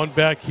bounds, and one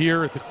back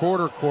here at the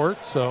quarter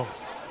court. So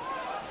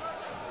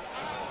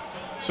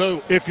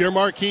if you're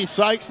Marquis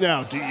Sykes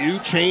now, do you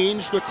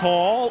change the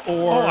call?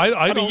 Or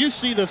I mean, you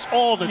see this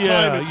all the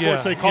time in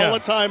sports. They call a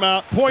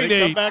timeout,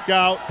 they come back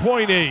out.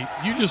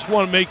 0.8. You just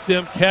want to make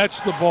them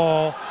catch the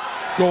ball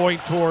going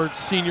towards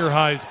Senior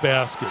High's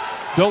basket.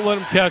 Don't let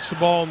them catch the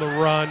ball on the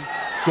run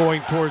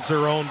going towards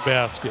their own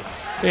basket.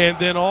 And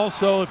then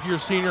also, if you're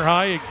Senior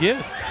High,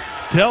 again,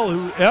 tell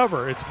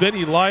whoever. It's been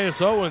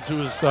Elias Owens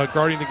who is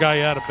guarding the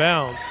guy out of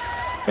bounds.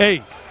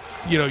 Hey,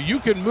 you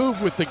can move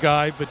with the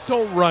guy, but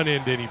don't run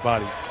into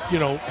anybody.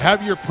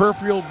 Have your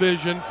peripheral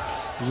vision.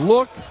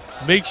 Look,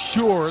 make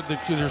sure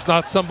that there's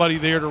not somebody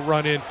there to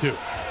run into.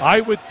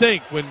 I would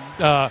think when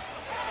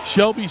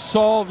Shelby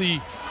saw the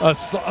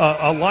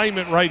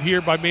alignment right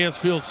here by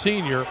Mansfield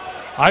Senior,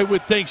 I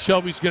would think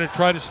Shelby's going to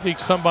try to sneak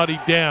somebody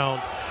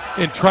down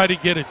and try to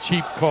get a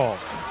cheap call.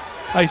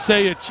 I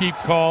say a cheap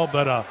call,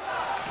 but a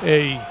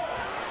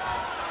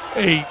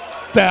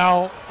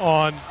foul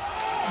on,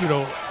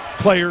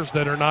 players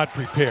that are not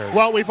prepared.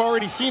 Well, we've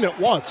already seen it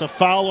once, a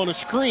foul on a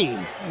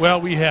screen. Well,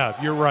 we have.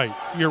 You're right.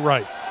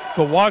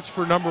 But watch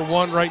for number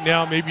 1 right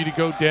now, maybe to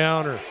go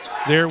down, or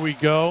there we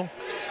go.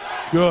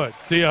 Good.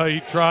 See how he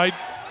tried?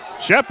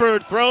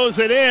 Shepard throws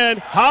it in.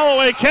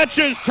 Holloway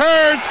catches,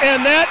 turns,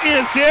 and that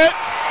is it.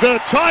 The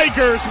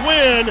Tigers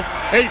win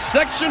a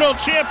sectional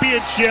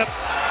championship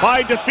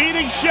by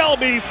defeating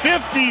Shelby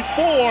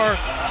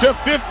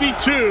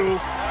 54-52.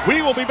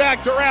 We will be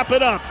back to wrap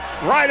it up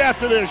right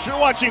after this. You're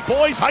watching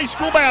boys high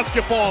school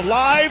basketball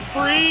live,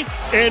 free,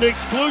 and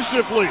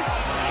exclusively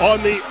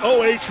on the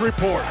OH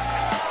Report.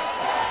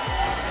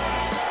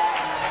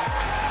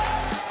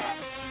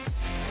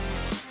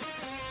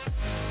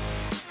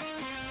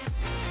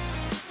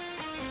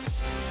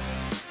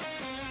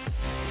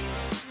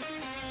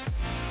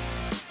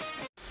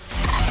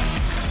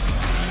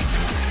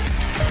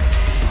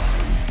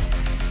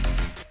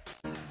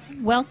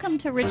 Welcome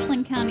to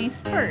Richland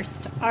County's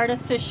first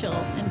artificial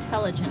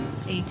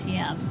intelligence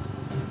ATM.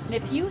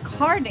 If you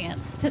car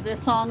dance to the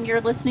song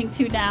you're listening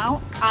to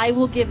now, I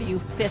will give you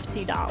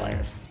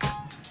 $50.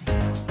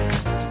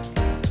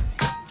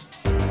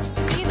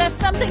 See, that's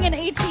something an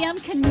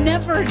ATM can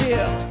never do.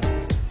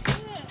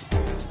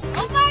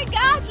 Oh my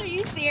gosh, are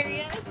you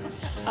serious?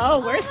 Oh,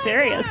 we're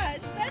serious. Gosh,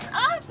 that's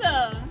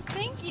awesome.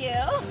 Thank you.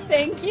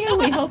 Thank you.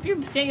 We hope your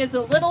day is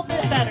a little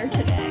bit better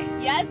today.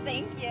 Yes,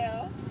 thank you.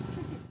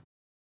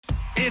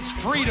 It's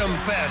Freedom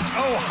Fest,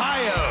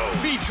 Ohio,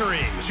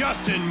 featuring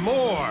Justin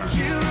Moore,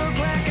 You look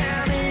like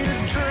I need a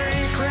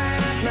drink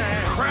right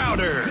now.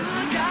 Crowder,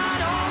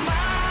 God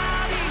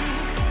Almighty,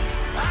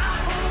 I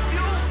hope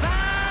you'll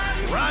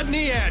find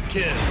Rodney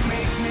Atkins,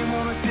 makes me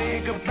wanna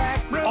take a back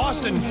road.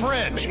 Austin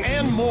French,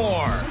 and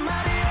more.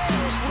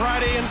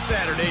 Friday and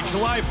Saturday,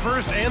 July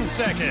 1st and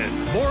 2nd,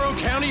 Morrow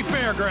County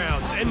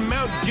Fairgrounds in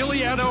Mount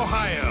Gilead,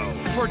 Ohio.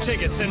 For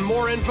tickets and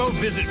more info,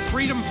 visit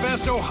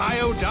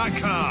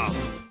freedomfestohio.com.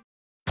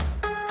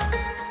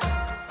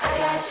 I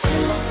got 2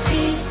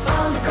 feet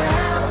on the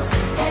ground,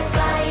 head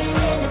flying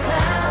in the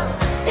clouds.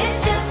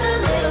 It's just the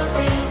little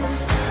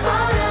things,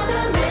 all of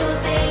the little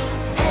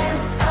things.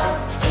 Hands up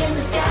in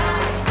the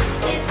sky,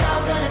 it's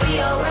all gonna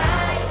be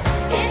alright.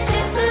 It's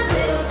just the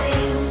little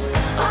things,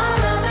 all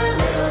of the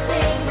little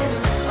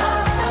things. Oh,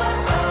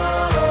 oh,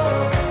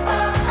 oh,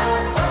 oh,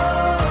 oh,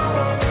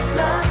 oh.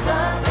 Love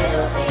the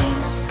little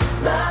things,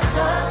 love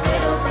the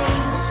little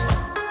things.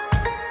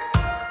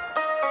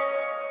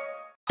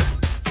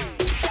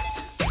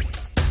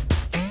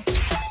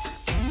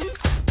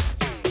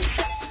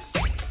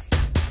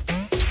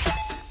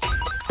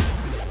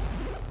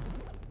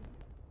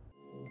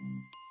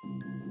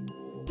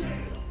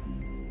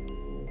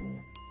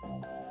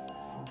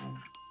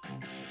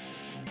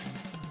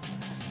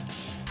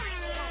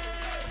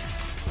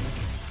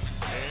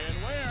 And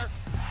where?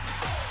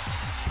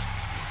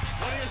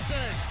 What do you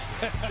say?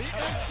 The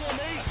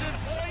exclamation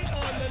point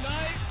on the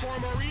night for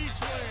Maurice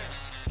Ware.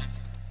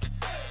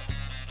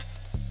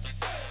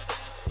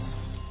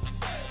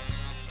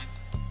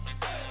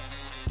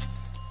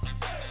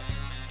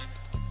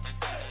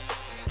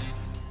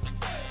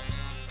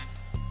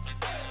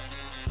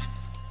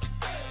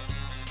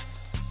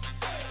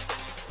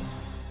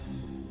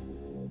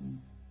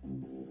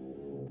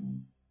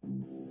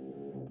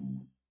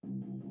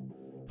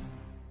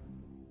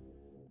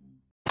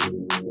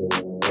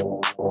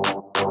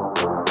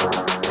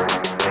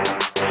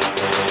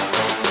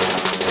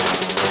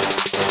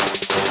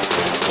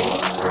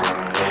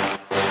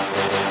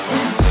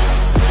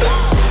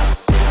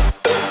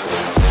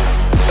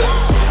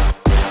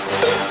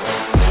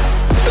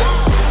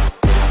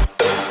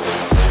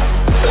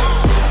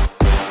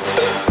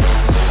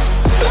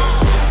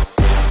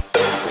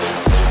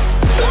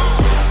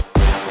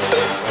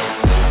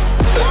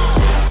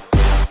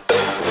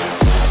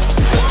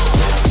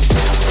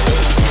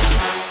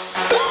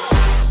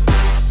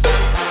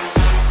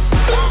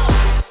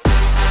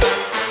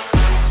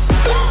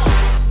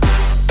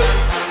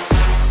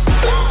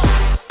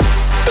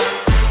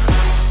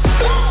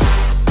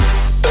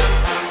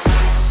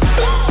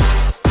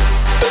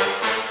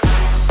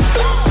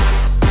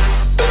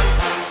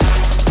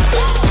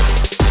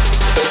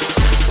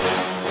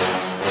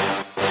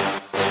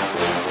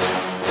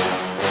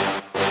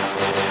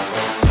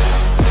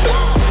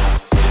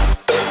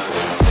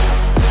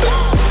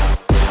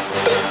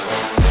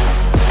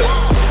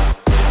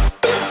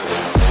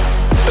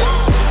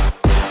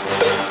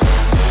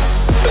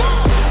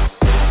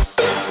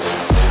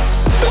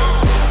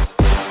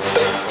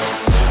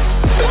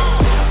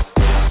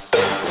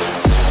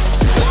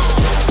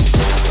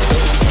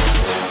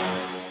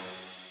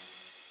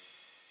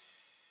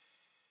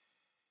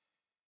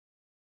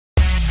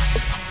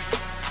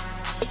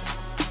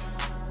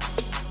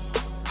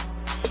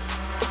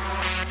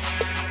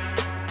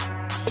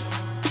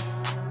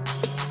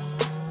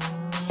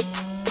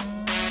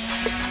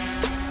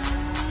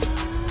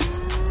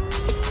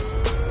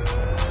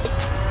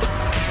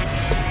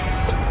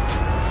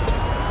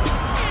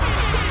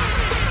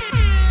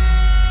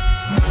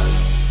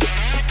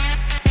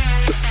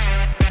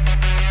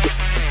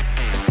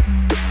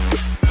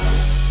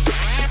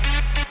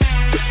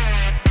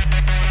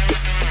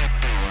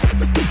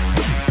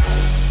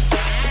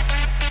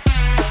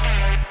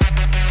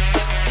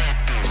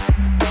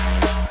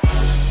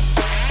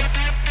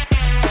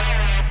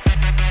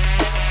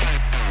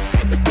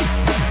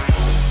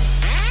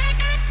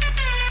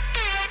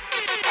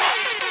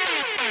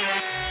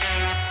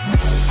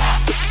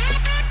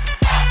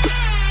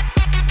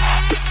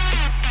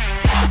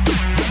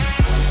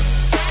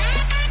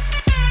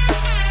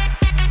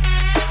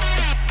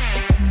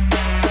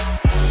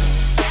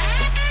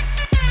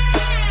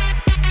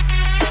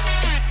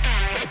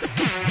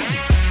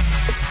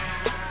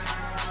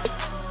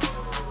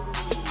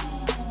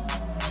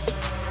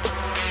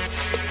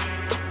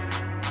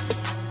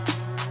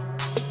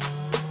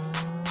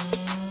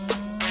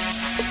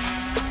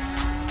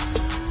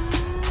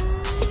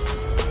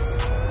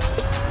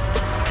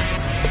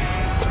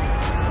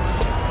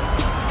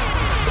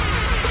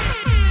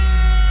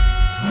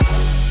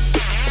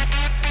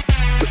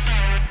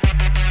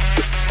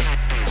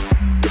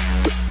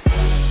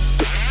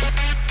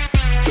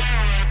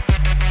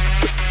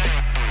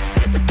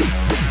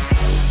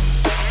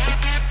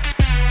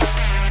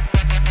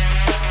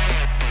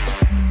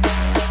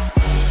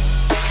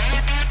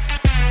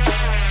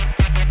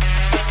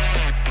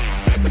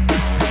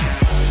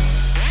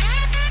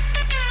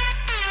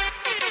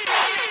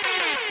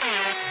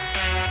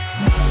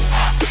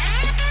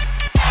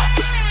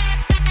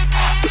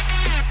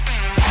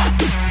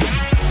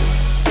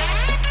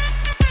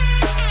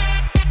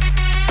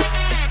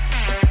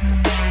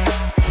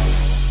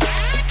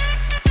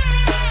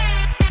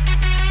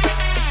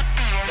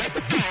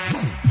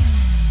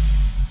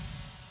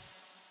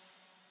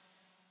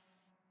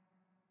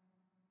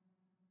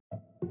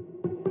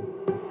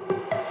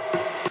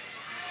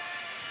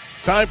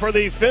 Time for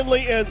the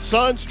Finley and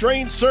Sons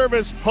Drain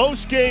Service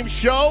post-game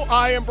show.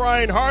 I am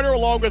Brian Harder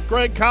along with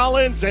Greg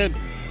Collins, and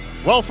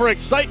well, for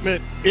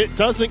excitement, it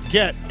doesn't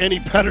get any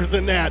better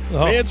than that.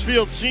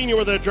 Mansfield Senior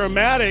with a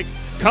dramatic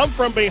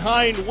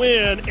come-from-behind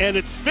win, and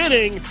it's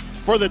fitting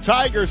for the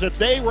Tigers that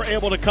they were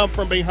able to come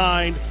from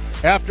behind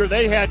after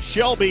they had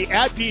Shelby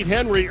at Pete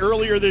Henry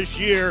earlier this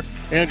year,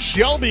 and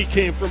Shelby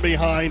came from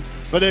behind.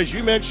 But as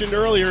you mentioned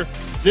earlier,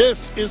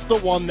 this is the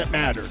one that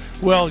mattered.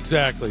 Well,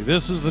 exactly.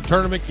 This is the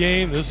tournament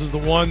game. This is the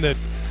one that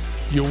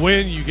you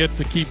win, you get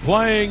to keep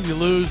playing. You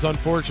lose,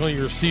 unfortunately,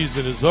 your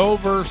season is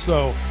over.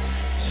 So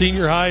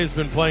Senior High has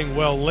been playing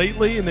well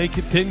lately, and they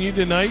continue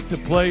tonight to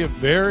play a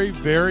very,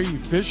 very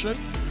efficient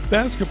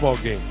basketball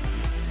game.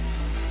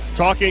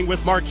 Talking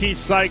with Marquise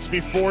Sykes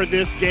before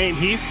this game,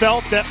 he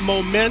felt that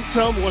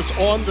momentum was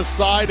on the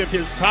side of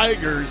his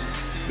Tigers.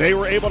 They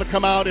were able to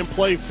come out and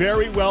play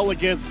very well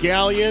against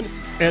Gallion,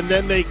 and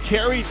then they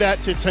carried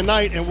that to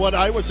tonight. And what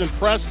I was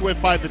impressed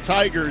with by the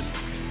Tigers,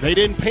 they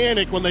didn't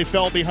panic when they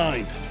fell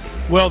behind.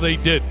 Well, they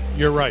did.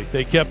 You're right.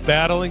 They kept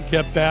battling,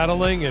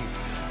 and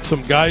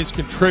some guys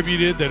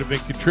contributed that have been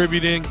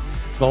contributing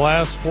the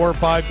last 4 or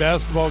 5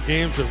 basketball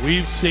games that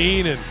we've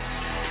seen, and,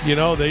 you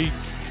know, they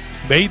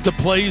made the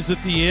plays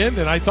at the end,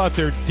 and I thought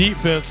their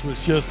defense was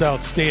just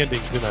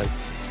outstanding tonight.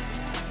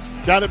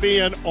 It's got to be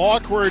an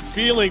awkward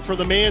feeling for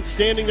the man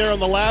standing there on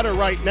the ladder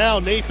right now,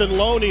 Nathan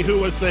Loney,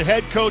 who was the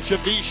head coach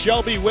of these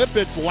Shelby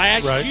Whippets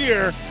last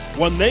year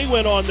when they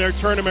went on their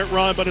tournament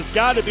run. But it's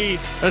got to be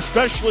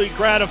especially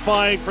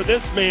gratifying for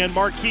this man,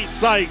 Marquise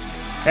Sykes,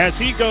 as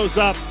he goes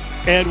up.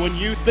 And when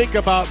you think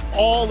about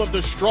all of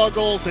the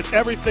struggles and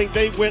everything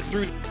they went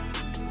through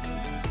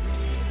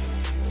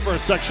for a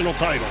sectional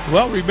title.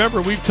 Well,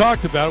 remember, we've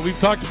talked about it. We've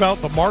talked about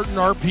the Martin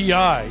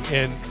RPI,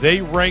 and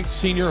they ranked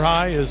Senior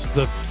High as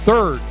the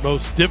 3rd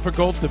most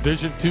difficult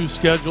Division II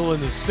schedule in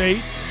the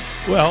state.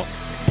 Well,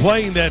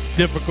 playing that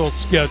difficult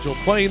schedule,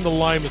 playing the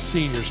Lima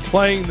Seniors,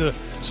 playing the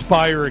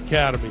Spire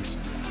Academies,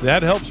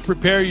 that helps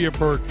prepare you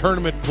for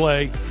tournament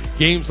play.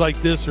 Games like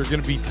this are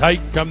going to be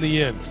tight come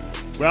the end.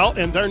 Well,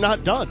 and they're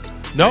not done.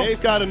 No. They've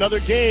got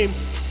another game.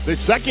 The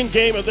second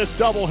game of this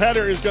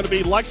doubleheader is going to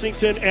be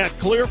Lexington at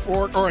Clear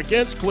Fork, or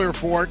against Clear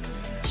Fork.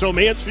 So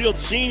Mansfield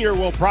Senior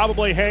will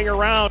probably hang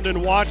around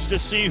and watch to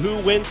see who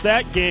wins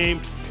that game.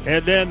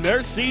 And then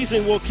their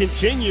season will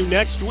continue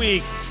next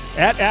week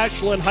at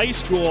Ashland High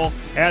School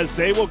as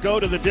they will go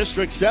to the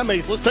district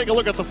semis. Let's take a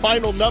look at the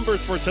final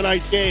numbers for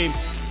tonight's game.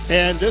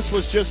 And this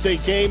was just a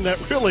game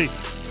that really,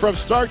 from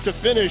start to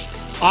finish,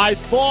 I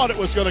thought it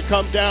was going to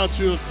come down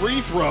to a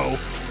free throw.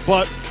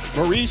 But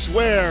Maurice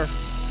Ware,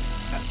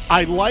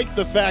 I like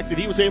the fact that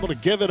he was able to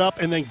give it up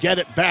and then get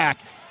it back,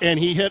 and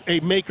he hit a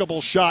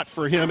makeable shot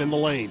for him in the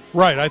lane.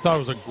 Right. I thought it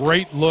was a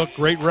great look,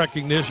 great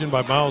recognition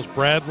by Miles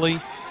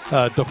Bradley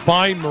to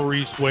find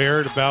Maurice Ware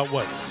at about,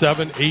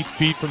 7-8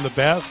 feet from the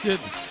basket.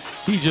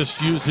 He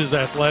just used his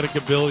athletic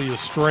ability, his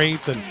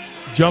strength, and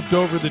jumped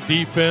over the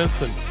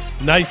defense,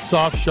 and nice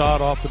soft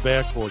shot off the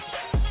backboard.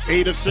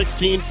 8 of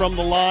 16 from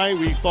the line.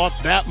 We thought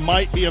that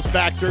might be a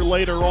factor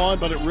later on,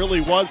 but it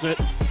really wasn't.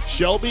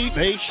 Shelby,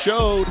 they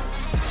showed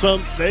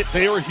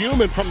they were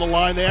human from the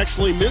line. They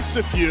actually missed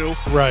a few.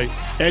 Right.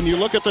 And you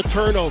look at the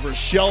turnovers.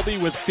 Shelby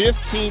with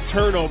 15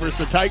 turnovers.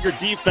 The Tiger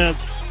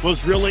defense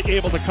was really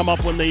able to come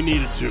up when they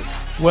needed to.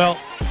 Well,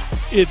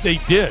 they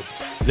did.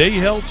 They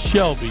held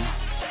Shelby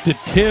to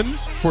 10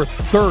 for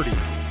 30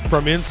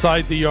 from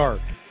inside the arc.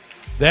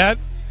 That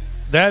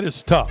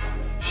is tough.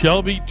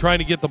 Shelby trying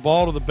to get the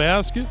ball to the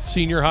basket.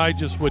 Senior High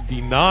just would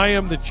deny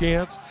him the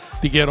chance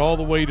to get all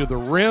the way to the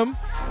rim.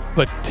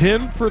 But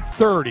 10 for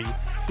 30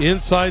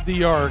 inside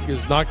the arc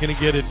is not going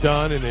to get it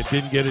done, and it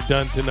didn't get it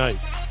done tonight.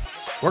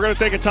 We're going to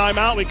take a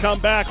timeout. We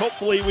come back.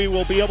 Hopefully we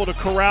will be able to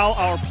corral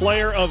our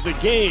player of the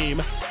game.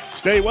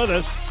 Stay with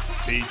us.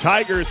 The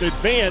Tigers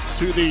advance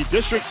to the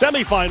district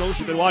semifinals.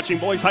 You've been watching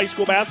boys high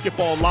school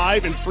basketball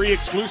live and free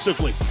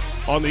exclusively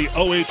on the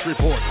OH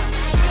Report.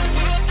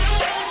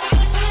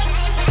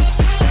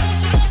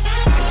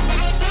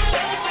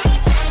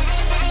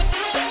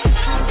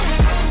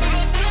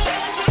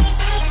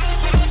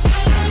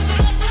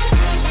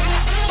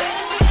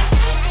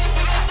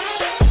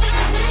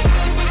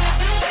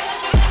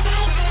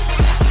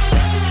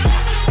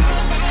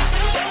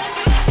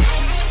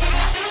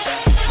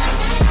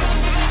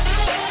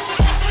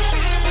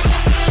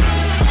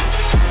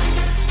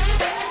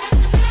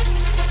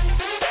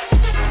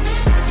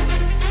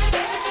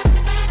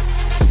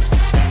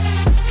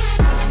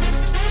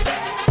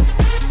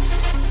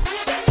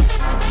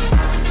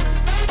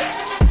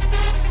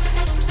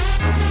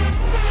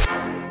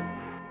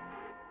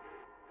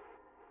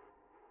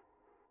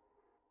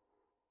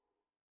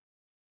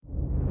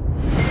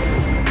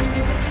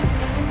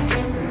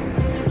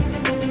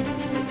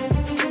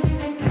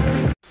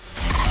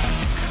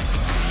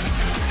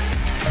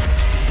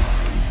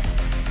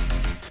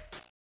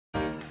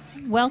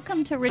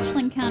 Welcome to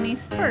Richland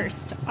County's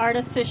first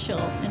artificial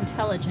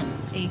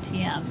intelligence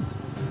ATM.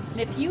 And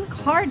if you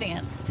car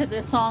dance to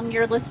the song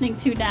you're listening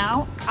to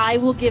now, I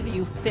will give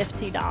you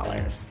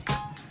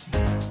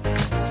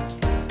 $50.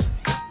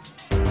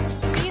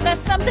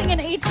 something an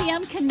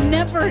ATM can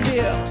never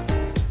do.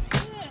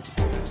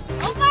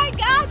 Oh my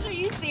gosh, are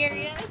you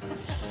serious?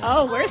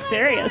 Oh, we're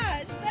serious.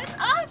 Gosh, that's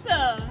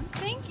awesome.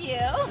 Thank you.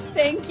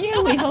 Thank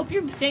you. We hope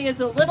your day is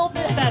a little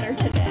bit better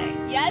today.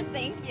 Yes,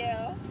 thank you.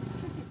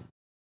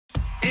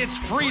 It's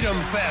Freedom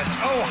Fest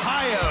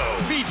Ohio,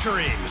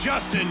 featuring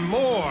Justin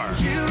Moore,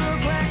 You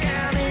look like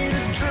I need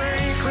a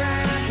drink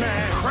right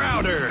now.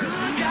 Crowder,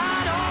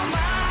 God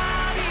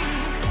almighty,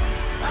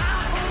 I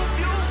hope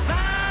you'll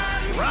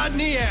find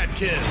Rodney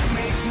Atkins,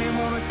 makes me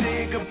wanna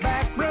take a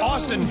back road.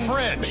 Austin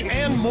French,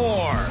 and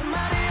more.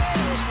 Somebody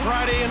else.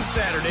 Friday and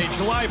Saturday,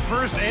 July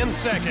 1st and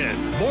 2nd,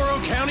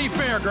 Morrow County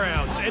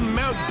Fairgrounds in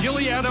Mount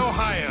Gilead,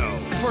 Ohio.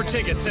 For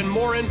tickets and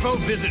more info,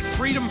 visit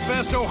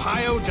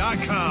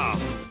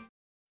freedomfestohio.com.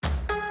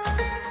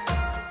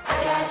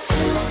 I got 2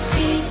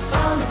 feet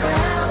on the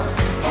ground,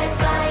 head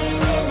flying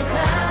in the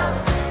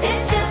clouds.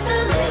 It's just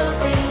the little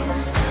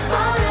things,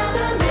 all of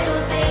the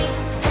little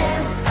things.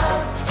 Hands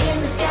up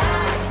in the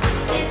sky,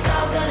 it's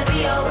all gonna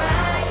be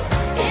alright.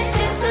 It's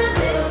just the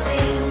little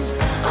things,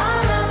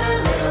 all of the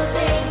little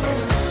things.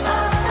 It's oh,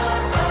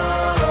 oh,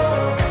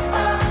 oh,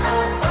 oh,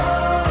 oh,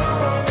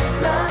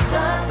 oh.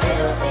 Love,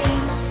 little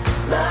things,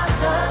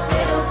 love,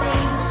 little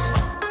things.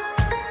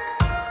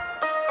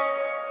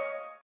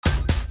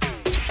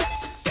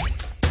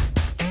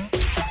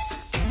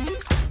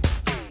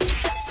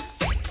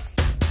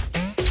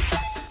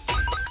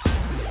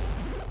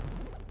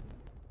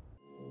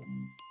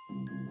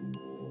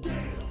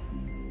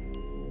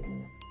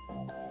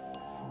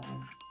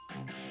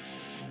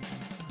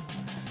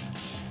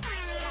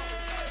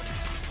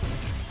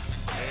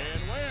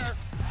 And where?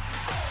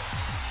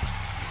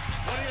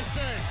 What do you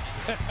say?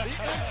 The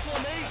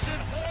exclamation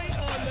point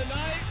on the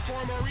night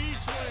for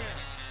Maurice Ware.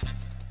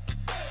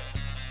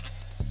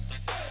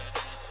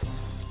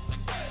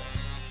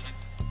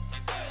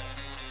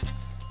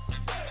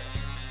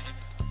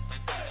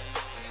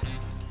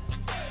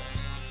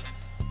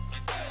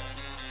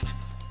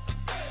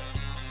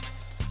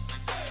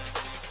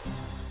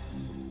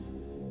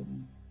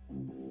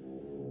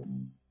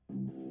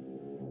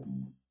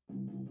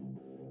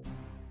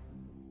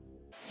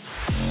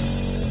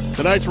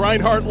 Tonight's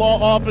Rinehardt Law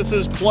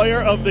Offices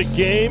Player of the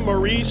Game,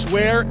 Maurice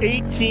Ware,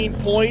 18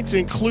 points,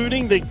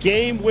 including the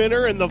game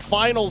winner in the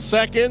final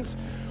seconds.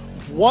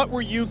 What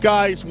were you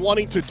guys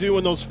wanting to do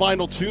in those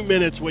final 2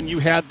 minutes when you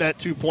had that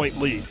 2-point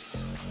lead?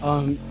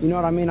 You know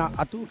what I mean? I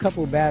threw a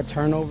couple of bad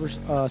turnovers,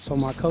 so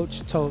my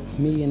coach told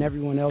me and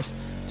everyone else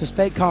to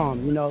stay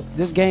calm. You know,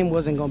 this game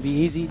wasn't going to be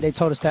easy. They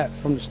told us that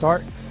from the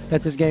start,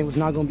 that this game was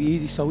not going to be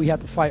easy, so we had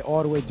to fight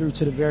all the way through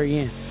to the very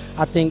end.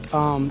 I think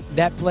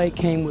that play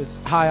came with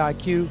high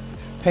IQ,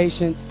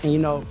 patience, and, you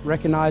know,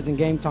 recognizing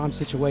game time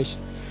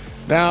situation.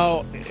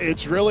 Now,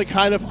 it's really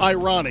kind of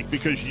ironic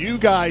because you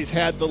guys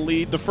had the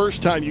lead the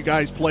first time you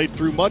guys played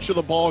through much of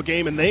the ball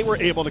game, and they were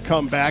able to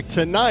come back.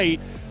 Tonight,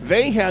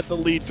 they had the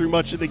lead through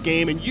much of the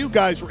game, and you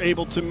guys were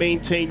able to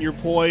maintain your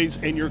poise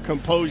and your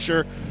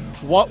composure.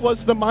 What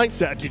was the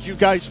mindset? Did you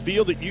guys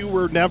feel that you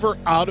were never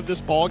out of this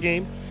ball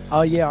game?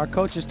 Oh, yeah, our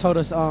coaches told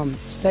us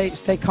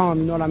stay calm,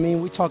 you know what I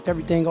mean? We talked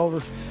everything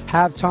over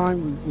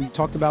halftime. We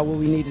talked about what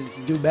we needed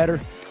to do better.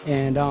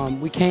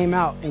 And we came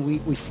out and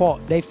we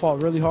fought. They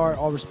fought really hard.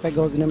 All respect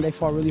goes to them. They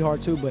fought really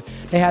hard too, but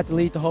they had to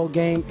lead the whole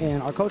game.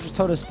 And our coaches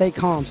told us stay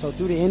calm. So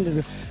through the end of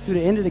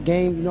the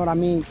game, you know what I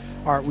mean.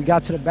 We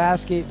got to the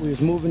basket. We was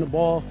moving the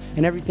ball,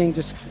 and everything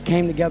just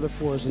came together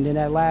for us. And then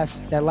that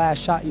last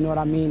shot, you know what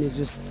I mean, is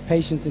just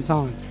patience and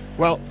time.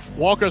 Well,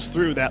 walk us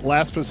through that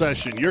last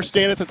possession. You're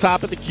standing at the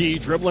top of the key,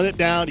 dribbling it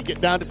down. You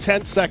get down to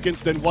 10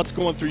 seconds. Then what's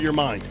going through your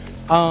mind?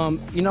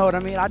 You know what I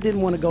mean. I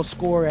didn't want to go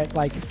score at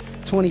like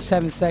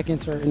 27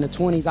 seconds or in the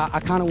 20s. I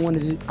kind of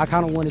wanted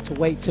to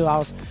wait till I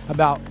was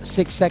about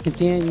 6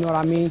 seconds in. You know what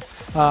I mean?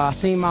 I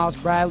seen Miles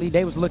Bradley.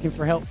 They was looking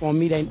for help on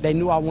me. They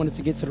knew I wanted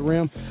to get to the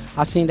rim.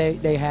 I seen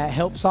they had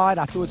help side.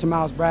 I threw it to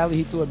Miles Bradley.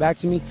 He threw it back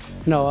to me.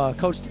 You know,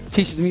 Coach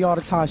teaches me all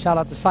the time. Shout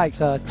out to Sykes.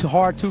 Too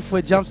hard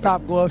 2-foot jump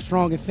stop, go up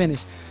strong and finish.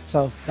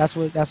 So that's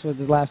what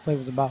the last play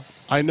was about.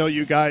 I know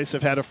you guys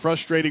have had a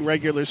frustrating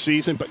regular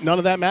season, but none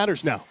of that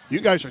matters now. You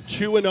guys are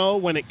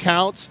 2-0 when it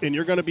counts, and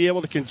you're going to be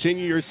able to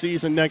continue your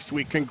season next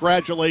week.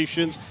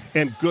 Congratulations,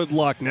 and good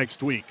luck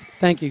next week.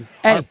 Thank you.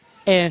 Hey,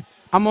 and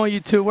I'm on you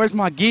too. Where's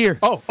my gear?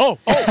 Oh,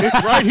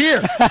 it's right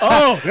here.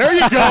 Oh, there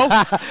you go.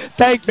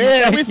 Thank you.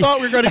 Man, we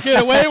thought we were going to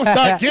get away with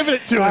not giving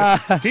it to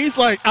him. He's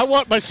like, I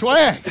want my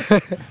swag.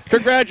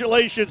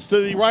 Congratulations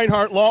to the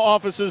Rinehardt Law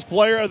Offices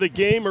Player of the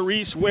Game,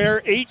 Maurice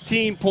Ware,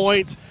 18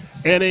 points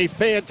and a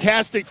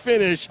fantastic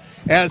finish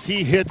as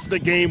he hits the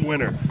game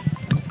winner.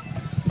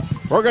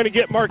 We're going to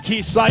get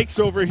Marquis Sykes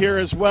over here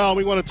as well.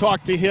 We want to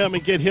talk to him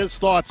and get his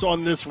thoughts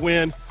on this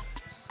win.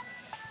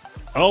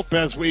 Oh,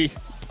 as we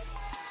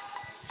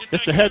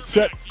get the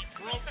headset.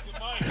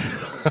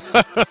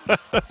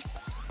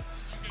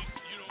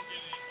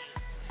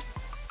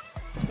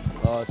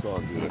 Oh, it's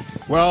all good.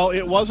 Well,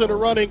 it wasn't a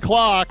running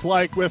clock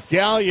like with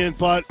Gallion,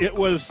 but it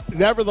was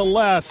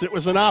nevertheless, it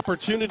was an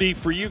opportunity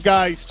for you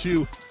guys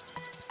to.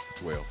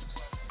 Well,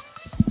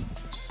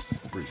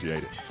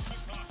 appreciate it.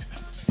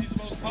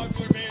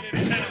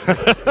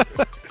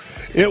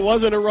 It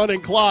wasn't a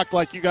running clock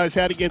like you guys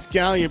had against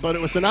Gallion, but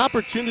it was an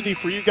opportunity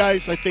for you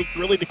guys, I think,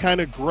 really to kind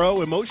of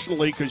grow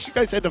emotionally because you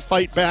guys had to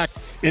fight back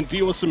and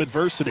deal with some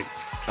adversity.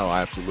 Oh,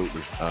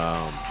 absolutely.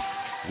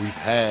 We've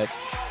had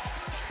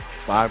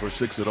 5 or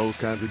 6 of those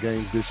kinds of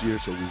games this year,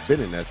 so we've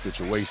been in that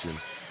situation.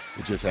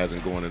 It just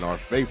hasn't gone in our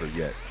favor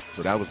yet.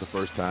 So that was the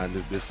first time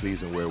this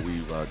season where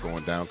we've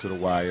gone down to the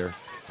wire,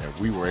 and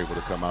we were able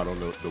to come out on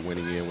the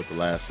winning end with the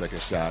last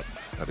second shot.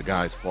 The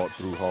guys fought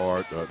through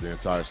hard the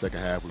entire second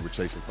half. We were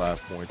chasing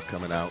 5 points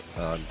coming out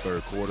in the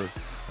third quarter.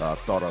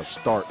 Thought our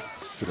start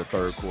to the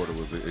third quarter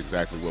was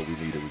exactly what we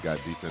needed. We got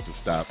defensive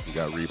stops, we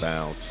got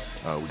rebounds,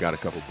 we got a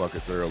couple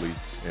buckets early,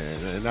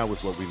 and that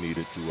was what we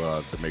needed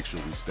to make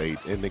sure we stayed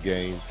in the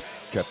game,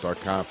 kept our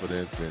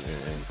confidence, and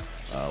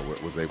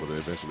was able to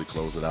eventually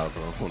close it out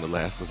on the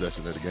last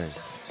possession of the game.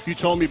 You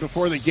told me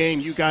before the game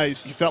you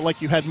felt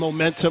like you had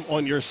momentum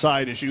on your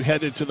side as you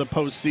headed to the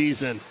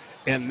postseason,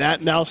 and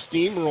that now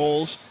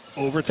steamrolls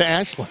over to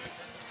Ashland.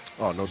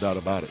 Oh, no doubt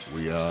about it.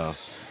 We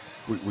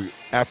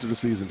after the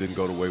season didn't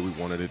go the way we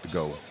wanted it to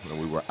go.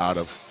 We were out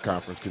of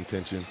conference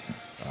contention.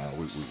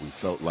 We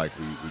felt like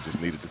we just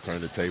needed to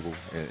turn the table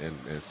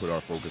and put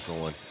our focus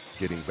on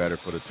getting better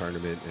for the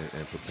tournament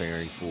and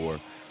preparing for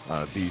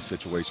these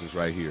situations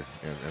right here.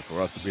 And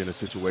for us to be in a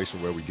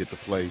situation where we get to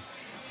play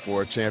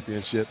for a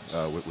championship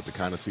with the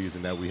kind of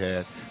season that we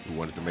had, we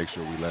wanted to make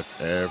sure we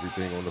left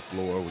everything on the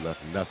floor. We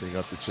left nothing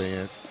up to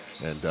chance.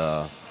 And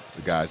the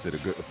guys did a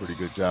pretty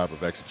good job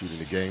of executing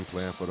the game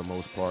plan for the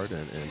most part.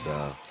 And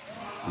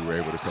we were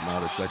able to come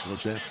out as sectional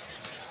champs.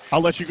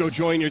 I'll let you go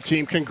join your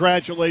team.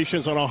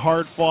 Congratulations on a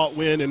hard-fought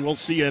win, and we'll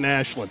see you in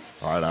Ashland.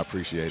 All right, I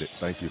appreciate it.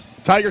 Thank you.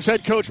 Tigers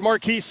head coach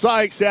Marquise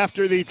Sykes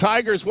after the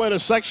Tigers win a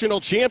sectional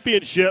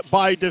championship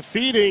by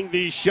defeating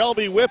the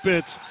Shelby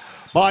Whippets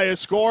by a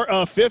score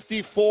of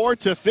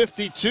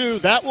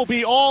 54-52. That will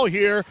be all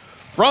here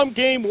from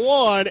Game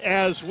 1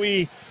 as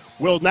we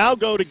will now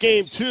go to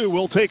Game 2.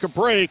 We'll take a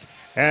break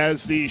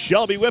as the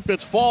Shelby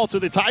Whippets fall to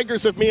the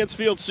Tigers of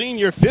Mansfield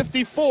Senior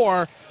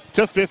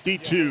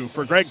 54-52.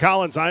 For Greg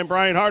Collins, I'm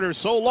Brian Harder.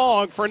 So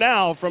long for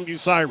now from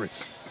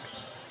Bucyrus.